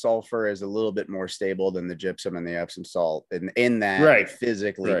ag sulfur is a little bit more stable than the gypsum and the Epsom salt. And in that, it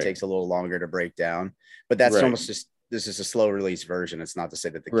physically takes a little longer to break down. But that's almost just, this is a slow release version. It's not to say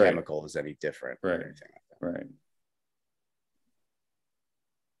that the chemical is any different or anything like that. Right.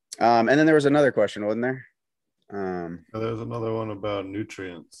 And then there was another question, wasn't there? There's another one about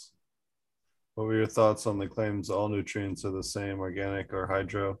nutrients. What were your thoughts on the claims all nutrients are the same, organic or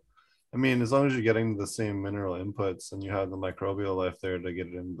hydro? I mean, as long as you're getting the same mineral inputs and you have the microbial life there to get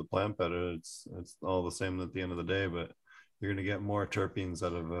it into the plant better, it's all the same at the end of the day, but you're going to get more terpenes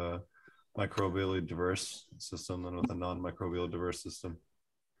out of a microbially diverse system than with a non-microbial diverse system.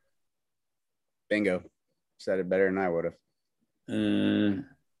 Bingo. Said it better than I would have.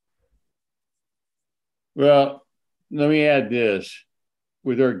 Well, let me add this.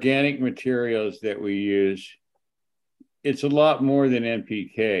 With organic materials that we use, it's a lot more than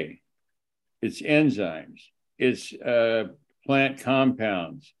NPK. It's enzymes, it's plant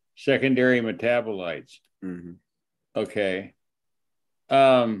compounds, secondary metabolites. Mm-hmm. Okay.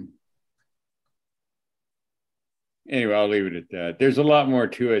 Anyway, I'll leave it at that. There's a lot more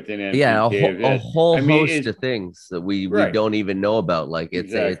to it than NPK. Yeah, a whole host of things that we don't even know about. Like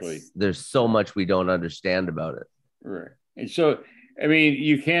it's there's so much we don't understand about it. Right. And so, I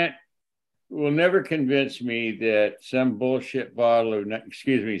mean, will never convince me that some bullshit bottle of,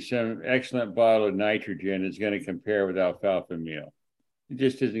 some excellent bottle of nitrogen is going to compare with alfalfa meal. It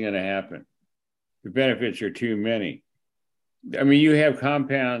just isn't going to happen. The benefits are too many. I mean, you have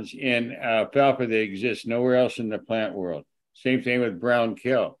compounds in alfalfa that exist nowhere else in the plant world. Same thing with brown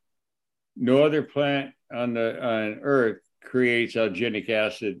kelp. No other plant on earth creates alginic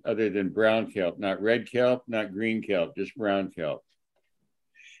acid other than brown kelp, not red kelp, not green kelp, just brown kelp.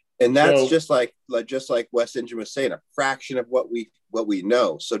 And that's just like Wes Engine was saying, a fraction of what we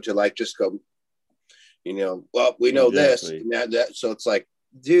know. So to just go, well, we know this and that. So it's like,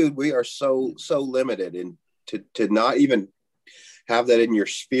 dude, we are so limited, and to not even have that in your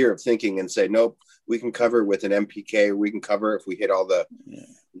sphere of thinking and say, nope, we can cover it with an NPK, or we can cover if we hit all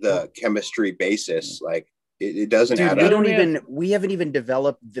the chemistry basis. Like it doesn't add up. We haven't even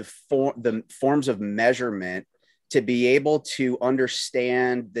developed the forms of measurement to be able to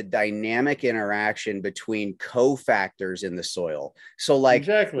understand the dynamic interaction between cofactors in the soil. So what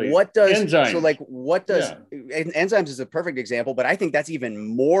does enzymes? Enzymes is a perfect example, but I think that's even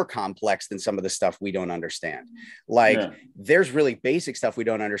more complex than some of the stuff we don't understand. There's really basic stuff we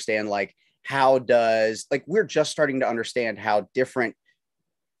don't understand. We're just starting to understand how different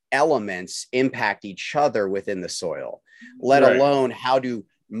elements impact each other within the soil, let alone how do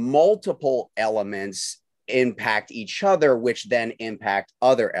multiple elements impact each other, which then impact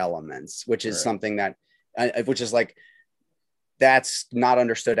other elements, which is something that that's not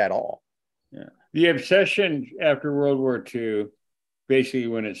understood at all. Yeah. The obsession after World War II, basically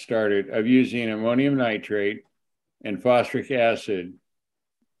when it started, of using ammonium nitrate and phosphoric acid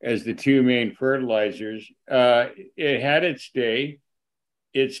as the two main fertilizers, it had its day.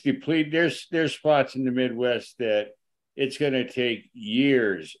 It's depleted. There's spots in the Midwest that it's going to take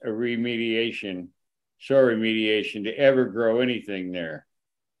years of remediation, soil remediation, to ever grow anything there.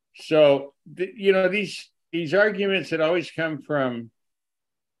 So, these arguments that always come from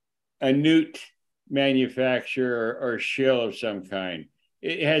a newt manufacturer or shill of some kind,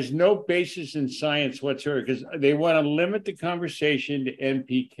 it has no basis in science whatsoever, because they want to limit the conversation to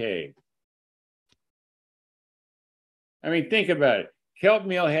NPK. I mean, think about it. Kelp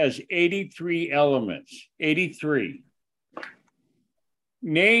meal has 83 elements, 83.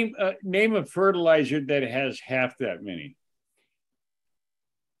 Name a fertilizer that has half that many.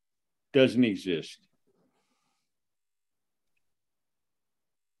 Doesn't exist.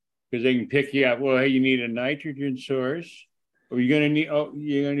 Because they can pick you up. Well, hey, you need a nitrogen source. Or you're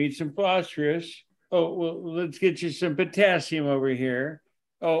gonna need some phosphorus. Oh, well, let's get you some potassium over here.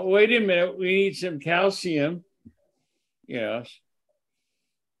 Oh, wait a minute, we need some calcium. Yes.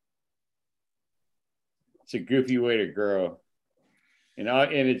 It's a goofy way to grow. And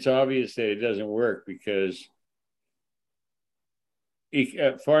it's obvious that it doesn't work, because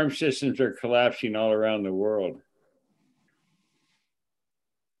farm systems are collapsing all around the world.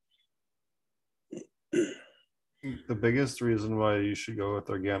 The biggest reason why you should go with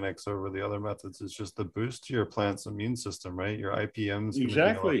organics over the other methods is just the boost to your plant's immune system, right? Your IPMs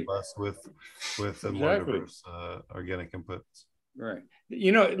exactly be a lot less with a more diverse organic inputs. Right.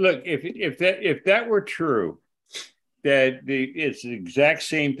 Look, if that were true, that it's the exact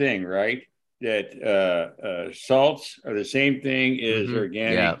same thing, right? That salts are the same thing as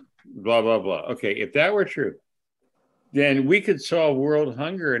organic, blah, blah, blah. Okay, if that were true, then we could solve world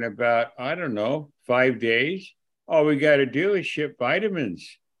hunger in about, I don't know, 5 days. All we got to do is ship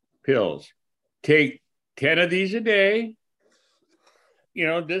vitamins, pills. Take 10 of these a day,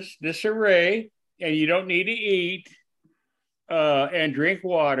 this array, and you don't need to eat, and drink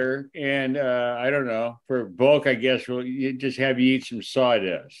water. And I don't know, for bulk, I guess you just have you eat some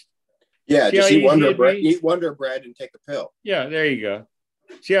sawdust. Yeah, see just eat Wonder Bread and take a pill. Yeah, there you go.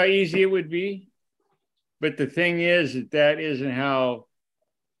 See how easy it would be? But the thing is that isn't how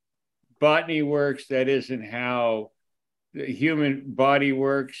botany works. That isn't how the human body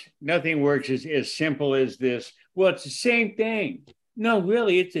works. Nothing works as simple as this. Well, it's the same thing. No,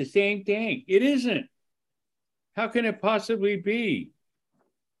 really, it's the same thing. It isn't. How can it possibly be?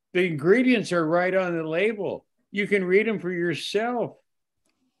 The ingredients are right on the label. You can read them for yourself.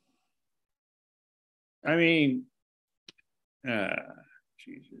 I mean,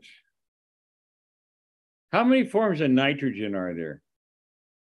 Jesus. How many forms of nitrogen are there?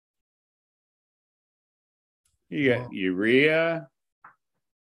 You got urea,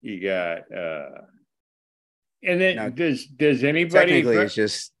 you got, and then now, does anybody? Technically, it's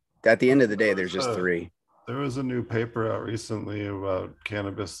just, at the end of the day, there's just 3. There was a new paper out recently about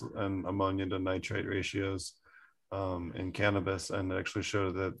cannabis and ammonia to nitrate ratios in cannabis, and it actually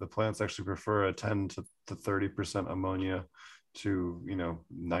showed that the plants actually prefer a 10 to 30% ammonia to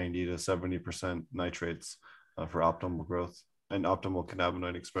 90 to 70% nitrates for optimal growth and optimal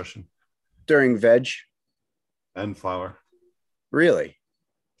cannabinoid expression during veg and flower. Really?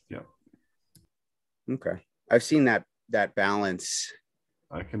 Yeah. Okay, I've seen that balance.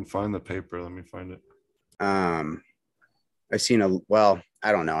 I can find the paper. Let me find it. I've seen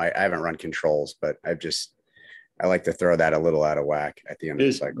I don't know. I haven't run controls, but I like to throw that a little out of whack at the end of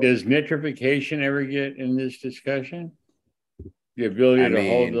the cycle. Does nitrification ever get in this discussion? The ability to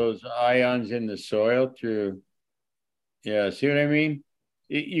hold those ions in the soil through, see what I mean?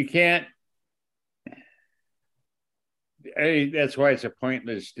 You can't, that's why it's a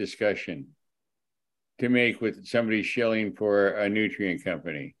pointless discussion to make with somebody shilling for a nutrient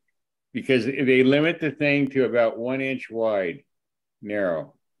company, because they limit the thing to about 1 inch wide,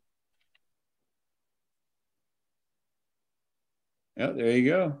 narrow. Oh, there you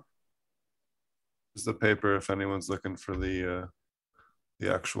go. It's the paper if anyone's looking for the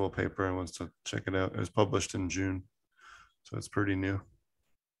actual paper and wants to check it out. It was published in June, so it's pretty new.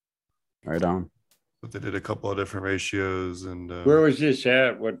 Right on. But they did a couple of different ratios. And where was this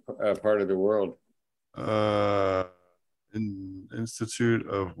at? What part of the world? In Institute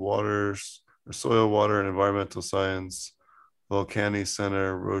of Waters or Soil, Water, and Environmental Science, Volcani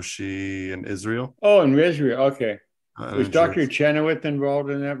Center, Roshi, in Israel. Oh, in Israel. Okay. Was Dr. Chenoweth involved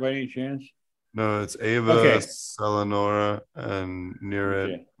in that by any chance? No, it's Ava Selenora and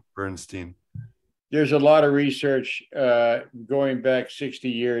Neeraj Bernstein. there's a lot of research going back 60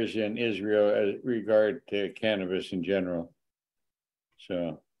 years in Israel as regard to cannabis in general.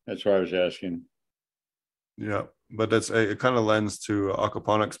 So that's why I was asking. Yeah, but it kind of lends to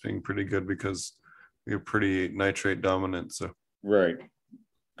aquaponics being pretty good because we're pretty nitrate dominant. So right,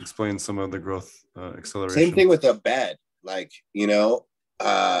 explain some of the growth acceleration. Same thing with a bed. Like,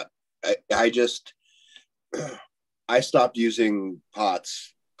 I stopped using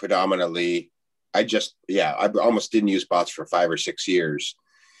pots predominantly. I almost didn't use pots for 5 or 6 years.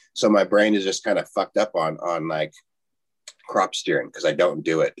 So my brain is just kind of fucked up on like crop steering because I don't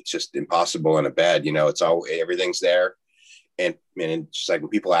do it. It's just impossible in a bed. It's all, everything's there. And just like when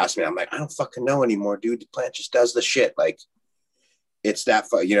people ask me, I'm like, I don't fucking know anymore, dude. The plant just does the shit. Like it's that,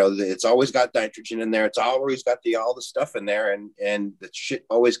 it's always got nitrogen in there. It's always got all the stuff in there, and the shit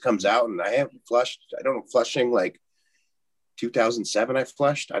always comes out. And I haven't flushed. I don't know, flushing like 2007. I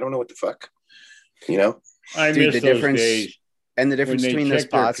flushed. I don't know what the fuck, I Dude, miss the those difference days. And the difference between those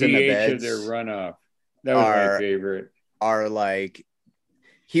pots and the beds of their runoff. That was my favorite. Are like,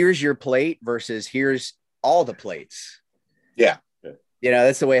 here's your plate versus here's all the plates. Yeah.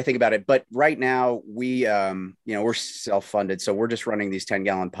 That's the way I think about it. But right now we, we're self-funded. So we're just running these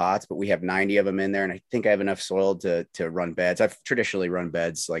 10-gallon pots, but we have 90 of them in there. And I think I have enough soil to run beds. I've traditionally run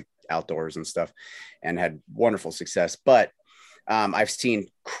beds like outdoors and stuff and had wonderful success. But I've seen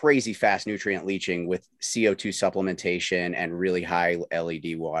crazy fast nutrient leaching with CO2 supplementation and really high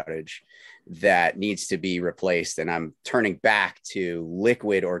LED wattage that needs to be replaced. And I'm turning back to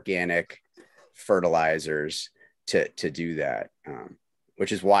liquid organic fertilizers to do that,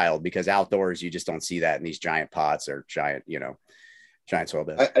 which is wild because outdoors, you just don't see that in these giant pots or giant soil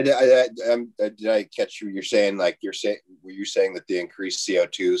beds. Did I catch you? Were you saying that the increased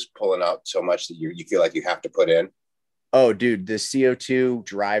CO2 is pulling out so much that you feel like you have to put in? Oh, dude, the CO2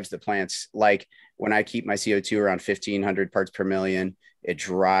 drives the plants. Like when I keep my CO2 around 1,500 parts per million, it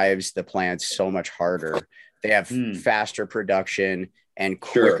drives the plants so much harder. They have faster production and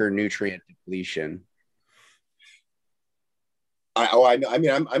quicker nutrient depletion. I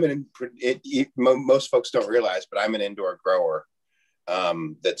know. Most folks don't realize, but I'm an indoor grower.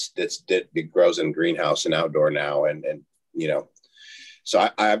 That grows in greenhouse and outdoor now, and so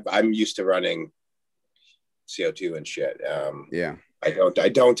I'm used to running CO2 and shit. I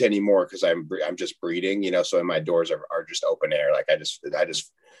don't anymore because I'm just breeding, so my doors are just open air. Like I just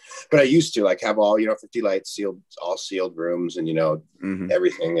but I used to like have all 50 lights sealed rooms and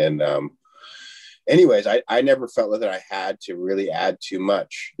everything. And anyways, I never felt that I had to really add too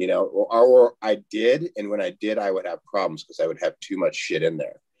much, or I did, and when I did, I would have problems because I would have too much shit in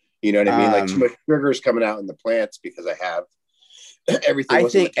there. You know what I mean? Like too much sugar is coming out in the plants because I have everything. I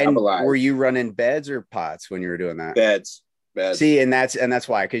think. And were you running beds or pots when you were doing that? Beds. See, and that's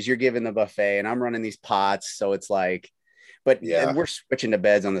why, because you're giving the buffet and I'm running these pots, so it's like, but we're switching to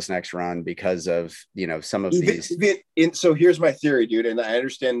beds on this next run because of some of these. So here's my theory, dude, and I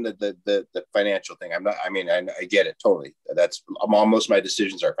understand the financial thing. I get it totally. Almost my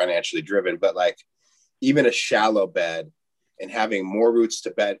decisions are financially driven, but like even a shallow bed and having more roots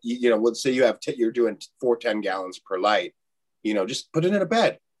to bed, let's say you're doing 10 gallons per light, just put it in a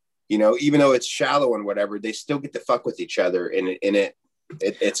bed. Even though it's shallow and whatever, they still get to fuck with each other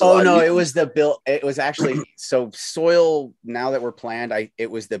it's it was the build. It was actually so soil. Now that we're planned,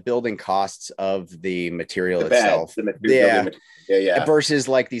 it was the building costs of the material itself. Versus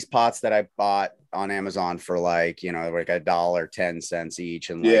like these pots that I bought on Amazon for like $1.10 each,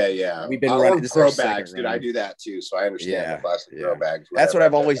 and we've been running this grow bags. Dude, I do that too, so I understand the plastic grow bags. That's what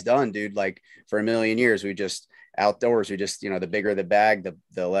I've always done, dude. Like for a million years, we just outdoors, the bigger the bag,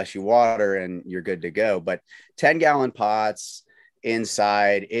 the less you water and you're good to go. But 10-gallon pots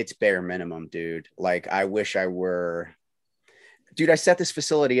inside, it's bare minimum, dude. Like I wish I were, dude. I set this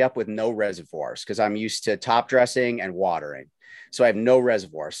facility up with no reservoirs because I'm used to top dressing and watering, so I have no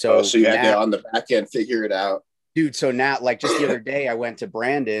reservoir. So you had to on the back end figure it out, dude. So now, like just the other day, I went to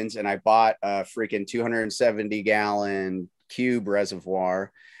Brandon's and I bought a freaking 270-gallon cube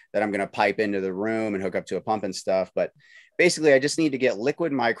reservoir that I'm going to pipe into the room and hook up to a pump and stuff. But basically I just need to get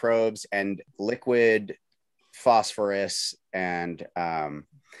liquid microbes and liquid phosphorus. And,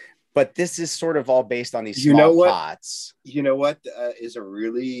 but this is sort of all based on these small pots. You know what is a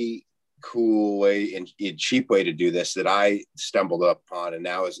really cool way and cheap way to do this that I stumbled upon, and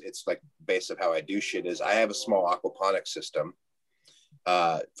now it's like base of how I do shit, is I have a small aquaponics system.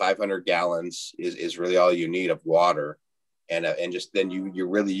 500 gallons is really all you need of water. And just then you're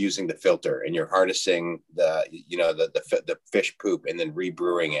really using the filter and you're harnessing the fish poop and then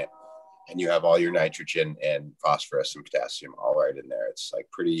rebrewing it, and you have all your nitrogen and phosphorus and potassium all right in there. It's like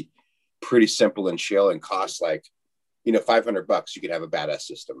pretty pretty simple and chill and costs like, $500. You could have a badass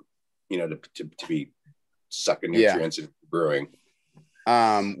system, to be sucking nutrients and brewing.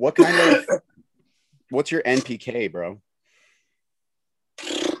 What's your NPK, bro?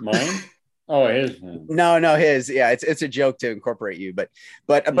 Mine? Oh, his. No, his. Yeah, it's a joke to incorporate you, but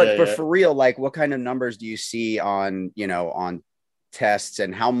for real, like, what kind of numbers do you see on tests,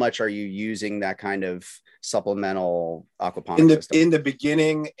 and how much are you using that kind of supplemental aquaponics system? In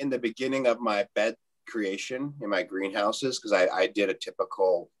the beginning of my bed creation in my greenhouses, because I did a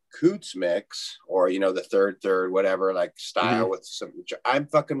typical Coots mix, or the third whatever, like style with some. I'm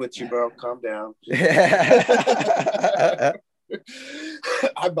fucking with you, bro. Calm down.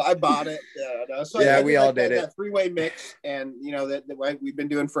 I bought it. So we all did it. That 3-way mix, and that we've been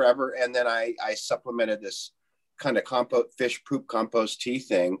doing forever. And then I supplemented this kind of fish poop compost tea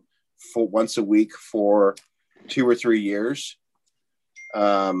thing for once a week for 2 or 3 years.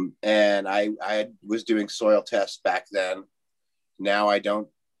 And I was doing soil tests back then. Now I don't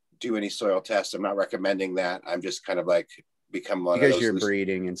do any soil tests. I'm not recommending that. I'm just kind of like become one because of those you're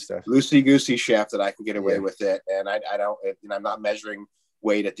breeding and stuff, loosey goosey chef that I can get away with it. And I don't, I'm not measuring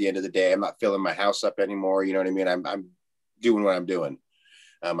weight at the end of the day. I'm not filling my house up anymore. You know what I mean? I'm doing what I'm doing.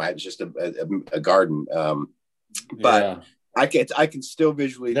 It's just a garden. But I can still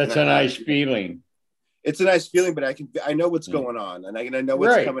visually. That's a nice feeling. It's a nice feeling, but I know what's going on, and I know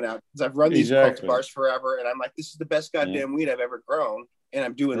what's coming out, because I've run these cultivars forever, and I'm like, this is the best goddamn weed I've ever grown, and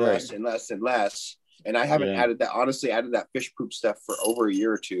I'm doing less and less and less. And I haven't added that fish poop stuff for over a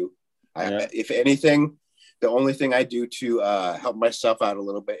year or two. If anything, the only thing I do to help myself out a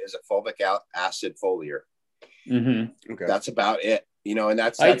little bit is a fulvic acid foliar. Mm-hmm. Okay. That's about it. And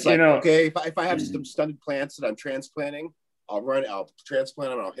that's okay. If I have some stunted plants that I'm transplanting, I'll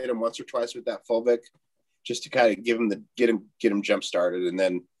transplant them. I'll hit them once or twice with that fulvic, just to kind of get them jump started. And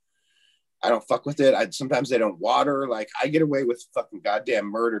then I don't fuck with it. Sometimes they don't water. Like, I get away with fucking goddamn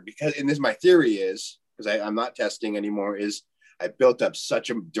murder because, and this, my theory is, because I'm not testing anymore, is I built up such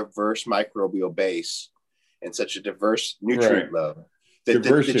a diverse microbial base and such a diverse nutrient load.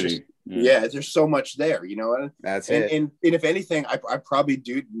 Diversity. There's so much there, That's it. And if anything, I probably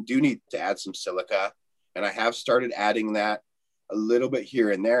do need to add some silica, and I have started adding that a little bit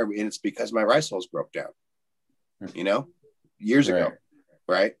here and there, and it's because my rice hulls broke down, years ago,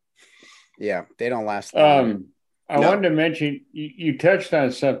 right? Yeah, they don't last long. I wanted to mention, you touched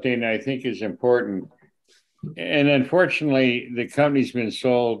on something I think is important. And unfortunately, the company's been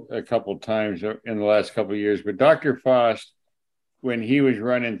sold a couple of times in the last couple of years. But Dr. Faust, when he was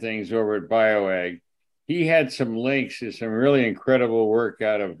running things over at BioAg, he had some links to some really incredible work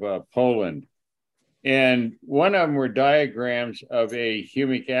out of Poland. And one of them were diagrams of a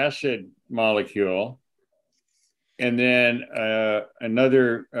humic acid molecule, and then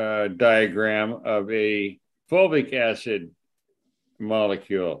another diagram of a fulvic acid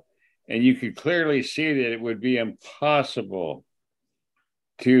molecule. And you could clearly see that it would be impossible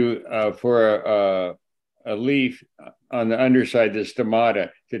for a leaf on the underside, the stomata,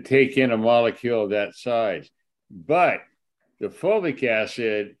 to take in a molecule of that size. But the fulvic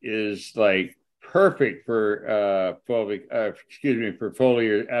acid is like perfect for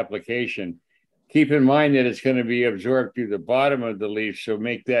foliar application. Keep in mind that it's going to be absorbed through the bottom of the leaf, so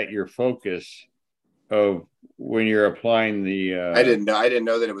make that your focus of when you're applying the. I didn't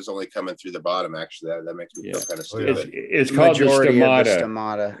know that it was only coming through the bottom. Actually, that makes me feel kind of stupid. It's called the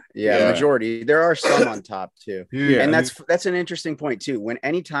stomata. Majority. There are some on top too. And that's an interesting point too.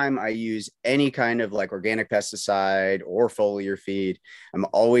 Anytime I use any kind of like organic pesticide or foliar feed, I'm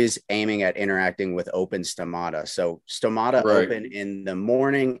always aiming at interacting with open stomata. So stomata open in the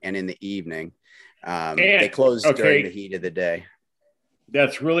morning and in the evening. They close during the heat of the day.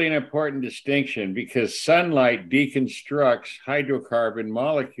 That's really an important distinction, because sunlight deconstructs hydrocarbon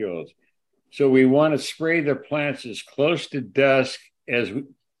molecules. So we want to spray the plants as close to dusk as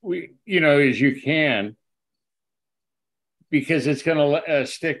as you can, because it's going to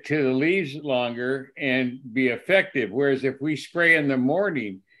stick to the leaves longer and be effective. Whereas if we spray in the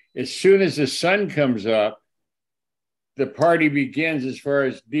morning, as soon as the sun comes up, the party begins as far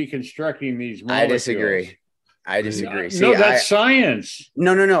as deconstructing these molecules. I disagree. See, that's science.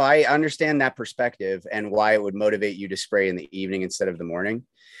 No. I understand that perspective and why it would motivate you to spray in the evening instead of the morning.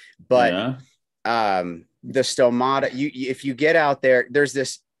 But the stomata, if you get out there, there's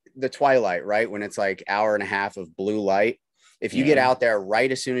the twilight, right? When it's like hour and a half of blue light. If you get out there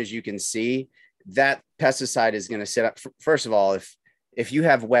right as soon as you can see, that pesticide is going to sit up. First of all, if you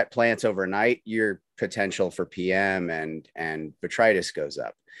have wet plants overnight, your potential for PM and botrytis goes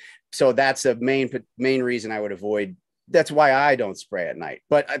up. So that's the main reason I would avoid that's why I don't spray at night.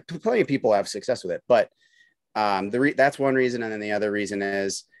 But plenty of people have success with it. But that's one reason, and then the other reason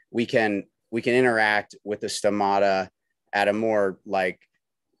is we can interact with the stomata at a more like,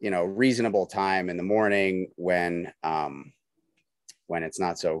 reasonable time in the morning when it's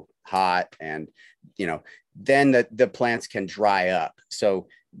not so hot, and then the plants can dry up. So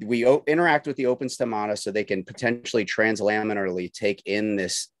we interact with the open stomata so they can potentially translaminarly take in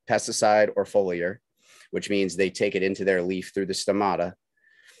this pesticide or foliar, which means they take it into their leaf through the stomata,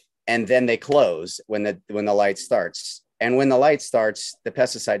 and then they close when the light starts. And when the light starts, the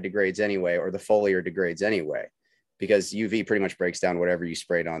pesticide degrades anyway, or the foliar degrades anyway, because UV pretty much breaks down whatever you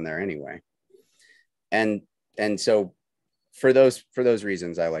sprayed on there anyway. And so for those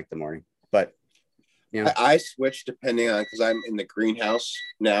reasons, I like the morning. But I switch depending on, because I'm in the greenhouse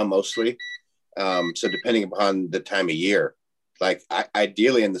now mostly. So depending upon the time of year, like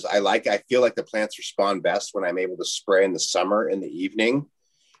ideally in this, I feel like the plants respond best when I'm able to spray in the summer in the evening,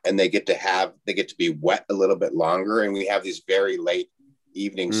 and they get to be wet a little bit longer. And we have these very late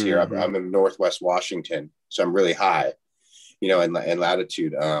evenings here. I'm in Northwest Washington, so I'm really high, in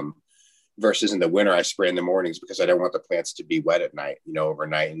latitude. Versus in the winter, I spray in the mornings because I don't want the plants to be wet at night,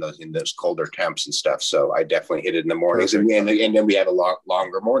 overnight in those colder temps and stuff. So I definitely hit it in the mornings, and then we have a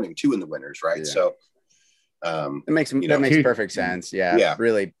longer morning too in the winters, right? Yeah. So that makes perfect sense. Yeah,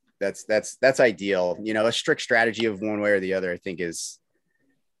 really, that's ideal. A strict strategy of one way or the other, I think, is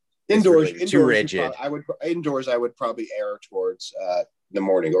indoors. Really too rigid. I would probably err towards the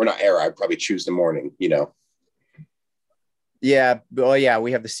morning, or not err. I'd probably choose the morning. Yeah. Well, yeah,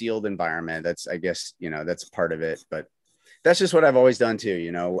 we have the sealed environment. That's, I guess, that's part of it, but that's just what I've always done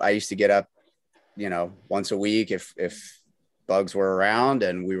too. I used to get up, once a week if bugs were around,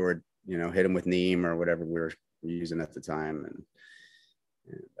 and we would, hit them with neem or whatever we were using at the time.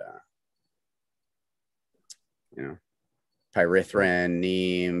 And pyrethrin,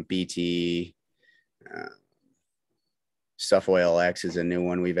 neem, BT, Stuff Oil X is a new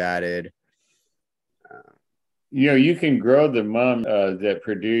one we've added. You can grow the mum that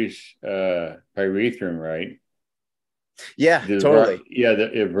produce pyrethrin, right? Yeah, totally.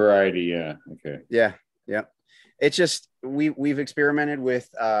 The variety. Yeah. Okay. Yeah. It's just we've experimented with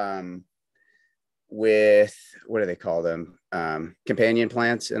what do they call them? Companion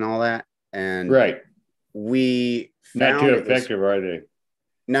plants and all that. And right. We not too effective, are they?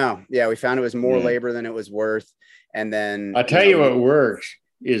 No. Yeah, we found it was more labor than it was worth. And then I'll tell you what works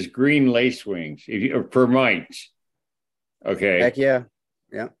is green lacewings for mites. Okay. Heck yeah.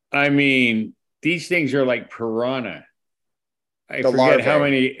 Yeah. I mean, these things are like piranha. I forget larvae. How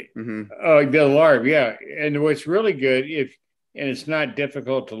many. Mm-hmm. Oh, the larvae. Yeah. And what's really good, and it's not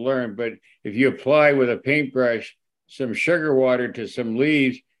difficult to learn, but if you apply with a paintbrush some sugar water to some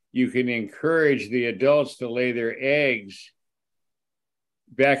leaves, you can encourage the adults to lay their eggs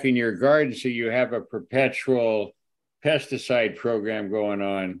back in your garden, so you have a perpetual pesticide program going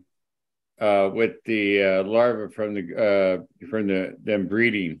on with the larvae from them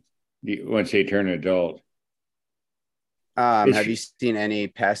breeding once they turn adult. Have you seen any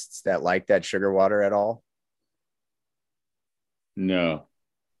pests that like that sugar water at all? No.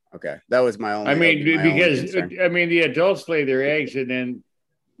 Okay, that was my only. The adults lay their eggs, and then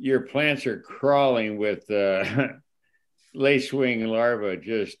your plants are crawling with lacewing larvae.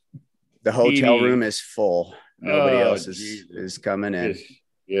 Just the hotel room is full. Nobody else is coming in.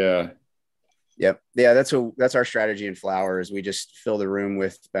 Yeah. Yep. Yeah. That's our strategy in flowers. We just fill the room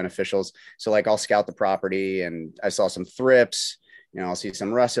with beneficials. So like I'll scout the property, and I saw some thrips, I'll see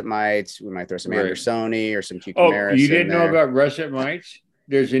some russet mites. We might throw some Andersoni or some cucumaris. Oh, you didn't know about russet mites?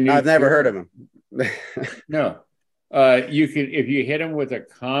 There's a new. I've never heard of them. No. You can, if you hit them with a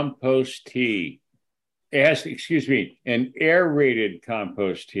compost tea, an aerated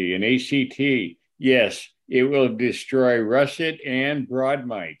compost tea, an ACT. Yes, it will destroy russet and broad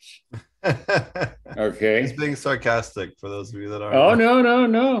mites. Okay. He's being sarcastic for those of you that aren't. Oh,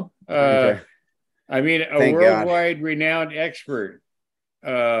 no. Okay. I mean, a worldwide renowned expert.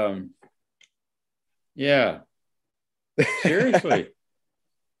 Yeah. Seriously.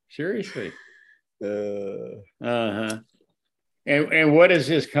 Uh-huh. And what is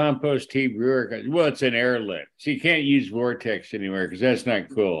this compost tea brewer? Well, it's an airlift. So you can't use Vortex anymore because that's not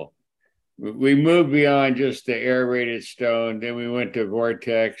cool. We moved beyond just the aerated stone. Then we went to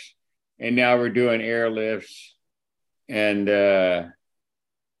Vortex, and now we're doing airlifts. And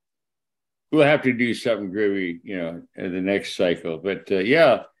we'll have to do something groovy, in the next cycle. But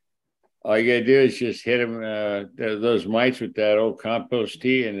all you gotta do is just hit them, those mites with that old compost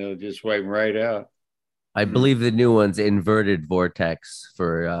tea, and it'll just wipe them right out. I believe the new one's inverted vortex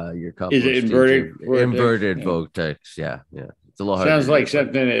for your couple. Is it inverted? Inverted vortex. Yeah. It's a little hard. Sounds like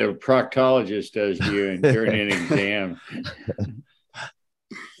something that a proctologist does to you during an exam.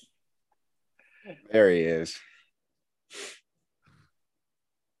 There he is.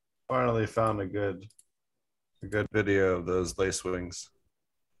 Finally found a good video of those lace wings.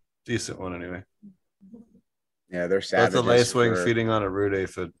 Decent one anyway. Yeah, they're savages. That's a lace wing feeding on a root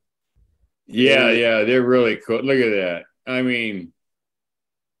aphid. Yeah, they're really cool. Look at that. I mean,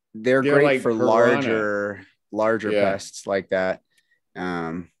 they're great like for piranha. larger pests like that.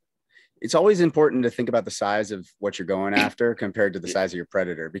 It's always important to think about the size of what you're going after compared to the size of your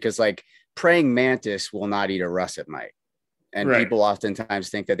predator, because like praying mantis will not eat a russet mite. And people oftentimes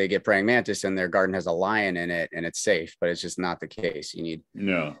think that they get praying mantis and their garden has a lion in it and it's safe, but it's just not the case. You need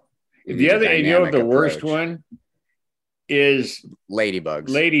the other, the worst one is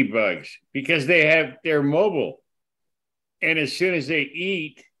ladybugs, because they're mobile, and as soon as they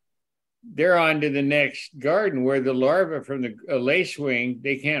eat, they're on to the next garden, where the larva from the lacewing,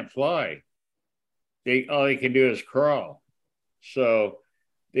 they can't fly. All they can do is crawl. So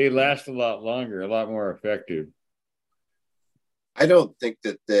they last a lot longer, a lot more effective. I don't think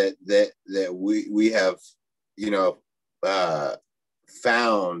that we have,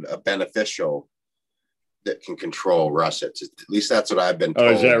 found a beneficial that can control russets. At least that's what I've been told.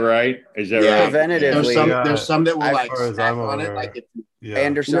 Oh, is that right? Right? Preventatively, there's some that will as like far as snack I'm on it. aware. Like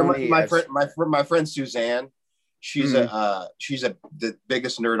my friend Suzanne, she's the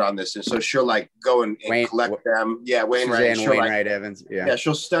biggest nerd on this, and so she'll like go and collect them. Yeah, Wainwright Evans. Yeah,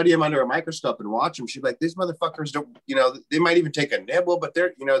 she'll study them under a microscope and watch them. She's like, these motherfuckers don't, they might even take a nibble, but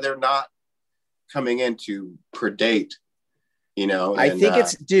they're not coming in to predate. I think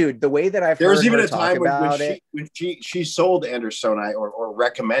it's, dude, the way that I've there heard was even her a time when she sold Andersonite or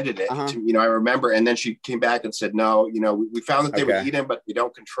recommended it to, I remember, and then she came back and said, no, we found that they would eat them, but they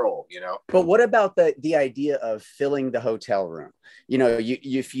don't control, But what about the idea of filling the hotel room?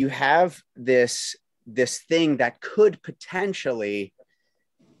 If you have this thing that could potentially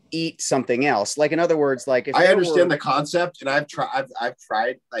eat something else, like in other words, like if I understand the concept, and I've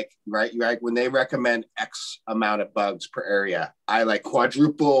tried like right when they recommend X amount of bugs per area, I like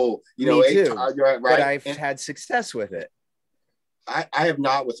quadruple, but I've had success with it. I have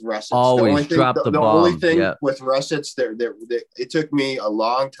not with russets. Always drop the bomb. Only thing with russets, it took me a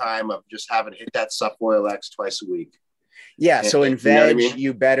long time of just having hit that Sufoil X twice a week. Yeah, so in veg,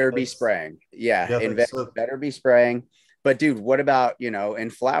 you better be spraying. Yeah, in veg, you better be spraying. But dude, what about,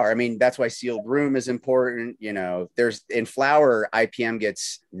 in flower? I mean, that's why sealed room is important. There's in flower, IPM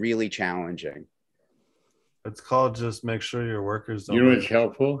gets really challenging. It's called just make sure your workers don't. It's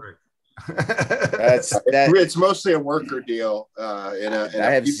helpful. It's mostly a worker deal. I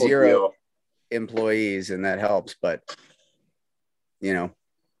have zero employees, and that helps. But yeah,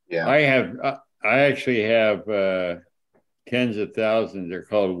 I actually have tens of thousands. They're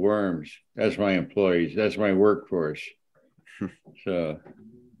called worms. That's my employees. That's my workforce. So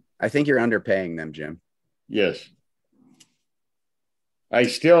I think you're underpaying them, Jim. Yes. I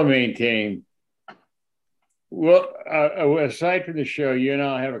still maintain. Well, aside from the show, you and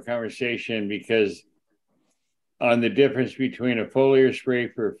I'll have a conversation because on the difference between a foliar spray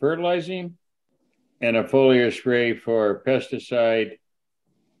for fertilizing and a foliar spray for pesticide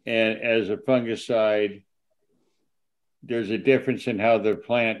and as a fungicide, there's a difference in how the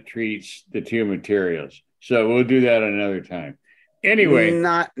plant treats the two materials. So we'll do that another time. Anyway,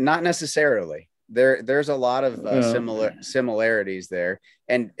 not necessarily. There's a lot of similarities there,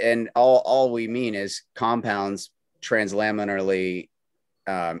 and all we mean is compounds translaminarly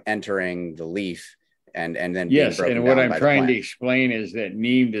entering the leaf and then yes. And what I'm trying to explain is that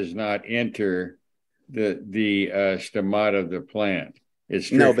neem does not enter the stomata of the plant. It's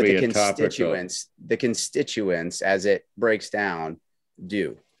strictly but the constituents as it breaks down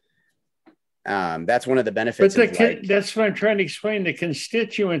do. That's one of the benefits. But that's what I'm trying to explain. The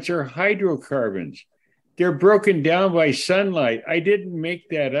constituents are hydrocarbons. They're broken down by sunlight. I didn't make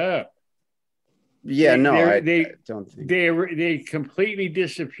that up. Yeah, I don't think they completely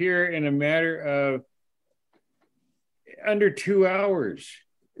disappear in a matter of under 2 hours.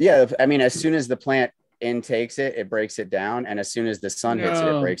 Yeah, I mean, as soon as the plant intakes it, it breaks it down, and as soon as the sun hits it,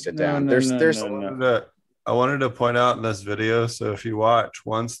 it breaks it down. I wanted to point out in this video, so if you watch,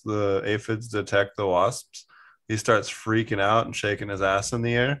 once the aphids detect the wasps, he starts freaking out and shaking his ass in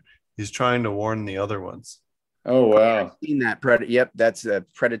the air. He's trying to warn the other ones. Oh wow! I've seen that Yep, that's a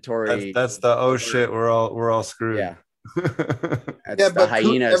predatory. That's the oh shit, we're all screwed. Yeah. That's the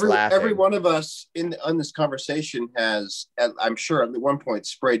hyenas laughing. Every one of us on this conversation has, I'm sure, at one point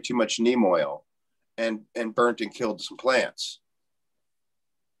sprayed too much neem oil. and burnt and killed some plants.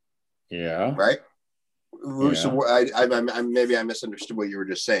 Yeah. Right. Yeah. So I maybe I misunderstood what you were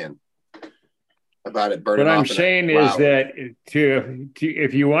just saying about it burning. What I'm saying is that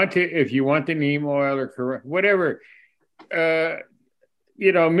if you want the neem oil or whatever,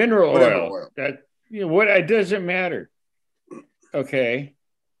 mineral oil. That it doesn't matter. Okay.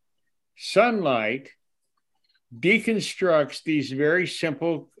 Sunlight deconstructs these very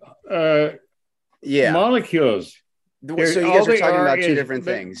simple molecules. So you guys are talking about two different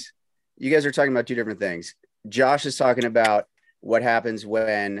things. You guys are talking about two different things. Josh is talking about what happens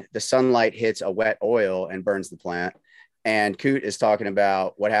when the sunlight hits a wet oil and burns the plant. And Coot is talking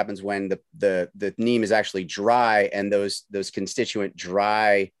about what happens when the neem is actually dry and those constituent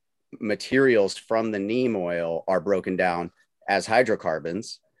dry materials from the neem oil are broken down as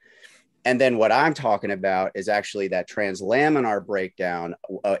hydrocarbons. And then what I'm talking about is actually that translaminar breakdown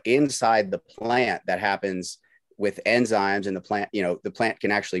inside the plant that happens with enzymes, and the plant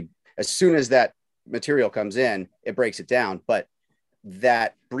can actually, as soon as that material comes in, it breaks it down. But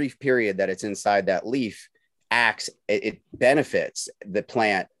that brief period that it's inside that leaf it benefits the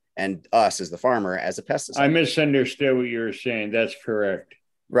plant and us as the farmer as a pesticide. I misunderstood what you were saying. That's correct.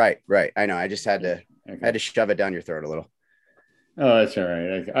 Right. I know. I just had to shove it down your throat a little. Oh, that's all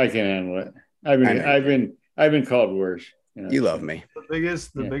right. I can handle it. I've been called worse. You love me.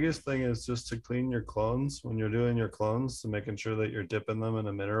 The biggest thing is just to clean your clones when you're doing your clones, so making sure that you're dipping them in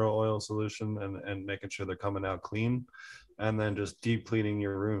a mineral oil solution and making sure they're coming out clean, and then just deep cleaning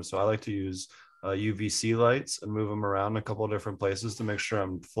your room. So I like to use UVC lights and move them around a couple of different places to make sure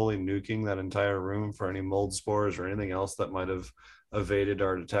I'm fully nuking that entire room for any mold spores or anything else that might have evaded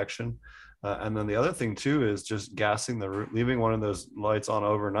our detection. And then the other thing too is just gassing the room, leaving one of those lights on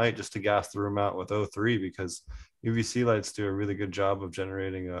overnight just to gas the room out with O3, because UVC lights do a really good job of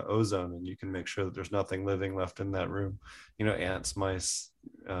generating ozone, and you can make sure that there's nothing living left in that room. Ants, mice,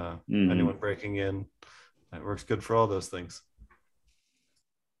 anyone breaking in. It works good for all those things.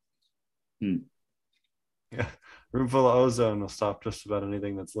 Yeah, room full of ozone will stop just about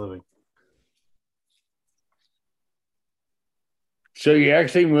anything that's living. So you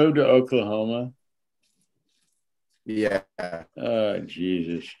actually moved to Oklahoma? Yeah. Oh,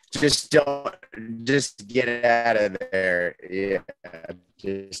 Jesus. Just get it out of there. Yeah.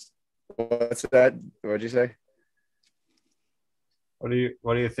 What's that? What'd you say? What do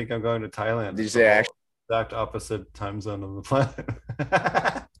you think I'm going to Thailand? Did you say actually? Exact opposite time zone on the planet.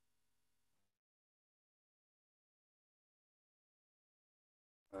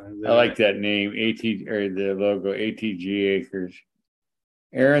 I like that name, or the logo, ATG Acres.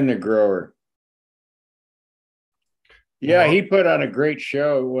 Aaron the Grower. Yeah, he put on a great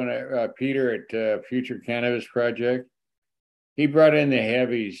show when Peter at Future Cannabis Project. He brought in the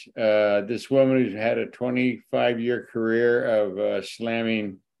heavies. This woman who's had a 25-year career of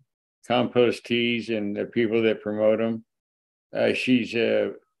slamming compost teas and the people that promote them. She's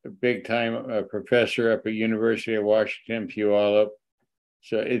a big-time professor up at University of Washington, Puyallup.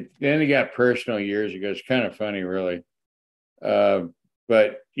 So then it got personal years ago. It's kind of funny, really.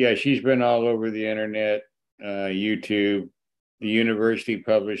 But yeah, she's been all over the internet, YouTube. The university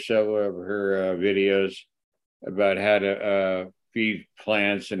published several of her videos about how to feed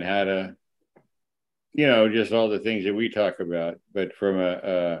plants and how to, just all the things that we talk about, but from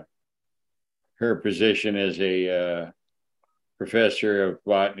her position as a professor of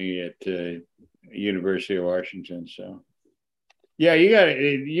botany at University of Washington. So. Yeah,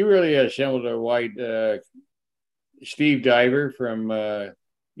 you really assembled a white Steve Diver from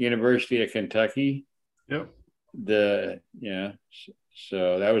University of Kentucky. Yep.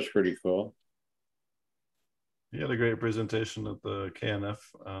 So that was pretty cool. He had a great presentation at the KNF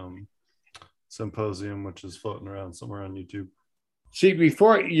symposium, which is floating around somewhere on YouTube. See,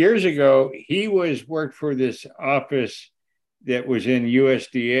 years ago, he worked for this office that was in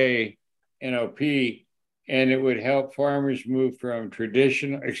USDA NOP. And it would help farmers move from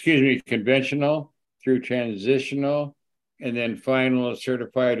conventional through transitional, and then final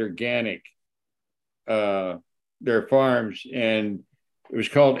certified organic, their farms. And it was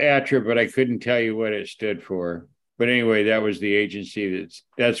called ATRA, but I couldn't tell you what it stood for. But anyway, that was the agency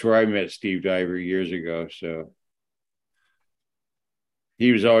that's where I met Steve Diver years ago. So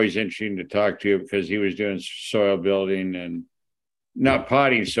he was always interesting to talk to because he was doing soil building and not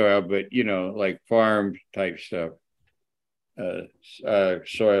potting soil, but like farm type stuff,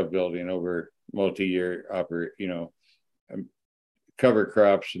 soil building over multi-year cover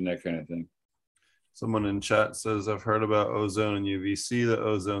crops and that kind of thing. Someone in chat says, I've heard about ozone and UVC. The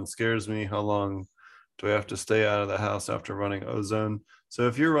ozone scares me. How long Do we have to stay out of the house after running ozone? So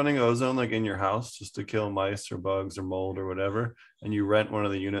if you're running ozone like in your house just to kill mice or bugs or mold or whatever, and you rent one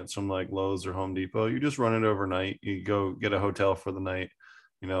of the units from like Lowe's or Home Depot, you just run it overnight. You go get a hotel for the night,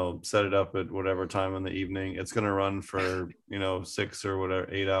 set it up at whatever time in the evening. It's going to run for, 6 or whatever,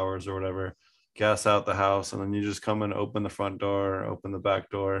 8 hours or whatever. Gas out the house, and then you just come and open the front door, open the back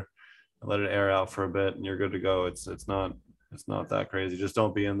door, and let it air out for a bit, and you're good to go. It's not that crazy. Just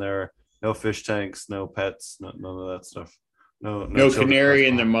don't be in there. No fish tanks, no pets, none of that stuff. No canary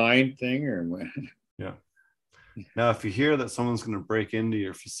in the mine thing, or what? Yeah. Now, if you hear that someone's going to break into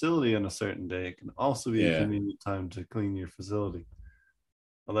your facility on a certain day, it can also be a convenient time to clean your facility.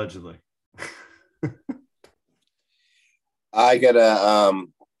 Allegedly. I gotta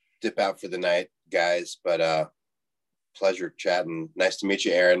dip out for the night, guys, but pleasure chatting. Nice to meet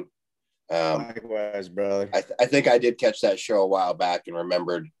you, Aaron. Likewise, brother. I think I did catch that show a while back and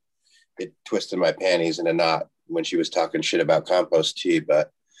remembered it twisted my panties in a knot when she was talking shit about compost tea, but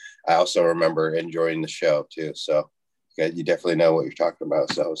I also remember enjoying the show too. So you definitely know what you're talking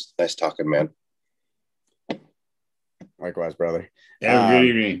about. So it was nice talking, man. Likewise, brother. Have a good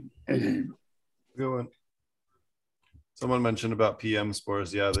evening. Good one. Someone mentioned about PM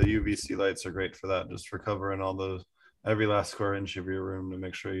spores. Yeah, the UVC lights are great for that, just for covering every last square inch of your room to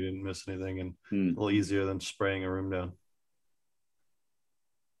make sure you didn't miss anything, and a little easier than spraying a room down.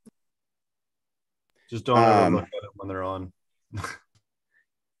 Just don't ever look at it when they're on.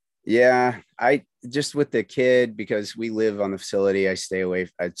 Yeah, I just with the kid, because we live on the facility, I stayed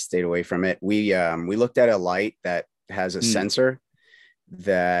away from it. We looked at a light that has a sensor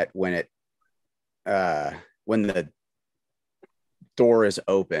that when the door is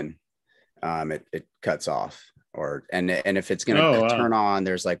open, it cuts off, and if it's gonna turn on,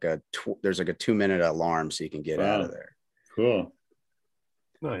 there's like a 2-minute alarm so you can get out of there. Cool.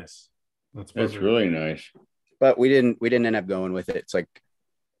 Nice. That's really nice. But we didn't end up going with it. It's like,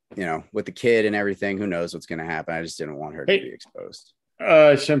 with the kid and everything, who knows what's going to happen. I just didn't want her to be exposed.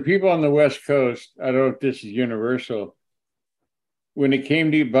 Some people on the West Coast, I don't know if this is universal, when it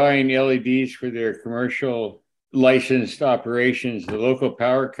came to buying LEDs for their commercial licensed operations, the local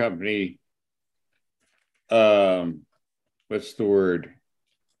power company, what's the word?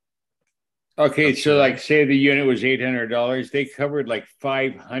 Okay, so like say the unit was $800, they covered like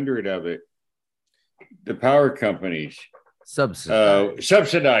 500 of it. The power companies.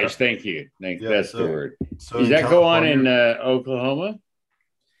 Subsidized. Thank you. That's the word. So does that go on in Oklahoma?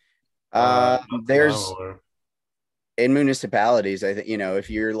 There's in municipalities. I think if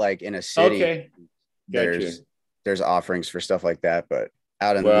you're like in a city, there's offerings for stuff like that. But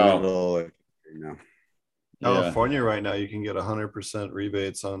out in the middle, California right now, you can get 100%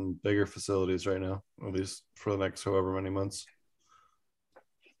 rebates on bigger facilities right now, at least for the next however many months.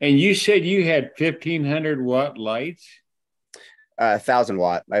 And you said you had 1,500 watt lights? 1,000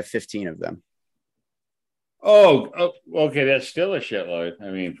 watt. I have 15 of them. Oh, okay. That's still a shitload.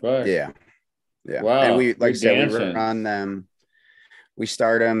 I mean, fuck. Yeah. Wow. And we run them. We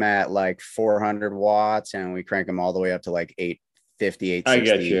start them at like 400 watts, and we crank them all the way up to like 850, 860.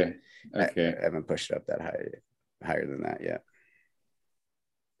 I get you. Okay. I haven't pushed it up that higher than that yet.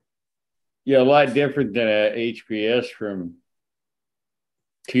 Yeah, a lot different than a HPS from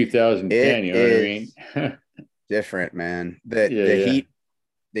 2010. You know what I mean? Different, man. The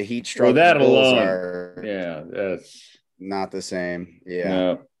heat struggles are that's not the same. Yeah,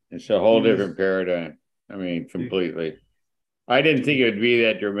 no, it's a whole different paradigm. I mean, completely. I didn't think it would be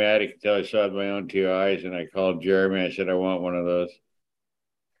that dramatic until I saw it with my own 2 eyes, and I called Jeremy. I said, I want one of those.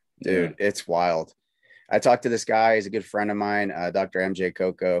 Dude, it's wild. I talked to this guy. He's a good friend of mine, Dr. MJ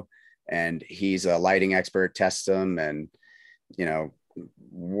Coco, and he's a lighting expert, tests them, and,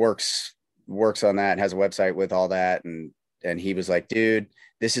 works on that, has a website with all that. And he was like, dude,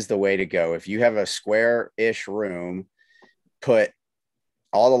 this is the way to go. If you have a square-ish room, put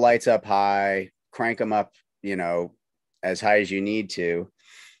all the lights up high, crank them up, as high as you need to,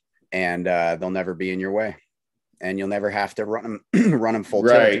 and they'll never be in your way. And you'll never have to run them full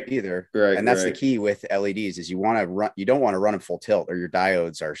tilt either. Right. And that's the key with LEDs is you don't want to run them full tilt, or your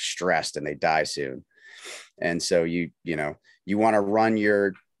diodes are stressed and they die soon. And so you want to run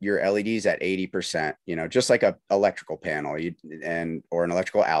your LEDs at 80%, just like a electrical panel or an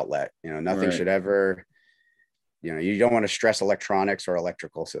electrical outlet. Nothing should ever, you don't want to stress electronics or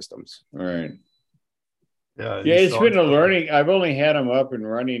electrical systems. Right. Yeah, it's been a learning. I've only had them up and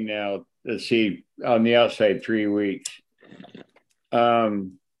running now. Let's see, on the outside 3 weeks.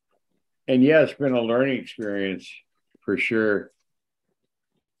 And it's been a learning experience for sure.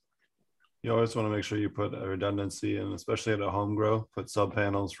 You always want to make sure you put a redundancy in, especially at a home grow, put sub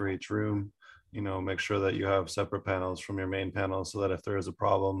panels for each room. make sure that you have separate panels from your main panel so that if there is a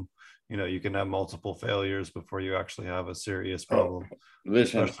problem, you can have multiple failures before you actually have a serious problem.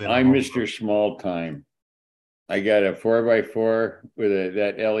 Listen, I'm Mr. Small Time. I got a 4x4 with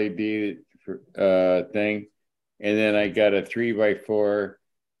that LED thing. And then I got a 3x4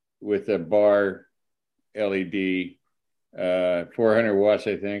 with a bar LED, 400 watts,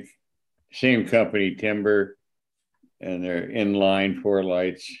 I think. Same company, Timber, and they're inline 4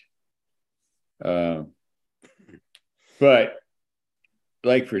 lights. But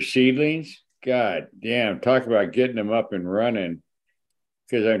like for seedlings, God damn, talk about getting them up and running,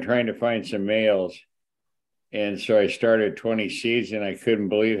 because I'm trying to find some males. And so I started 20 seeds, and I couldn't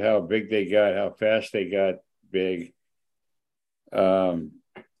believe how big they got, how fast they got big.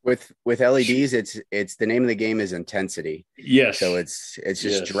 With LEDs, it's the name of the game is intensity. Yes. So it's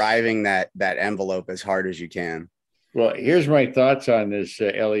just driving that envelope as hard as you can. Well, here's my thoughts on this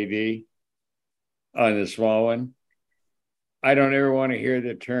LED, on the small one. I don't ever want to hear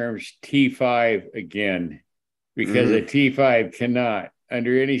the terms T5 again, because a T5 cannot,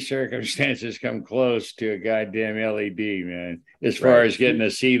 under any circumstances, come close to a goddamn LED, man, as far as getting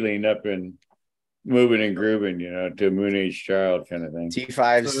a seedling up and moving and grooving, to a moon age child kind of thing.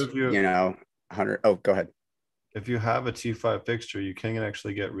 T5s, so 100. Oh, go ahead. If you have a T5 fixture, you can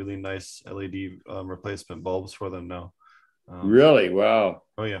actually get really nice LED replacement bulbs for them now. Really? Wow.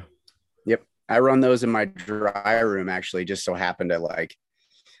 Oh, yeah. Yep. I run those in my dry room, actually, just so happened to I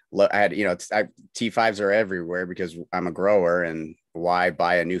had, T5s are everywhere because I'm a grower, and why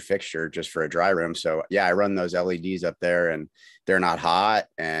buy a new fixture just for a dry room? So yeah, I run those LEDs up there, and they're not hot,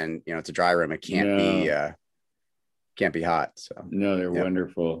 and it's a dry room. It can't be hot. So no, they're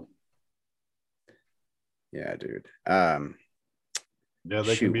wonderful. Yeah, dude. Yeah,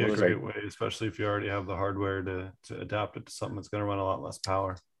 they can be a great way, especially if you already have the hardware to adapt it to something that's going to run a lot less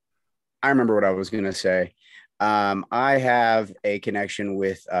power. I remember what I was going to say. I have a connection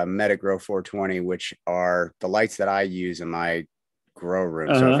with MetaGrow 420, which are the lights that I use in my grow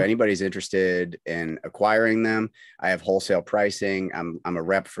room. So if anybody's interested in acquiring them, I have wholesale pricing. I'm a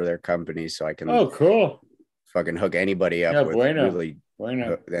rep for their company, so I can fucking hook anybody up with really.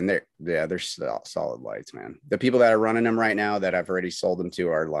 And they're solid lights, man. The people that are running them right now that I've already sold them to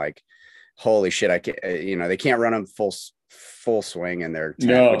are like, holy shit, I can't, they can't run them full swing in their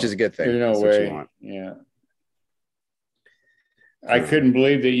tent, which is a good thing. There's no way. What you want. Yeah. I couldn't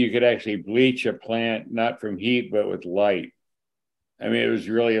believe that you could actually bleach a plant, not from heat, but with light. I mean, it was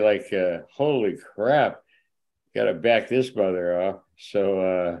really like, holy crap, got to back this mother off.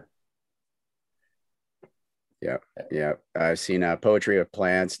 So, yeah. I've seen Poetry of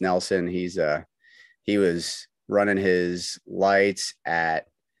Plants. Nelson, he was running his lights at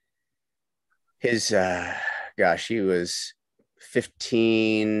his, he was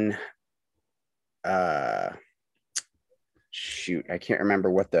 15, shoot, I can't remember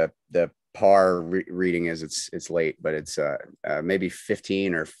what the par reading is. It's late, but it's maybe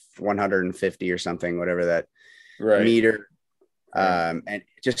 15 or 150 or something, whatever that meter, and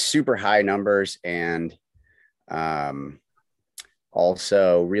just super high numbers, and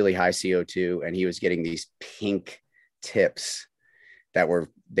also really high CO2. And he was getting these pink tips that were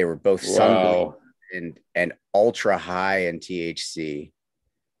both sun and ultra high in THC.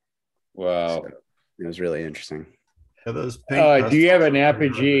 Wow. So it was really interesting. Yeah, those pink do you have an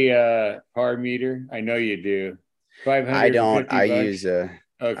Apogee par meter? I know you do. 500. I don't. I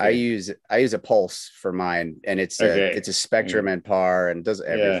use a Pulse for mine, and it's a Spectrum and par, and does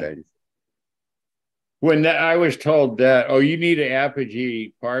everything. Yeah. When I was told that, you need an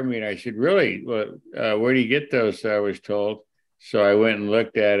Apogee par meter, I said, really? Where do you get those? I was told. So I went and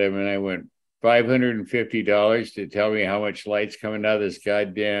looked at them, and I went, $550 to tell me how much light's coming out of this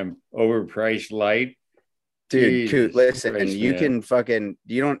goddamn overpriced light. Dude, Coot, listen, you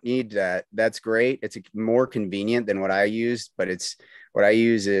don't need that. That's great. It's more convenient than what I use, but what I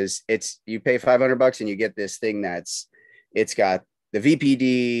use is you pay $500 and you get this thing it's got the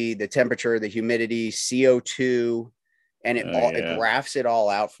VPD, the temperature, the humidity, CO2, and it graphs it all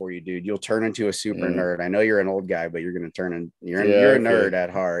out for you, dude. You'll turn into a super nerd. I know you're an old guy, but you're going to turn you're a nerd at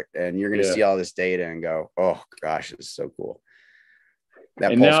heart, and you're going to see all this data and go, oh gosh, this is so cool.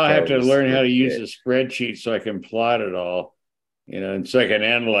 And now I have to learn how to use a spreadsheet so I can plot it all, and so I can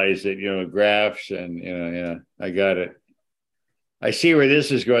analyze it, graphs, and, I got it. I see where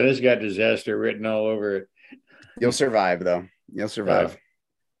this is going. This got disaster written all over it. You'll survive, though. You'll survive.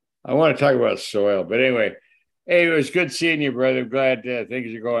 I want to talk about soil, but anyway, hey, it was good seeing you, brother. I'm glad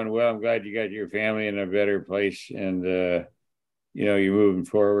things are going well. I'm glad you got your family in a better place, and you're moving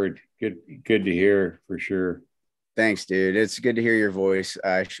forward. Good to hear for sure. Thanks, dude. It's good to hear your voice.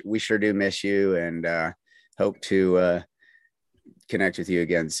 We sure do miss you, and hope to connect with you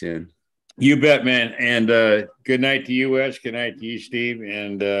again soon. You bet, man. And good night to you, Wes. Good night to you, Steve.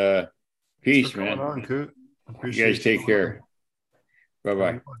 And peace, man. On, Coot. You guys take care.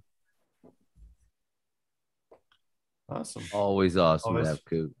 Bye-bye. Awesome. Always awesome to have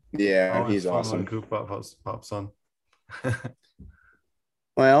Coop. Yeah, he's awesome. Coop pops on.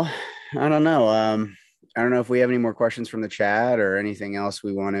 Well, I don't know. I don't know if we have any more questions from the chat or anything else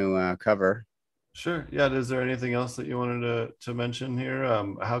we want to cover. Sure. Yeah. Is there anything else that you wanted to mention here?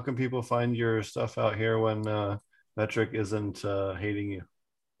 How can people find your stuff out here when Metric isn't hating you?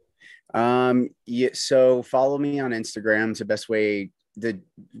 Yeah, so follow me on Instagram. It's the best way. The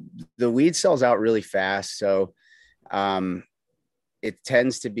weed sells out really fast. So it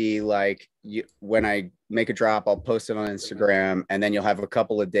tends to be like when I make a drop, I'll post it on Instagram, and then you'll have a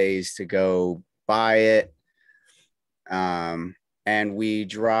couple of days to go buy it. And we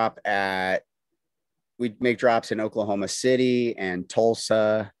make drops in Oklahoma City and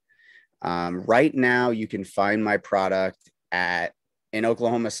Tulsa. Right now you can find my product in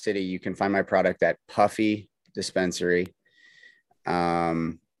Oklahoma City. You can find my product at Puffy Dispensary,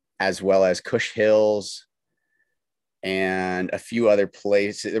 as well as Cush Hills and a few other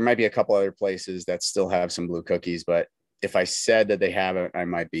places. There might be a couple other places that still have some blue cookies, but if I said that they haven't, I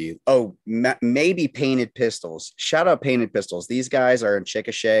might be. Oh, maybe Painted Pistols. Shout out Painted Pistols. These guys are in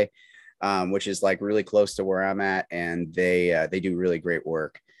Chickasha, which is like really close to where I'm at, and they do really great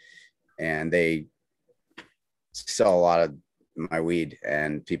work, and they sell a lot of my weed,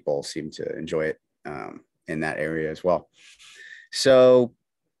 and people seem to enjoy it in that area as well. So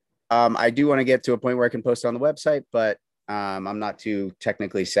I do want to get to a point where I can post on the website, but I'm not too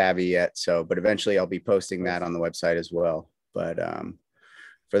technically savvy yet. But eventually I'll be posting that on the website as well. But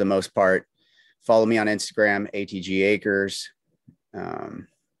for the most part, follow me on Instagram, ATG Acres. And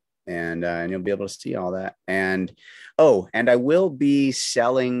you'll be able to see all that. And I will be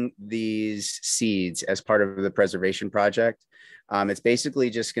selling these seeds as part of the preservation project. It's basically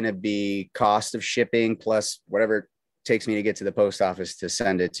just going to be cost of shipping plus whatever it takes me to get to the post office to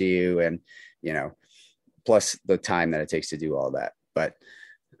send it to you, and plus the time that it takes to do all that. But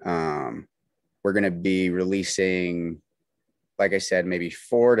we're going to be releasing, like I said, maybe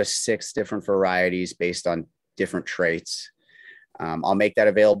 4 to 6 different varieties based on different traits. I'll make that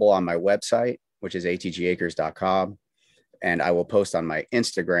available on my website, which is atgacres.com. And I will post on my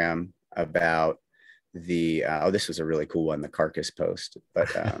Instagram about this was a really cool one, the carcass post.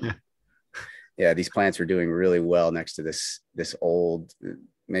 But yeah, these plants were doing really well next to this old,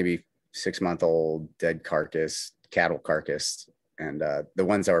 maybe 6-month-old dead carcass, cattle carcass. And the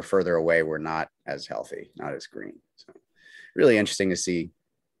ones that were further away were not as healthy, not as green. So really interesting to see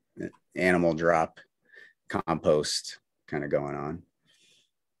animal drop compost kind of going on.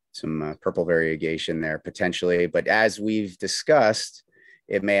 Some purple variegation there potentially, but as we've discussed,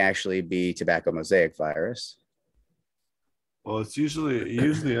 it may actually be tobacco mosaic virus. Well, it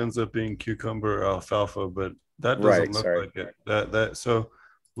usually ends up being cucumber or alfalfa, but that doesn't look like it. That so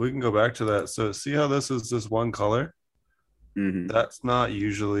we can go back to that. So see how this is this one color? Mm-hmm. That's not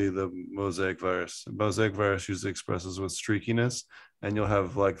usually the mosaic virus. Mosaic virus usually expresses with streakiness, and you'll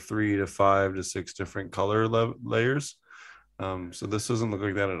have like 3 to 5 to 6 different color layers. So this doesn't look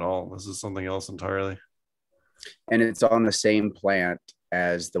like that at all. This is something else entirely. And it's on the same plant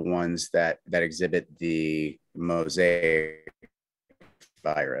as the ones that exhibit the mosaic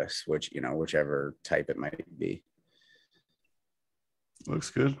virus, whichever type it might be. Looks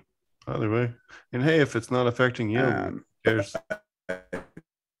good either way. And hey, if it's not affecting you, who cares?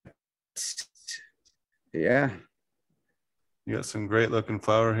 Yeah. You got some great looking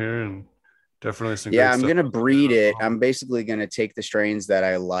flower here, and definitely some. Yeah, I'm gonna breed it. I'm basically gonna take the strains that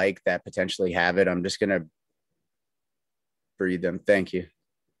I like that potentially have it. I'm just gonna breed them. Thank you.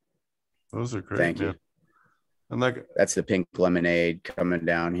 Those are great. Thank you. And that's the pink lemonade coming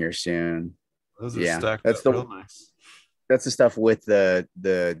down here soon. Those are stacked up real nice. That's the stuff with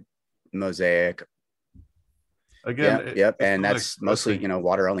the mosaic. Again, yep. And that's mostly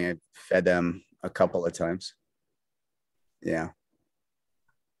water only. I fed them a couple of times. Yeah.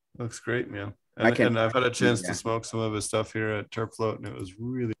 Looks great, man. And I've had a chance to smoke some of his stuff here at Terp Float, and it was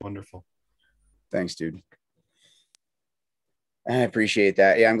really wonderful. Thanks, dude. I appreciate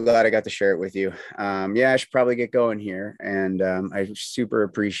that. Yeah, I'm glad I got to share it with you. I should probably get going here. And I super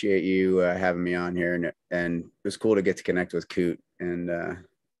appreciate you having me on here. And it was cool to get to connect with Coot and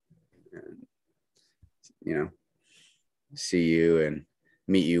see you and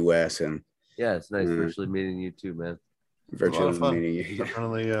meet you, Wes. And yeah, it's nice virtually meeting you too, man. Virtually meeting you.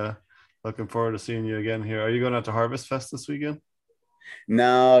 Definitely looking forward to seeing you again here. Are you going out to Harvest Fest this weekend?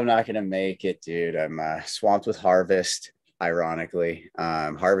 No, I'm not gonna make it, dude. I'm swamped with Harvest. Ironically,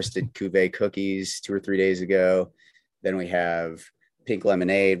 harvested cuvee cookies 2 or 3 days ago. Then we have pink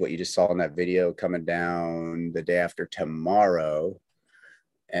lemonade, what you just saw in that video, coming down the day after tomorrow,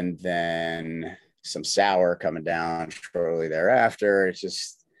 and then some sour coming down shortly thereafter.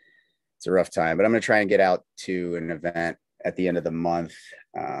 It's a rough time, but I'm gonna try and get out to an event at the end of the month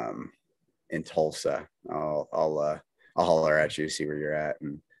in Tulsa. I'll holler at you, see where you're at,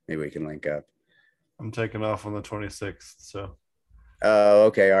 and maybe we can link up. I'm taking off on the 26th. So. Oh,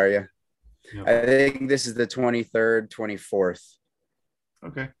 okay. Are you? Yep. I think this is the 23rd, 24th.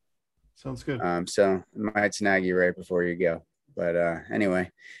 Okay. Sounds good. So I might snag you right before you go. But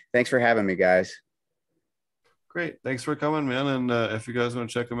anyway, thanks for having me, guys. Great. Thanks for coming, man. And if you guys want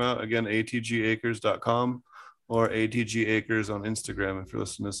to check them out, again, atgacres.com or atgacres on Instagram if you're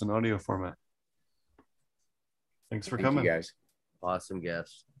listening to this in audio format. Thanks for coming. You guys. Awesome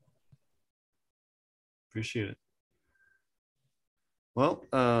guest. Appreciate it. Well,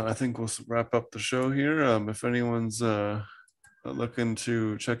 I think we'll wrap up the show here. If anyone's looking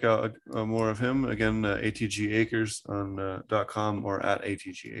to check out more of him, again, atgacres on .com or at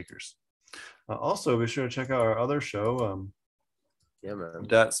atgacres. Also, be sure to check out our other show, Yeah, man.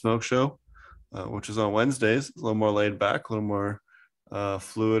 Dat Smoke Show, which is on Wednesdays. It's a little more laid back, a little more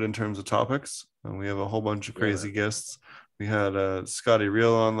fluid in terms of topics. And we have a whole bunch of crazy guests. We had Scotty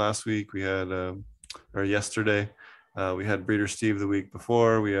Real on last week. We had, or yesterday, we had Breeder Steve the week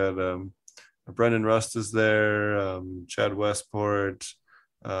before. We had Brendan Rust is there, Chad Westport,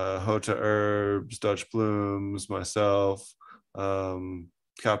 Hota Herbs, Dutch Blooms, myself,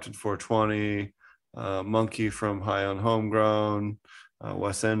 Captain 420, Monkey from High on Homegrown,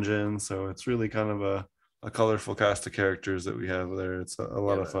 Wes Engine. So it's really kind of a colorful cast of characters that we have there. It's a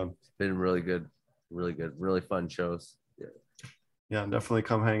lot of fun. It's been really good, really fun shows. Yeah, definitely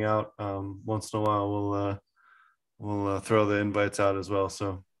come hang out. Once in a while, we'll throw the invites out as well.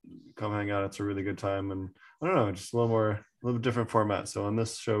 So come hang out. It's a really good time, and I don't know, just a little bit different format. So on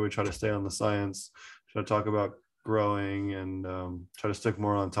this show, we try to stay on the science, try to talk about growing, and try to stick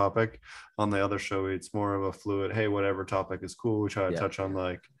more on topic. On the other show, it's more of a fluid, hey, whatever topic is cool. We try to touch on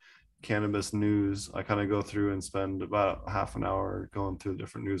like cannabis news. I kind of go through and spend about half an hour going through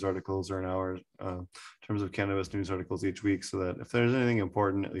different news articles, or an hour in terms of cannabis news articles each week, so that if there's anything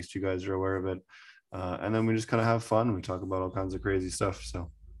important, at least you guys are aware of it. And then we just kind of have fun. We talk about all kinds of crazy stuff.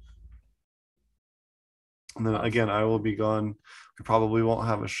 So, and then again, I will be gone. We probably won't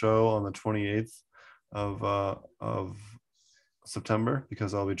have a show on the 28th of September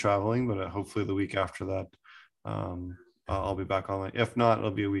because I'll be traveling, but hopefully the week after that, I'll be back online. If not,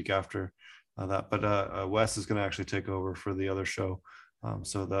 it'll be a week after that. But Wes is going to actually take over for the other show,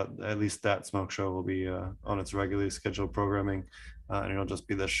 so that at least that smoke show will be on its regularly scheduled programming, and it'll just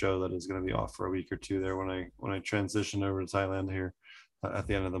be this show that is going to be off for a week or two there when I transition over to Thailand here at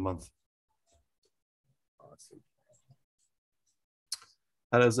the end of the month. Awesome.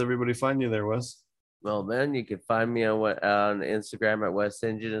 How does everybody find you there, Wes? Well, man, you can find me on Instagram at West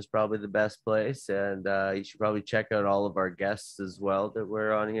Engine is probably the best place. And you should probably check out all of our guests as well that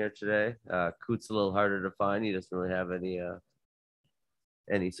we're on here today. Coot's a little harder to find. He doesn't really have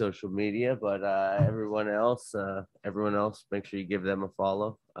any social media, but everyone else, make sure you give them a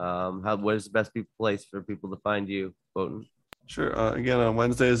follow. What is the best place for people to find you, Botan? Sure. Again, on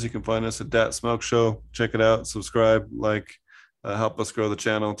Wednesdays, you can find us at Dat Smoke Show. Check it out, subscribe, help us grow the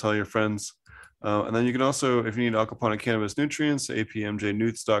channel, tell your friends. And then you can also, if you need aquaponic cannabis nutrients,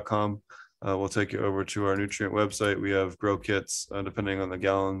 apmjnuts.com will take you over to our nutrient website. We have grow kits depending on the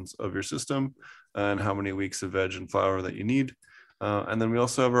gallons of your system and how many weeks of veg and flower that you need. And then we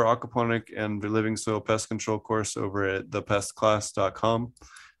also have our aquaponic and living soil pest control course over at thepestclass.com.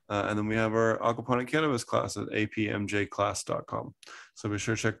 And then we have our aquaponic cannabis class at apmjclass.com. So be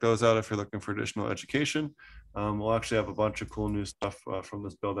sure to check those out if you're looking for additional education. We'll actually have a bunch of cool new stuff from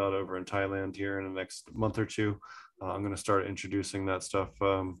this build out over in Thailand here in the next month or two. I'm going to start introducing that stuff,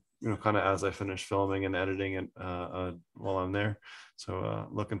 kind of as I finish filming and editing it while I'm there. So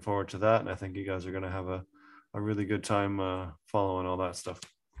looking forward to that. And I think you guys are going to have a really good time following all that stuff.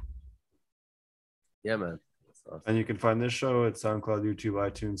 Yeah, man. Awesome. And you can find this show at SoundCloud, YouTube,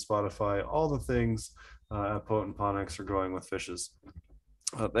 iTunes, Spotify, all the things at Potent Ponics or Growing with Fishes.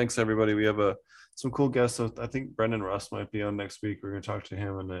 Thanks, everybody. We have some cool guests. So I think Brendan Rust might be on next week. We're going to talk to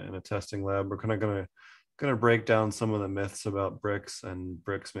him in a testing lab. We're kind of going to break down some of the myths about bricks and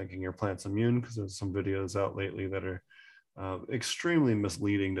bricks making your plants immune, because there's some videos out lately that are extremely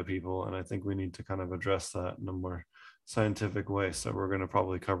misleading to people. And I think we need to kind of address that in a more scientific way. So we're going to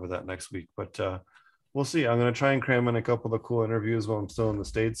probably cover that next week, but we'll see. I'm going to try and cram in a couple of cool interviews while I'm still in the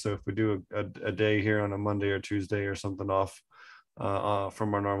States. So if we do a day here on a Monday or Tuesday or something off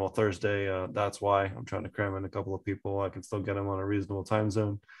from our normal Thursday, that's why I'm trying to cram in a couple of people. I can still get them on a reasonable time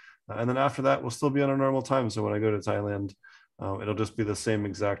zone. And then after that, we'll still be on a normal time. So when I go to Thailand, it'll just be the same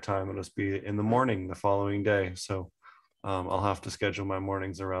exact time. It'll just be in the morning the following day. So I'll have to schedule my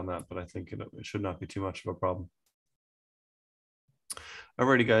mornings around that, but I think it should not be too much of a problem.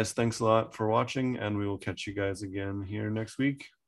 Alrighty, guys, thanks a lot for watching, and we will catch you guys again here next week.